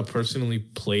haven't personally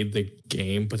played the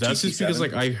game, but that's just because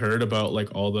like I heard about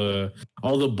like all the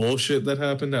bullshit that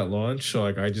happened at launch. So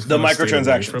like I just the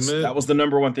microtransactions from it. That was the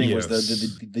number one thing, was the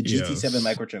GT7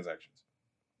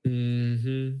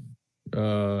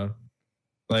 microtransactions.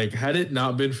 Like had it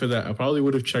not been for that, I probably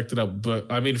would have checked it out.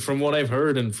 But I mean, from what I've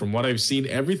heard and from what I've seen,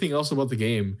 everything else about the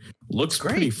game looks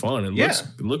pretty fun. It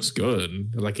looks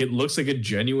good. Like it looks like a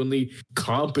genuinely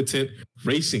competent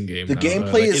racing game. The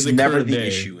gameplay is never the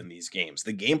issue in these games.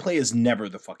 The gameplay is never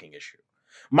the fucking issue.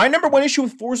 My number one issue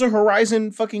with Forza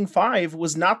Horizon fucking 5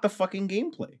 was not the fucking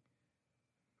gameplay.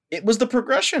 It was the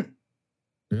progression.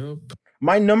 Yep.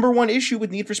 My number one issue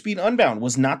with Need for Speed Unbound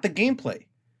was not the gameplay.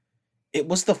 It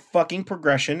was the fucking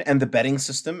progression and the betting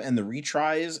system and the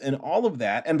retries and all of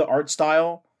that, and the art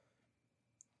style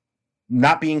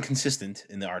not being consistent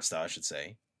in the art style, I should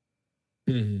say.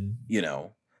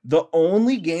 The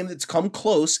only game that's come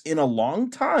close in a long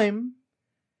time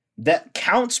that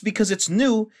counts because it's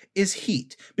new is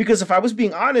Heat. Because if I was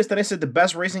being honest and I said the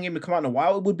best racing game to come out in a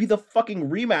while, it would be the fucking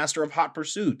remaster of Hot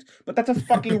Pursuit. But that's a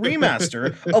fucking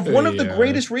remaster of one of the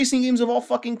greatest racing games of all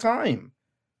fucking time.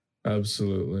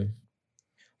 Absolutely.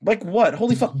 Like what?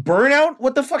 Holy fuck. Burnout?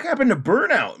 What the fuck happened to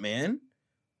Burnout, man?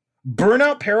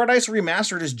 Burnout Paradise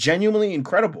Remastered is genuinely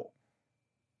incredible.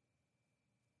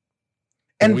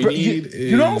 And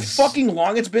you know how fucking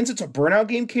long it's been since a Burnout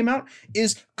game came out?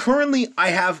 Is currently I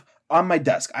have on my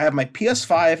desk, I have my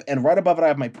PS5, and right above it I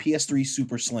have my PS3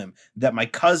 Super Slim that my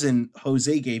cousin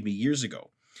Jose gave me years ago.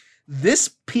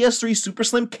 This PS3 Super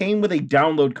Slim came with a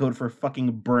download code for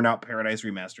fucking Burnout Paradise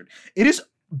Remastered. It is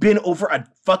been over a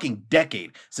fucking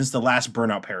decade since the last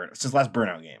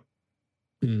Burnout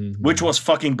game, which was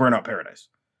fucking Burnout Paradise.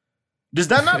 Does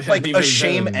that not like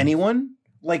shame anyone?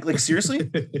 Like seriously?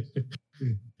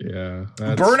 Yeah.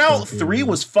 Burnout 3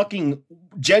 was fucking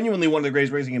genuinely one of the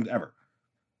greatest racing games ever.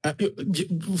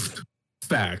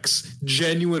 Facts.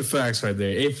 Genuine facts right there.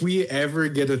 If we ever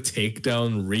get a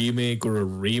Takedown remake or a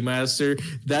remaster,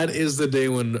 that is the day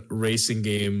when racing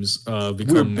games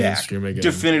become mainstream again.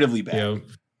 Definitively back. Yeah.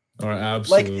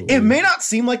 Absolutely. Like, it may not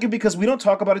seem like it because we don't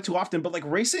talk about it too often, but like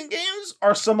racing games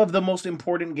are some of the most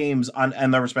important games on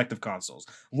their respective consoles.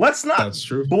 Let's not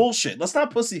bullshit. Let's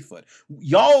not pussyfoot.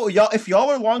 Y'all, if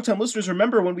y'all are longtime listeners,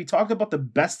 remember when we talked about the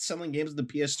best-selling games of the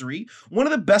PS3, one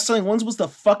of the best-selling ones was the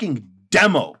fucking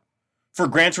demo for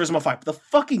Gran Turismo 5. The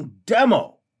fucking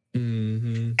demo.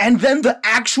 And then the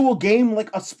actual game,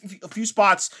 like a few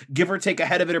spots, give or take,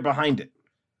 ahead of it or behind it.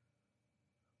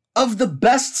 of the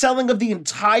best selling of the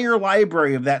entire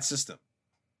library of that system.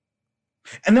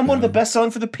 And then one of the best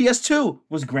selling for the PS2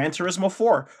 was Gran Turismo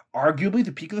 4, arguably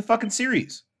the peak of the fucking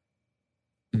series.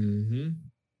 Mm-hmm.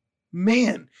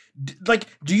 Man,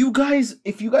 do you guys,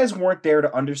 if you guys weren't there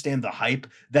to understand the hype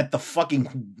that the fucking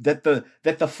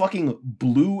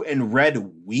blue and red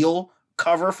wheel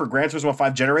cover for Gran Turismo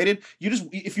 5 generated,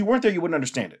 if you weren't there, you wouldn't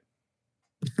understand it.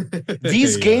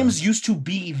 These games used to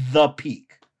be the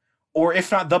peak, or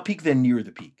if not the peak, then near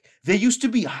the peak. They used to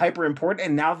be hyper important,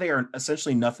 and now they are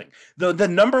essentially nothing. The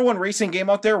number one racing game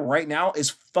out there right now is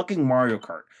fucking Mario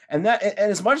Kart, and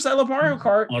as much as I love Mario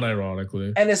Kart,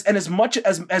 unironically, and as much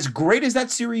as great as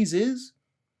that series is,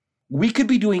 we could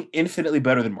be doing infinitely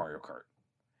better than Mario Kart.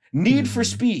 Need for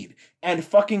Speed and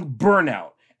fucking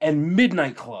Burnout and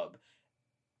Midnight Club,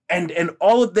 and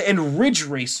all of and Ridge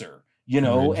Racer,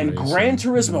 and Gran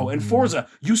Turismo and Forza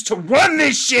used to run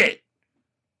this shit.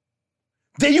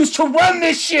 They used to run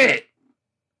this shit.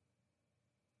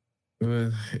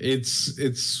 It's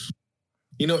it's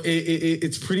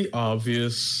pretty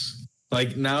obvious.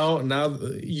 Like now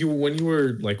when you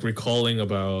were like recalling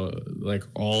about like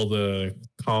all the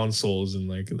consoles and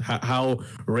like how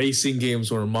racing games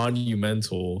were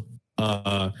monumental.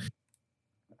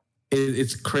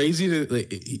 It's crazy to like,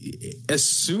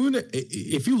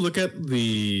 if you look at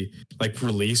the like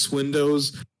release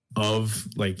windows of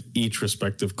like each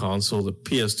respective console, the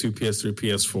PS2, PS3,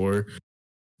 PS4,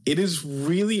 it is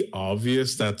really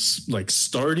obvious that's like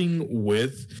starting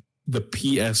with the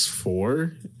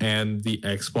PS4 and the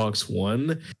Xbox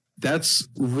One, that's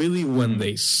really when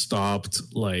they stopped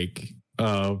like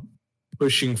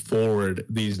pushing forward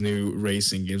these new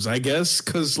racing games, I guess,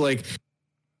 because like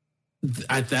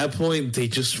at that point they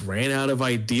just ran out of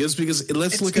ideas. Because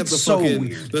let's look at the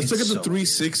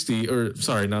 360, or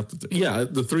sorry, not the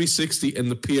 360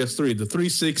 and the PS3. The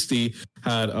 360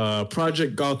 had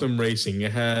Project Gotham Racing.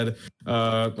 It had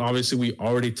obviously we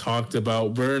already talked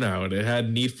about Burnout. It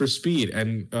had Need for Speed,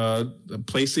 and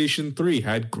PlayStation 3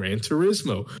 had Gran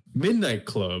Turismo, Midnight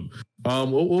Club.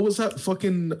 What was that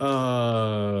fucking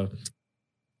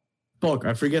fuck?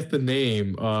 I forget the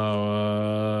name.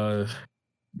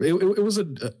 It was a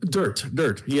Dirt.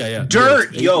 Yeah.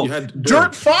 Dirt, yo.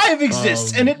 Dirt 5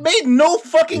 exists, and it made no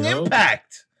fucking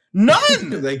impact.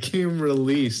 None. That game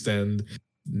released, and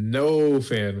no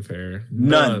fanfare.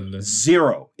 None.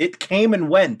 Zero. It came and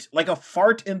went like a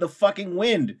fart in the fucking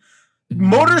wind.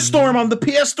 Motorstorm on the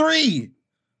PS3.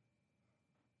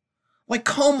 Like,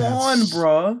 come on,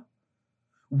 bruh.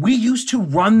 We used to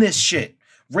run this shit.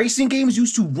 Racing games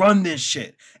used to run this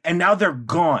shit, and now they're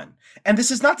gone. And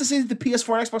this is not to say that the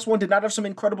PS4 and Xbox One did not have some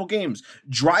incredible games.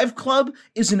 Drive Club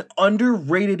is an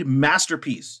underrated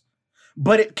masterpiece,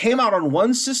 but it came out on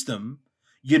one system,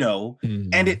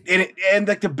 and it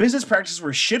like the business practices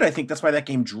were shit. I think that's why that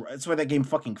game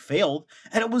fucking failed,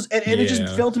 and it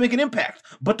just failed to make an impact.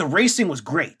 But the racing was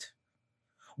great.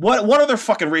 What other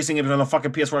fucking racing games on the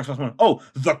fucking PS4 Xbox One? Oh,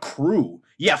 The Crew.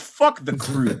 Yeah, fuck The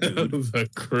Crew, dude. The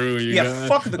Crew.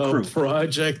 Fuck The Crew.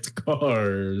 Project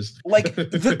Cars. Like,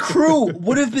 The Crew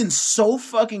would have been so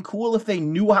fucking cool if they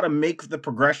knew how to make the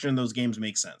progression in those games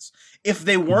make sense. If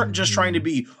they weren't just trying to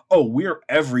be, we're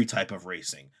every type of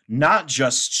racing, not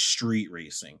just street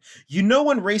racing.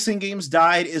 When racing games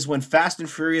died is when Fast and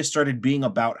Furious started being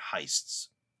about heists.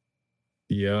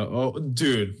 Yeah. Oh,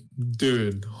 dude.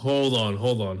 Hold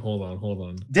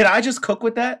on. Did I just cook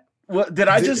with that? What did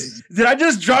I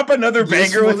just drop another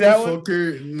banger with that one?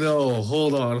 No,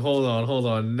 hold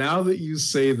on. Now that you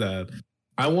say that,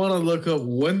 I want to look up,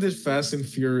 when did Fast and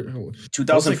Furious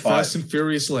 2005. Fast and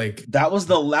Furious, like that was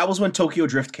when Tokyo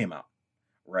Drift came out,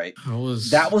 right?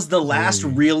 That was the last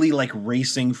really like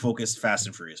racing focused Fast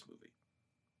and Furious movie.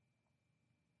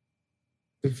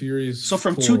 Furious. So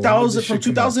from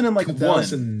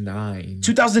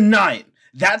 2009.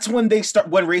 That's when they start.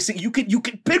 When racing, you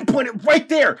could pinpoint it right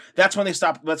there. That's when they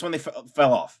stopped. That's when they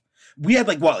fell off. We had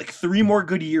like 3 more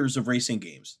good years of racing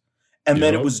games, and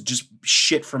then it was just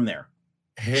shit from there.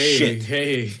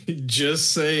 Hey,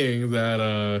 just saying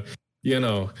that.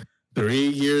 3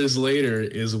 years later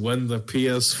is when the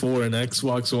PS4 and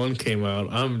Xbox One came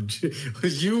out.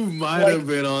 You might have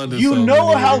been on to something.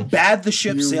 How bad the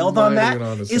ship sailed on that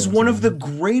is one of the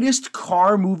greatest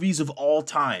car movies of all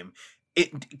time.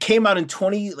 It came out in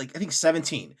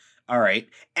 17. All right.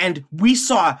 And we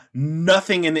saw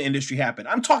nothing in the industry happen.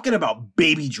 I'm talking about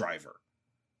Baby Driver.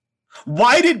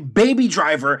 Why did Baby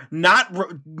Driver not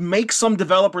make some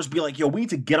developers be like, yo, we need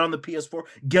to get on the PS4,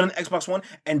 get on the Xbox One,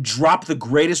 and drop the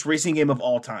greatest racing game of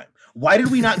all time? Why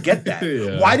did we not get that?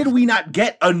 Yeah. Why did we not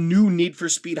get a new Need for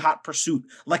Speed Hot Pursuit,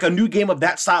 like a new game of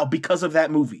that style because of that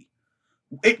movie?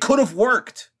 It could have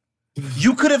worked.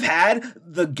 You could have had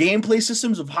the gameplay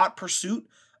systems of Hot Pursuit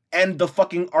and the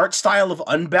fucking art style of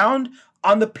Unbound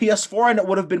on the PS4, and it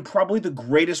would have been probably the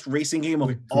greatest racing game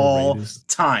of all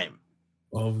time.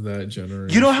 Of that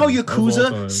generation. You know how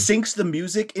Yakuza syncs the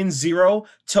music in Zero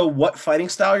to what fighting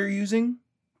style you're using?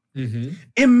 Mm-hmm.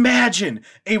 Imagine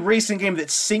a racing game that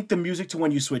synced the music to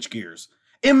when you switch gears.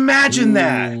 Imagine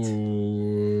that.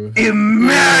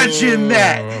 Imagine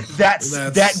that.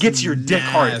 That gets your dick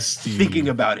hard thinking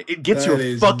about it. It gets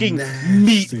your fucking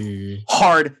meat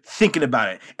hard thinking about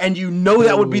it. And you know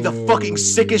that would be the fucking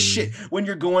sickest shit when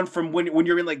you're going from when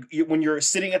you're in like when you're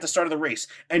sitting at the start of the race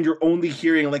and you're only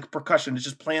hearing like percussion. It's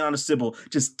just playing on a cymbal,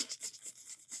 just.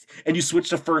 And you switch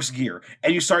to first gear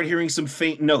and you start hearing some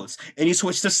faint notes and you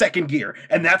switch to second gear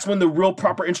and that's when the real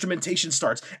proper instrumentation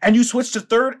starts and you switch to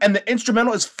third and the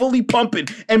instrumental is fully pumping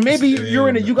and maybe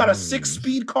you got a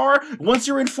 6-speed car. Once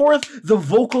you're in fourth, the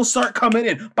vocals start coming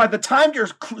in. By the time you're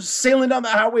sailing down the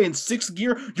highway in 6th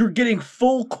gear, you're getting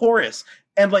full chorus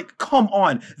and like, come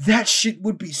on, that shit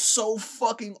would be so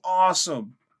fucking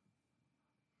awesome.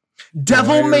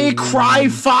 Devil May Cry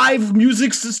 5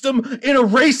 music system in a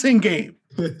racing game.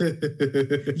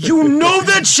 You know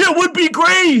that shit would be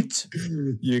great.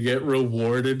 You get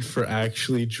rewarded for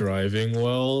actually driving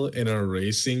well in a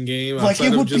racing game, like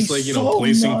outside of just like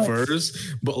placing first.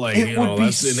 But like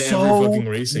that's in every fucking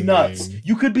racing game.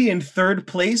 You could be in 3rd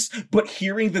place, but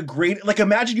hearing the great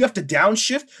imagine you have to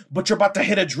downshift, but you're about to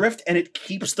hit a drift, and it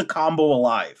keeps the combo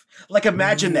alive. Like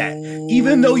imagine that.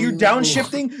 Even though you're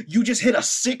downshifting, you just hit a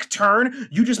sick turn.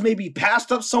 You just maybe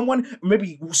passed up someone,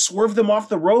 maybe swerve them off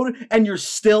the road, and you're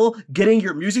still getting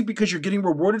your music because you're getting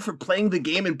rewarded for playing the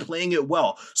game and playing it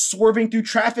well. Swerving through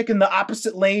traffic in the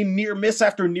opposite lane, near miss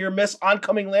after near miss,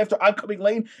 oncoming lane after oncoming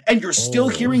lane, and you're still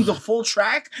hearing the full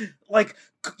track. Like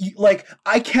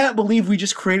I can't believe we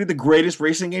just created the greatest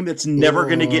racing game that's never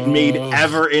going to get made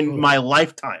ever in my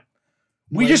lifetime.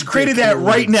 We just created that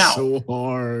right now. So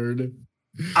hard.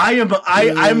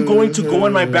 I'm going to go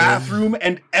in my bathroom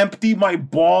and empty my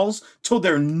balls till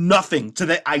they're nothing to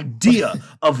the idea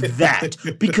of that,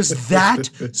 because that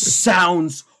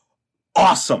sounds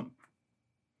awesome.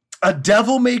 A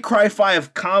Devil May Cry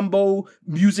 5 combo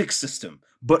music system,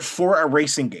 but for a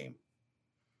racing game.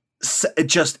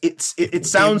 It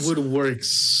sounds. It would work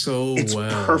so it's well.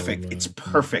 It's perfect. Man. It's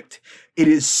perfect. It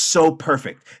is so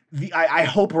perfect. I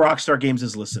hope Rockstar Games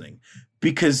is listening,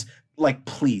 because like,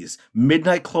 please,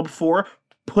 Midnight Club 4,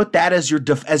 put that as your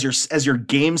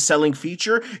game selling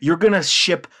feature. You're gonna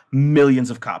ship millions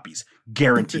of copies,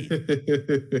 guaranteed.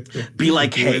 Be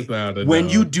like, hey, when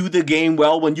you do the game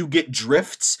well, when you get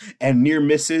drifts and near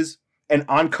misses and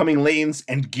oncoming lanes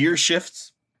and gear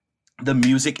shifts, the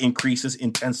music increases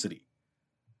intensity.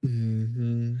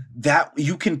 Mm-hmm. That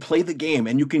you can play the game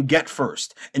and you can get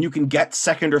first and you can get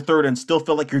second or third and still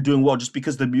feel like you're doing well just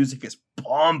because the music is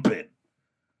pumping.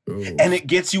 Ooh. And it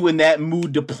gets you in that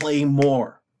mood to play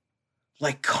more.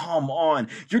 Like, come on.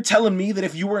 You're telling me that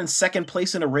if you were in 2nd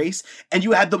place in a race and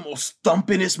you had the most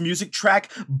thumpingest music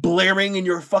track blaring in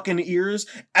your fucking ears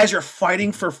as you're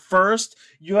fighting for first,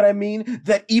 you know what I mean?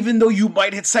 That even though you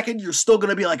might hit 2nd, you're still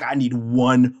going to be like, I need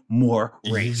one more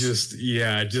race. Just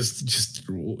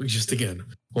again.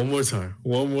 One more time.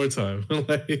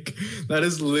 Like, that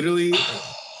is literally...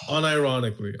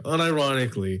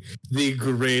 unironically, the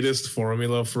greatest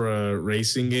formula for a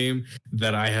racing game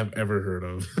that I have ever heard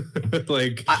of.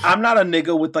 Like, I'm not a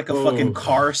nigga with like a fucking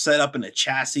car set up and a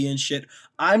chassis and shit.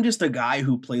 I'm just a guy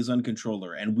who plays on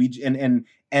controller, and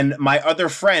my other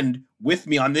friend with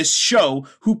me on this show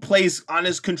who plays on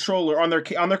his controller, on their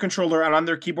controller and on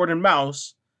their keyboard and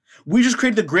mouse. We just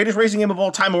created the greatest racing game of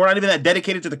all time, and we're not even that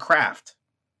dedicated to the craft.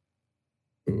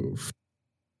 Oof.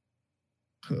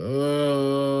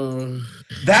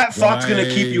 That thought's gonna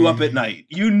keep you up at night.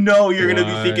 You know you're gonna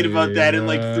be thinking about that in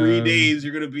like 3 days.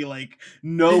 You're gonna be like,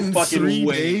 no in fucking 3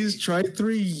 way. Days? Try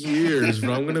 3 years,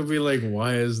 bro. I'm gonna be like,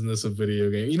 why isn't this a video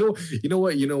game? You know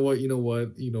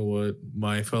what,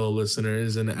 my fellow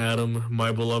listeners and Adam,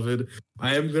 my beloved,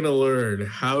 I am gonna learn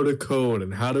how to code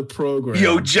and how to program.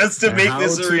 Yo, just to make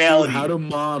this a reality. How to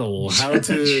model, how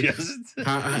to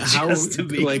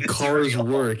like cars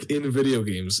work in video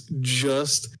games,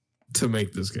 just to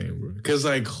make this game, bro. Because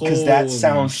that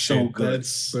sounds shit, so good. That's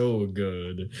so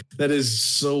good. That is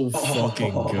so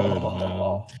fucking good,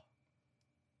 man.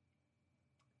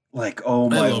 Like, oh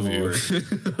my Lord.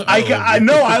 I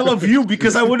know I love you,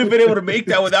 because I wouldn't have been able to make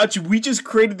that without you. We just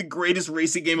created the greatest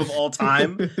racing game of all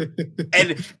time.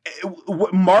 And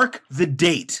mark the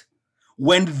date.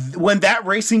 When that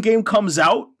racing game comes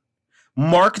out,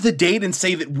 mark the date and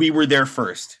say that we were there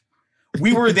first.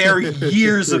 We were there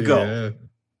years ago.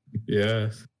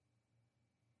 Yeah.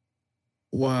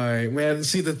 Why, man?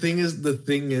 See, the thing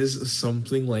is,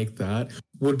 something like that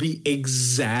would be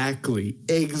exactly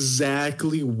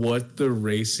what the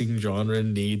racing genre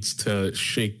needs to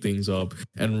shake things up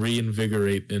and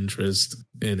reinvigorate interest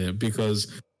in it,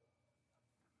 because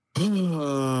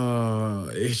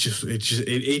it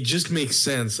just makes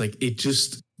sense. Like it's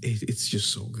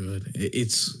just so good.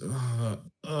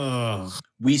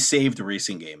 We saved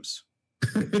racing games.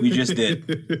 We just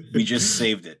did. We just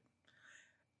saved it.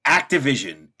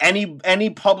 Activision, any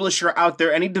publisher out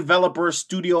there, any developer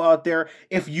studio out there,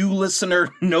 if you listener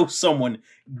know someone,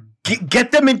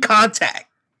 get them in contact.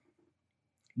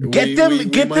 Get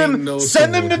them,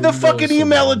 send them to the fucking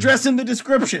email address in the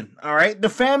description. All right, the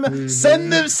fam,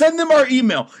 send them our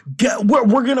email.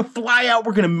 We're gonna fly out.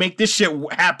 We're gonna make this shit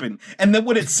happen. And then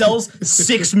when it sells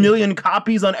 6 million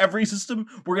copies on every system,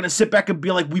 we're gonna sit back and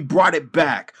be like, we brought it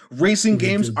back. Racing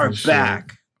games are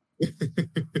back.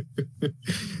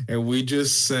 And we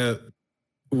just set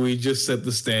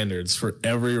the standards for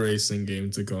every racing game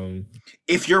to come.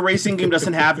 If your racing game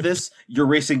doesn't have this, your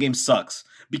racing game sucks.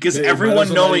 Because everyone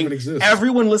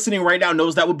listening right now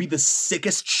knows that would be the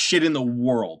sickest shit in the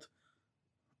world.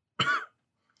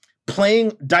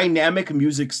 Playing dynamic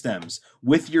music stems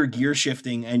with your gear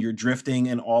shifting and your drifting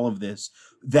and all of this,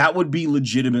 that would be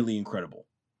legitimately incredible.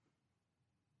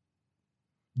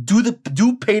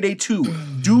 Do Payday 2,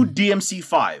 do DMC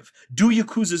 5, do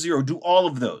Yakuza 0, do all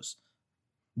of those.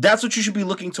 That's what you should be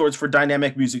looking towards for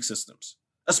dynamic music systems,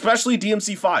 especially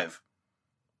DMC 5.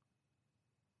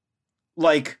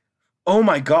 Like, oh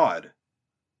my god.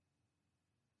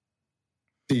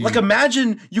 Like,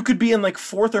 imagine you could be in like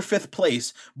 4th or 5th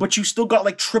place, but you still got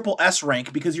like triple S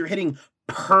rank because you're hitting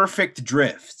perfect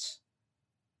drifts.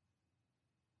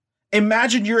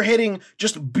 Imagine you're hitting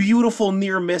just beautiful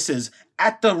near misses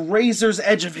at the razor's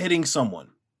edge of hitting someone.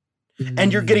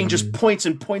 And you're getting just points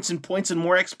and points and points and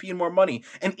more XP and more money.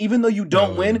 And even though you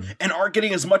don't win and aren't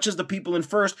getting as much as the people in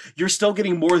first, you're still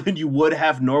getting more than you would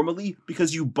have normally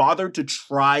because you bothered to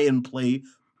try and play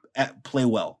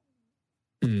well.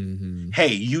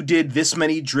 Hey, you did this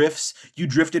many drifts. You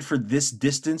drifted for this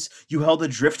distance. You held a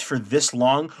drift for this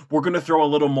long. We're going to throw a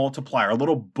little multiplier, a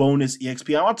little bonus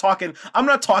EXP. I'm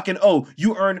not talking, oh,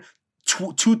 you earn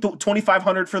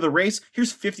 2,500 for the race.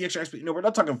 Here's 50 extra XP. No, we're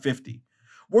not talking 50.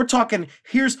 We're talking,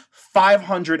 here's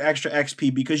 500 extra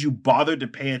XP because you bothered to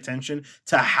pay attention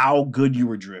to how good you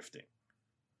were drifting.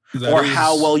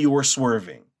 How well you were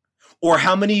swerving. Or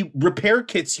how many repair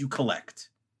kits you collect.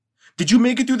 Did you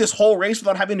make it through this whole race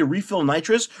without having to refill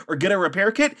nitrous or get a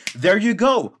repair kit? There you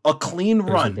go. A clean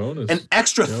run. An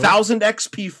extra 1,000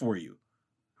 XP for you.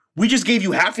 We just gave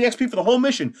you half the XP for the whole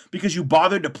mission because you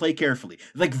bothered to play carefully.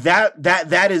 Like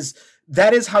that is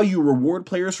how you reward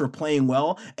players for playing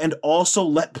well and also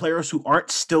let players who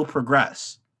aren't still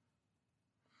progress.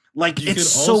 Like, it's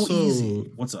so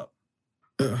easy. What's up?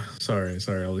 Sorry,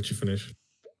 I'll let you finish.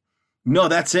 No,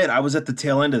 that's it. I was at the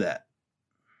tail end of that.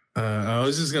 I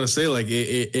was just gonna say, like,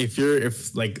 if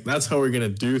that's how we're gonna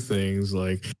do things,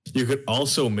 like, you could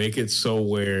also make it so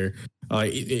where,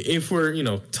 if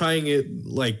we're tying it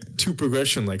like to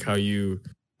progression, like how you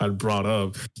had brought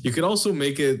up, you could also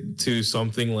make it to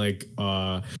something like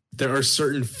there are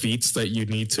certain feats that you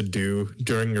need to do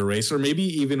during a race, or maybe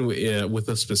even with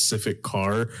a specific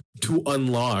car to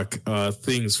unlock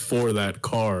things for that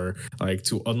car, like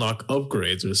to unlock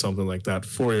upgrades or something like that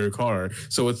for your car.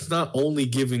 So it's not only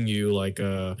giving you like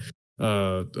a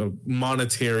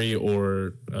monetary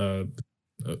or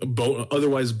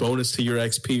otherwise bonus to your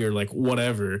XP or like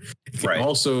whatever. It can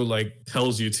also like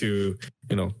tells you to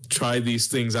try these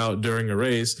things out during a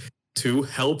race to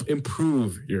help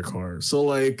improve your car. So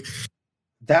like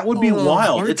that would be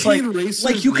wild. It's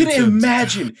like you can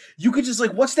imagine, you could just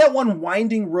like, what's that one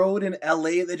winding road in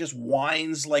LA that just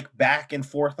winds like back and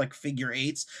forth like figure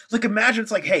eights? Like, imagine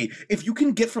it's like, hey, if you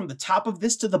can get from the top of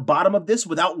this to the bottom of this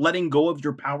without letting go of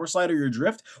your power slide or your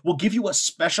drift, we'll give you a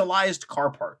specialized car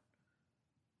part.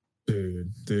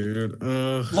 Dude.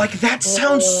 Like, that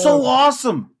sounds so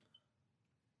awesome.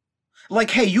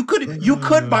 Like, hey, you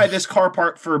could buy this car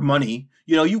part for money.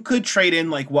 You could trade in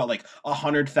like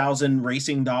 100,000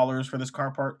 racing dollars for this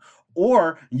car part,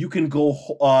 or you can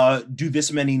go do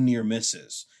this many near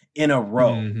misses in a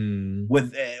row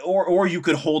with, or you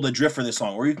could hold a drift for this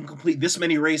long, or you can complete this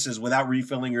many races without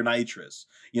refilling your nitrous.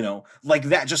 Like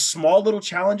that, just small little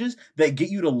challenges that get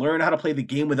you to learn how to play the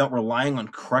game without relying on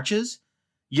crutches.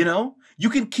 You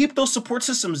can keep those support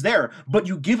systems there, but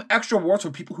you give extra rewards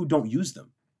for people who don't use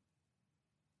them.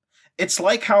 It's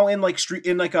like how in like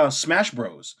Smash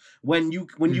Bros, when you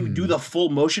do the full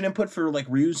motion input for like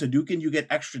Ryu Hadouken, you get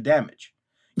extra damage.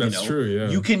 That's true. Yeah,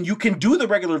 you can do the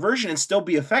regular version and still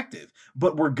be effective,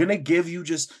 but we're gonna give you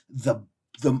just the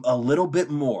a little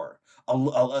bit more,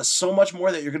 so much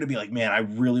more that you're gonna be like, man, I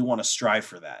really want to strive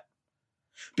for that.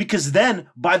 Because then,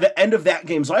 by the end of that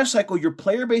game's life cycle, your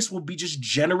player base will be just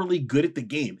generally good at the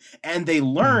game. And they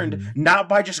learned not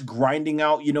by just grinding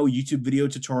out, YouTube video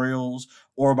tutorials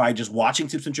or by just watching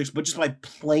tips and tricks, but just by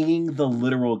playing the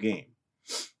literal game.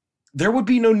 There would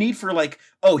be no need for like,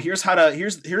 oh, here's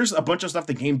a bunch of stuff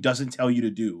the game doesn't tell you to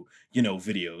do,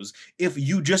 videos, if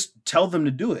you just tell them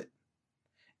to do it.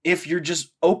 If you're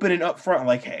just open and upfront,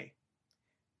 like, hey,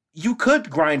 you could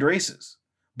grind races,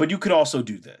 but you could also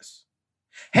do this.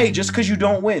 Hey, just because you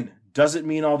don't win doesn't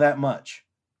mean all that much.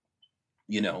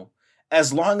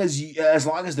 As long as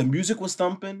the music was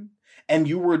thumping and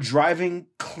you were driving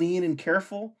clean and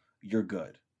careful, you're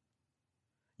good.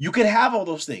 You could have all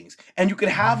those things, and you could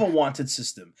have a wanted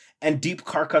system and deep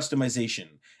car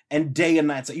customization and day and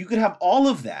night. So you could have all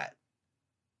of that,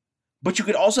 but you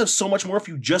could also have so much more if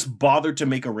you just bothered to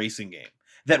make a racing game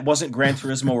that wasn't Gran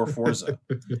Turismo or Forza,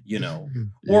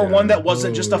 or one that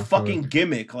wasn't just a fucking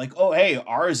gimmick. Like, oh, hey,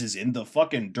 ours is in the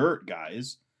fucking dirt,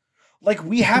 guys. Like,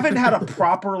 we haven't had a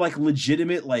proper, like,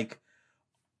 legitimate, like,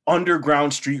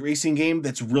 underground street racing game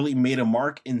that's really made a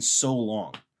mark in so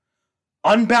long.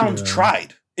 Unbound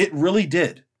tried. It really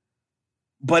did.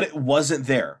 But it wasn't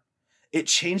there. It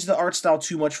changed the art style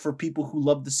too much for people who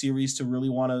love the series to really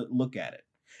want to look at it.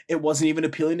 It wasn't even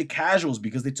appealing to casuals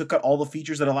because they took out all the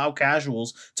features that allow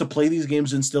casuals to play these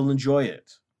games and still enjoy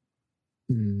it.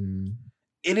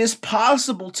 It is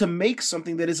possible to make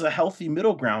something that is a healthy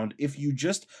middle ground if you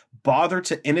just bother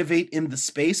to innovate in the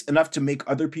space enough to make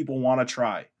other people want to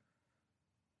try.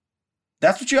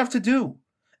 That's what you have to do.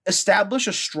 Establish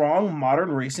a strong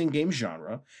modern racing game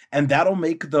genre, and that'll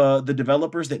make the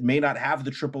developers that may not have the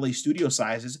AAA studio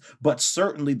sizes, but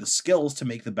certainly the skills to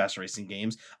make the best racing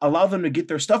games, allow them to get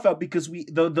their stuff out because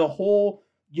the whole,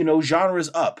 genre is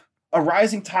up. A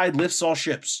rising tide lifts all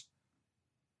ships.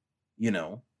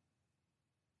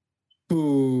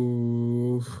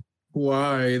 Ooh,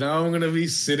 why? Now I'm gonna be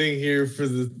sitting here for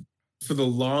the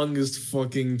longest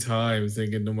fucking time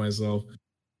thinking to myself,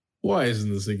 why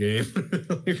isn't this a game?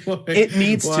 Why, it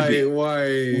needs to be.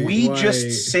 Why? We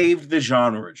just saved the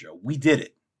genre, Joe. We did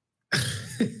it.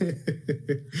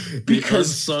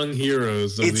 Because unsung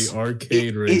heroes of the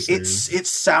arcade racers.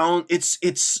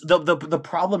 The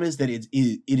problem is that it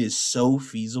is so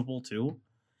feasible too.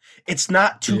 It's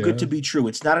not too good to be true.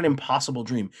 It's not an impossible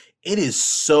dream. It is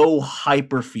so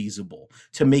hyper feasible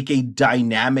to make a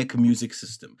dynamic music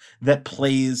system that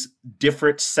plays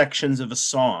different sections of a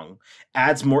song,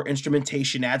 adds more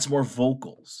instrumentation, adds more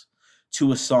vocals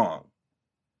to a song.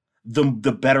 The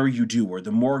better you do, or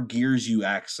the more gears you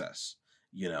access,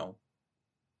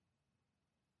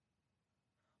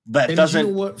 That doesn't.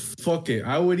 You know what? Fuck it.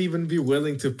 I would even be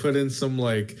willing to put in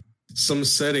some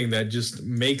setting that just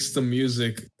makes the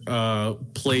music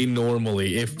play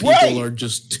normally if people are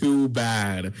just too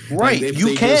bad. Right. If you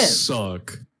they can just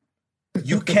suck.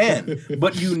 You can,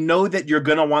 but that you're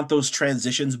gonna want those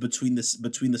transitions between the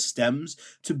stems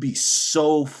to be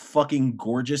so fucking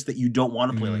gorgeous that you don't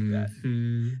want to play like that.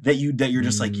 That you're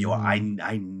just like, yo, I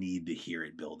need to hear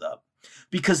it build up.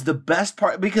 Because the best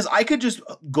part, because I could just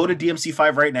go to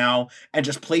DMC5 right now and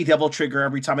just play Devil Trigger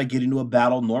every time I get into a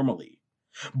battle normally.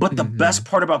 But the best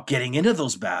part about getting into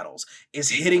those battles is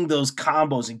hitting those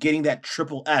combos and getting that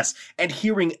triple S and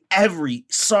hearing every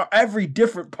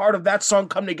different part of that song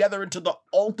come together into the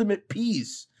ultimate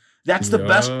piece. That's the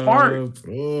best part.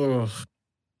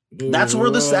 That's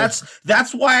where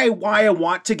that's why I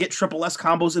want to get triple S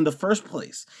combos in the first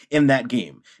place in that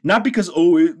game. Not because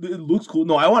it looks cool.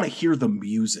 No, I want to hear the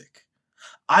music.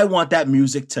 I want that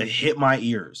music to hit my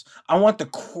ears. I want the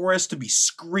chorus to be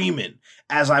screaming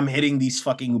as I'm hitting these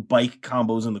fucking bike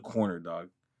combos in the corner, dog.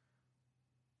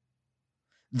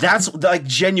 That's like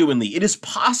genuinely, it is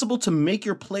possible to make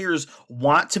your players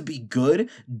want to be good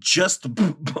just,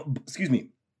 excuse me,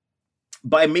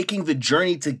 by making the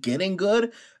journey to getting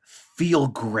good feel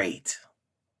great.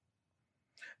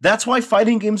 That's why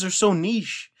fighting games are so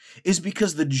niche, is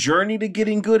because the journey to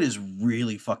getting good is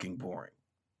really fucking boring.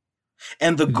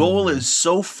 And the goal is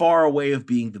so far away of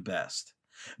being the best.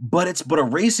 But a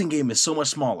racing game is so much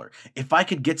smaller. If I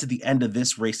could get to the end of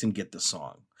this race and get the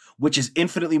song, which is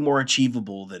infinitely more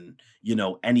achievable than,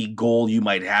 any goal you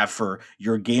might have for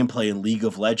your gameplay in League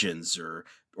of Legends or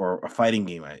a fighting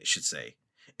game, I should say.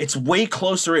 It's way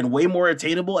closer and way more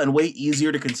attainable and way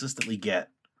easier to consistently get.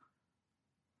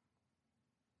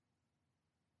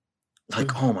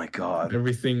 Like, oh my god,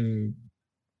 everything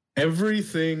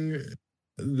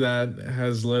that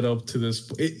has led up to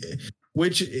this,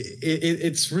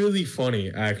 it's really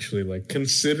funny actually. Like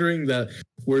considering that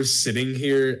we're sitting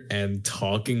here and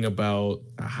talking about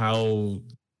how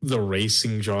the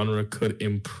racing genre could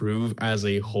improve as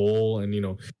a whole,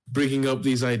 and bringing up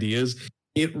these ideas,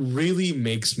 it really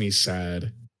makes me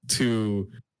sad to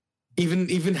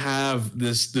even have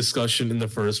this discussion in the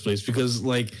first place, because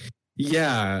like,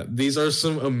 yeah, these are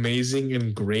some amazing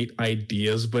and great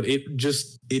ideas, but it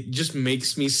just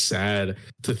makes me sad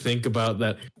to think about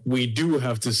that we do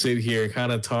have to sit here and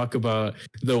kind of talk about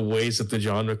the ways that the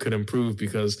genre could improve,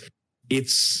 because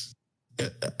it's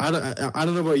I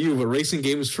don't know about you, but racing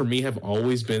games for me have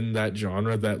always been that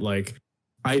genre that like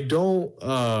I don't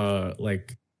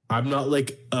like I'm not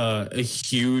like a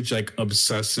huge like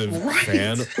obsessive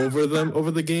fan over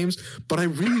the games, but I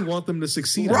really want them to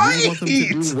succeed. I really want them to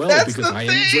do well. That's because I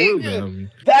enjoy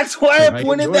them. That's why I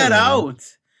pointed that out.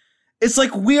 It's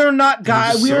like we are not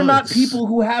people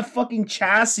who have fucking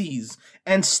chassis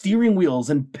and steering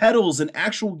wheels and pedals and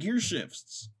actual gear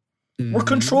shifts. Mm-hmm. We're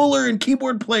controller and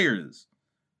keyboard players.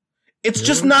 It's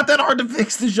just not that hard to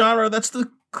fix the genre. That's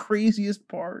the craziest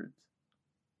part.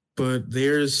 But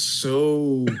they're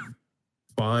so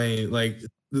fine. Like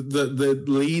the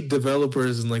lead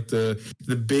developers and like the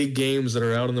big games that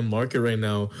are out in the market right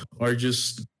now are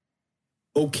just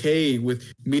okay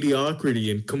with mediocrity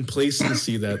and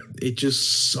complacency that it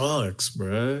just sucks,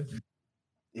 bruh.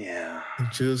 Yeah.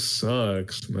 It just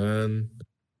sucks, man.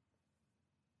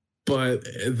 But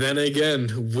then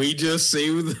again, we just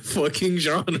saved the fucking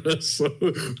genre. So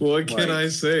what can I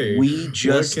say? We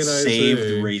just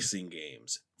saved racing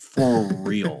games. For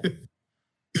real.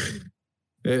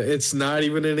 It's not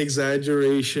even an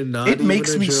exaggeration. It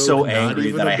makes me so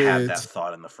angry that I had that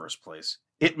thought in the first place.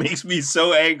 It makes me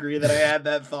so angry that I had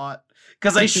that thought.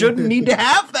 Because I shouldn't need to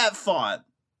have that thought.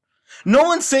 No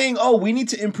one's saying, oh, we need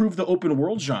to improve the open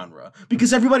world genre.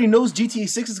 Because everybody knows GTA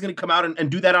 6 is going to come out and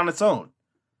do that on its own.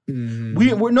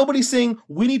 Mm-hmm. Nobody's saying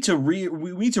we need to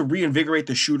reinvigorate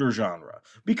the shooter genre,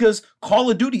 because Call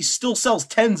of Duty still sells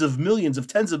tens of millions of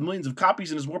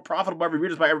copies and is more profitable every year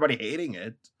despite everybody hating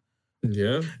it.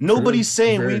 Yeah. Nobody's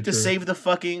saying we need to save the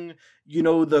fucking,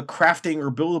 the crafting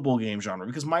or buildable game genre,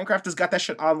 because Minecraft has got that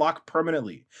shit on lock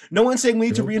permanently. No one's saying we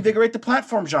need to reinvigorate the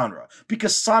platform genre,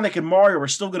 because Sonic and Mario are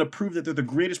still going to prove that they're the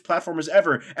greatest platformers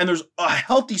ever, and there's a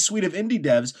healthy suite of indie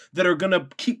devs that are going to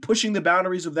keep pushing the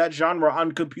boundaries of that genre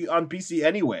on PC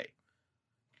anyway.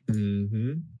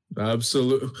 Mm-hmm.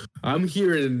 Absolutely. I'm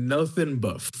hearing nothing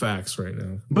but facts right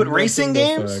now. But racing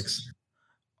games?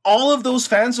 All of those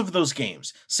fans of those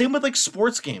games. Same with like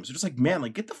sports games. They're just like, man,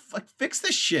 like get the fuck, fix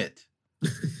this shit.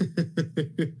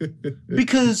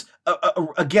 Because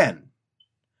again,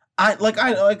 I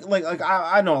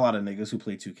know a lot of niggas who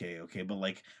play 2K, okay, but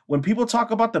like when people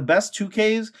talk about the best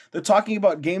 2Ks, they're talking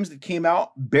about games that came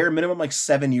out bare minimum like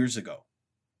 7 years ago.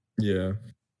 Yeah.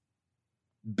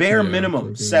 Bare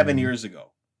minimum 7 years ago.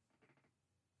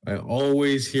 I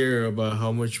always hear about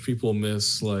how much people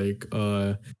miss like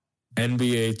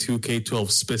NBA 2K12,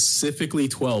 specifically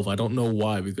 12. I don't know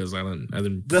why, because I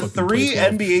didn't. The three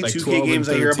NBA 2K games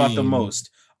I hear about the most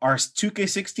are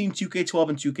 2K16, 2K12,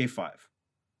 and 2K5.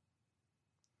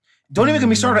 Don't even get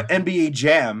me started on NBA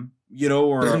Jam,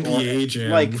 or NBA Jam,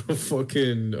 like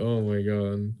fucking, oh my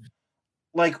god,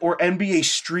 like, or NBA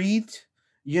Street,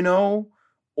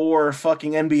 or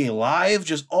fucking NBA Live,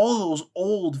 just all those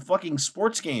old fucking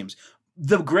sports games.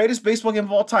 The greatest baseball game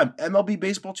of all time, MLB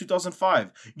Baseball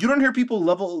 2005. You don't hear people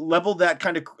level that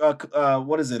kind of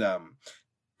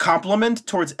compliment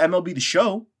towards MLB The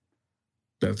Show.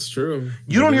 That's true.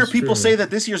 You don't hear people say that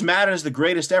this year's Madden is the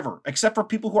greatest ever, except for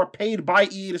people who are paid by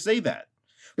EA to say that.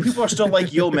 People are still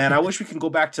like, yo, man, I wish we can go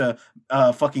back to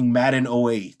fucking Madden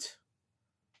 08.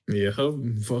 Yeah,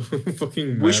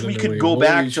 fucking wish we could go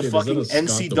back to fucking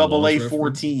NCAA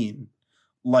 14.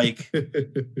 Like,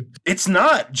 it's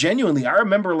not genuinely. I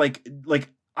remember like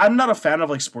I'm not a fan of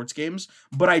like sports games,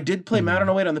 but I did play Madden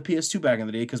 08 on the PS2 back in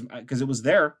the day because it was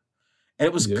there and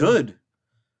it was good.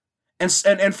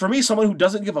 And for me, someone who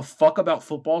doesn't give a fuck about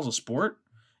football as a sport,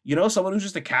 someone who's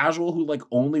just a casual who like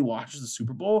only watches the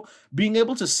Super Bowl, being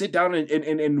able to sit down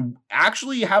and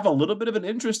actually have a little bit of an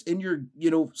interest in your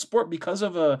sport because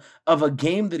of a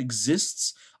game that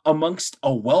exists amongst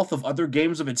a wealth of other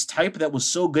games of its type that was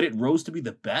so good it rose to be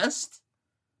the best.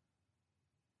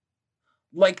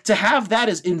 Like, to have that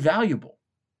is invaluable.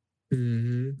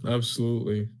 Mm-hmm.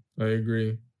 Absolutely. I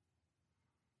agree.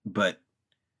 But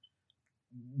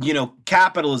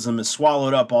capitalism has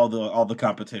swallowed up all the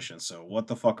competition. So what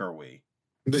the fuck are we?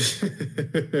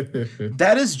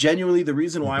 That is genuinely the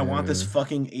reason why I want this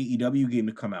fucking AEW game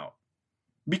to come out.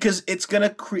 Because it's gonna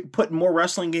put more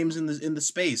wrestling games in the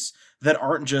space that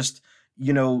aren't just,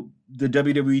 you know, the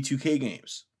WWE 2K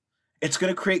games. It's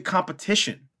gonna create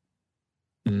competition.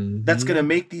 That's gonna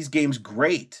make these games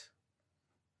great.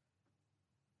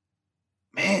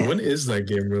 Man, when is that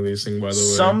game releasing? By the way,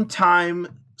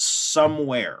 sometime,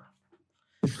 somewhere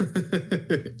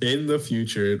in the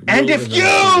future. And if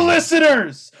you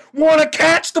listeners want to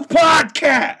catch the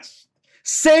podcast,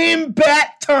 same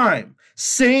bat time.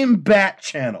 Same bat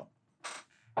channel.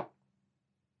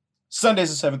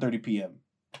 Sundays at 7:30 p.m.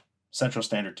 Central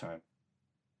Standard Time.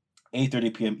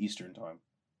 8:30 p.m. Eastern Time.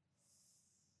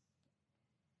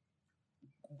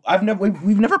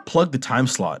 We've never plugged the time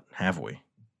slot, have we?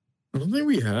 I don't think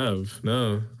we have.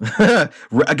 No.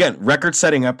 Again,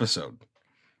 record-setting episode.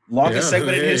 Longest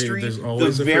segment in history.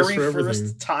 The very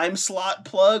first time slot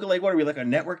plug. Like, what are we, like a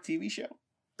network TV show?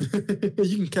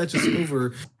 You can catch us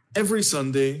over every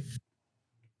Sunday.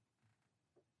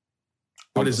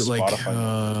 What is it, like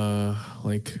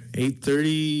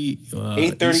 8:30?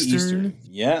 8:30 Eastern.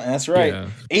 Yeah, that's right. Yeah.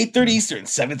 8:30 Eastern,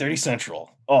 7:30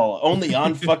 Central. Oh, only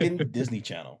on fucking Disney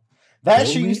Channel. That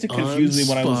shit used to confuse me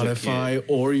when I was a kid. Spotify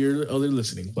or your other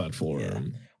listening platform. Yeah.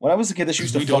 When I was a kid, that shit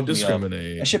used to fuck me up.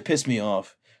 That shit pissed me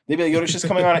off. They'd be like, yo, this shit's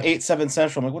coming on at 8/7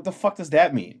 Central. I'm like, what the fuck does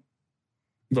that mean?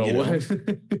 Bro, what?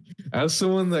 As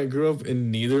someone that grew up in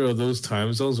neither of those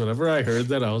time zones, whenever I heard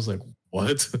that, I was like,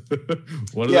 what?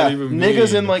 What does that even mean?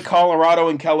 Niggas in like Colorado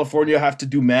and California have to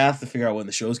do math to figure out when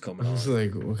the show's coming on. I was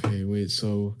like, okay, wait,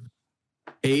 so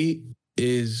 8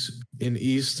 is in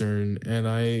Eastern and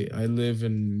I live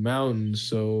in Mountain,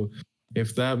 so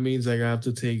if that means I have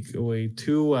to take away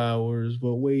 2 hours,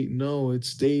 but wait, no,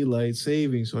 it's daylight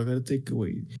saving, so I gotta take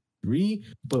away 3,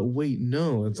 but wait,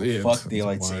 no. Fuck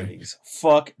daylight savings.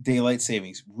 Fuck daylight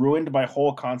savings. Ruined my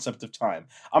whole concept of time.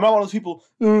 I'm not one of those people,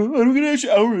 I don't get an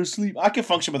extra hour of sleep. I can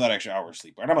function without extra hour of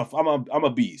sleep. And I'm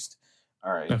a beast.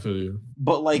 All right. I feel you.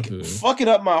 But like fucking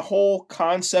up my whole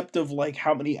concept of like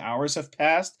how many hours have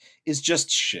passed is just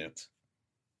shit.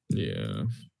 Yeah.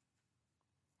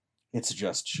 It's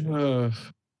just shit.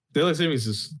 Daylight savings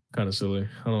is kind of silly.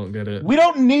 I don't get it. We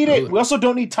don't need it. We also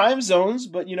don't need time zones,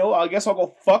 but you know, I guess I'll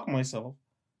go fuck myself.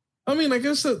 I mean, I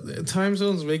guess that time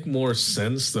zones make more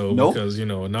sense though, because you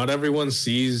know, not everyone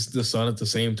sees the sun at the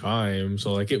same time,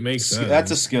 so like it makes sense.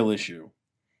 That's a skill issue.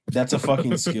 That's a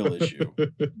fucking skill issue.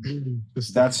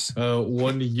 That's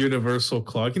one universal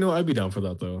clock. You know, I'd be down for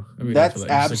that though. That's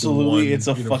absolutely, like it's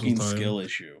a fucking skill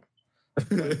issue.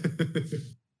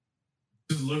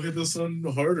 Just look at the sun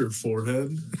harder,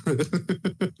 forehead.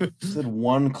 Said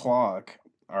one clock,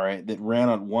 all right, that ran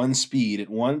on one speed at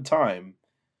one time.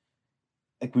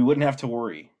 Like we wouldn't have to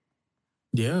worry.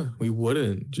 Yeah, we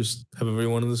wouldn't. Just have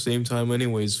everyone at the same time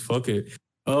anyways. Fuck it.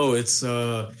 Oh, it's 3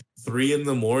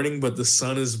 a.m, but the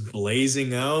sun is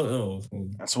blazing out. Oh,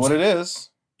 that's what it is.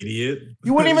 Idiot.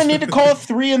 You wouldn't even need to call it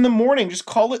 3 a.m. Just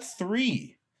call it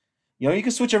 3. You know, you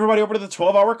can switch everybody over to the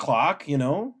 12-hour clock, you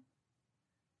know?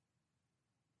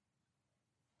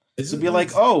 It'd be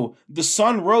like, oh, the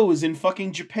sun rose in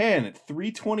fucking Japan at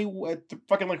 3:20 at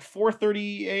fucking like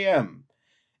 4:30 a.m.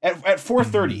 At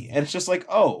 4:30, and it's just like,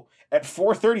 oh, at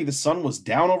 4:30 the sun was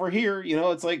down over here. You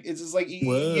know, it's just like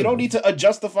you don't need to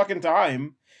adjust the fucking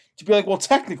time to be like, well,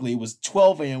 technically it was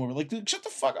 12 a.m. We're like, dude, shut the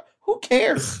fuck up. Who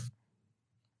cares?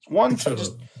 One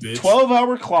just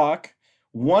 12-hour clock.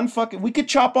 One fucking. We could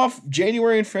chop off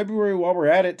January and February while we're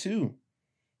at it too.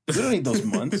 We don't need those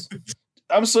months.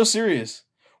 I'm so serious.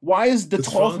 Why is the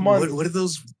 12th month? What are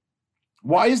those?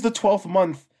 Why is the 12th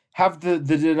month have the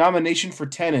denomination for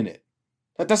 10 in it?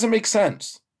 That doesn't make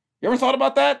sense. You ever thought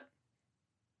about that?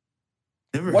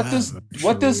 Never what have, does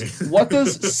actually. what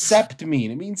does sept mean?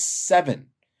 It means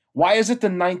 7. Why is it the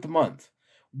 9th month?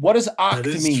 What does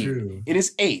oct mean? True. It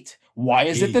is 8. Why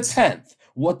is it the 10th?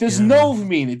 What does nov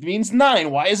mean? It means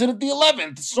 9. Why is it at the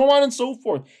 11th? So on and so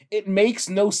forth. It makes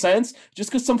no sense just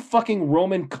because some fucking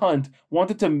Roman cunt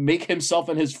wanted to make himself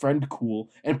and his friend cool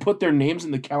and put their names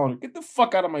in the calendar. Get the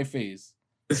fuck out of my face.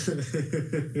 Get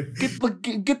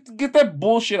that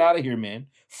bullshit out of here, man.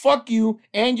 Fuck you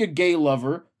and your gay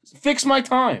lover. Fix my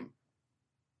time.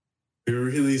 You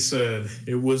really said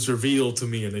it was revealed to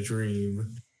me in a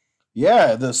dream.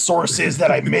 Yeah, the source is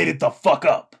that I made it the fuck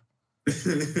up.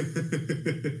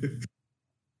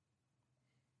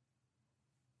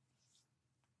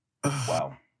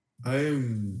 Wow.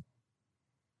 I'm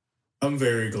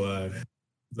very glad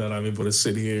that I'm able to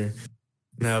sit here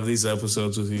and have these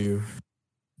episodes with you,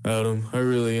 Adam. I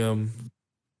really am.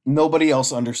 Nobody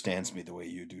else understands me the way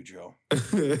you do, Joe.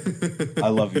 I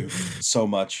love you so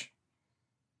much.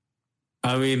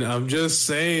 I mean, I'm just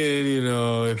saying,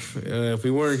 if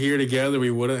we weren't here together, we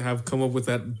wouldn't have come up with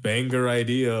that banger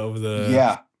idea of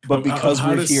but because how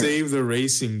we're to here, save the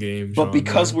racing game. but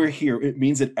because we're here, it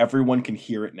means that everyone can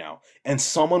hear it now, and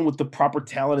someone with the proper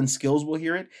talent and skills will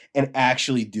hear it and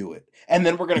actually do it. And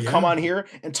then we're gonna come on here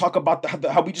and talk about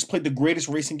how we just played the greatest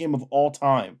racing game of all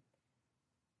time.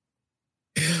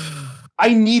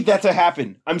 I need that to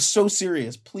happen. I'm so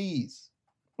serious. Please.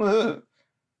 My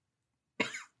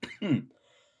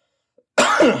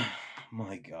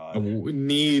God.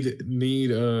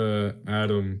 Need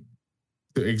Adam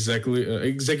to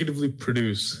executively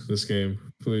produce this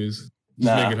game, please.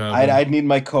 Make it happen. I'd need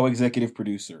my co-executive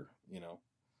producer.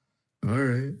 All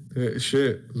right,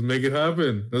 shit. Let's make it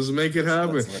happen.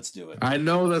 Let's do it. I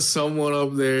know that someone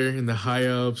up there in the high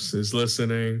ups is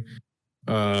listening.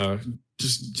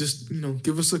 Just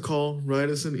give us a call, write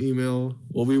us an email.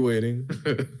 We'll be waiting.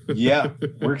 Yeah,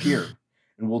 we're here,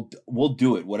 and we'll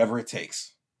do it, whatever it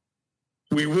takes.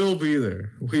 We will be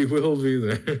there.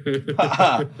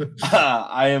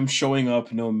 I am showing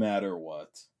up no matter what.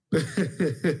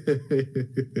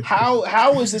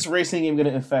 How is this racing game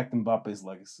going to affect Mbappe's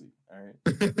legacy? All right.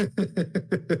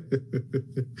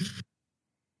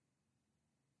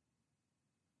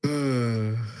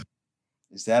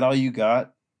 Is that all you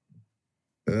got?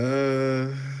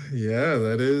 Yeah,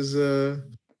 that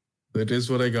is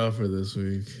what I got for this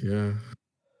week. Yeah,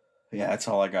 that's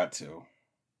all I got too.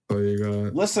 All you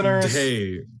got, listeners.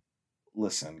 Hey,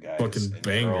 listen, guys, fucking and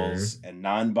banger, girls, and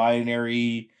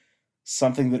non-binary,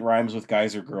 something that rhymes with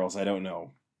guys or girls. I don't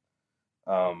know.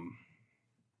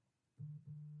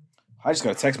 I just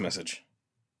got a text message.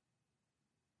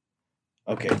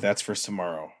 Okay, that's for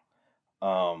tomorrow.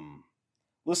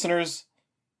 Listeners,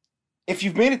 if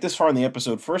you've made it this far in the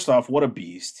episode, first off, what a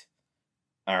beast.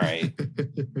 All right.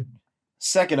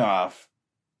 Second off,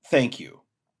 thank you.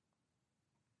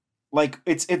 Like,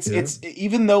 it's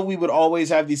even though we would always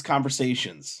have these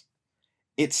conversations,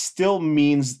 it still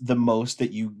means the most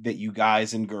that you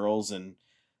guys and girls and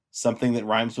something that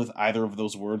rhymes with either of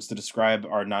those words to describe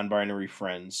our non-binary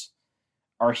friends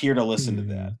are here to listen to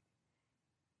that,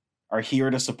 are here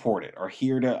to support it, are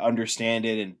here to understand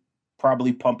it, and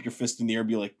probably pump your fist in the air and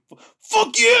be like,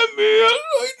 fuck yeah, man,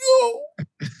 I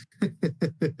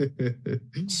know.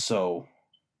 So,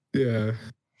 yeah.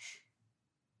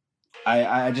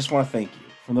 I just want to thank you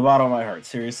from the bottom of my heart.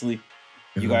 Seriously,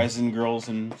 you guys and girls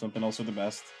and something else are the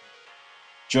best.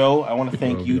 Joe, I want to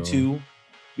thank you too,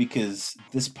 because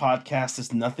this podcast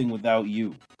is nothing without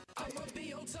you.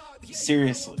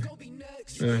 Seriously.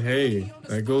 Hey,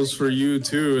 that goes for you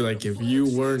too. Like, if you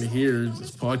weren't here,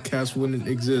 this podcast wouldn't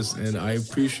exist, and I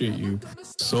appreciate you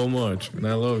so much, and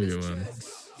I love you, man.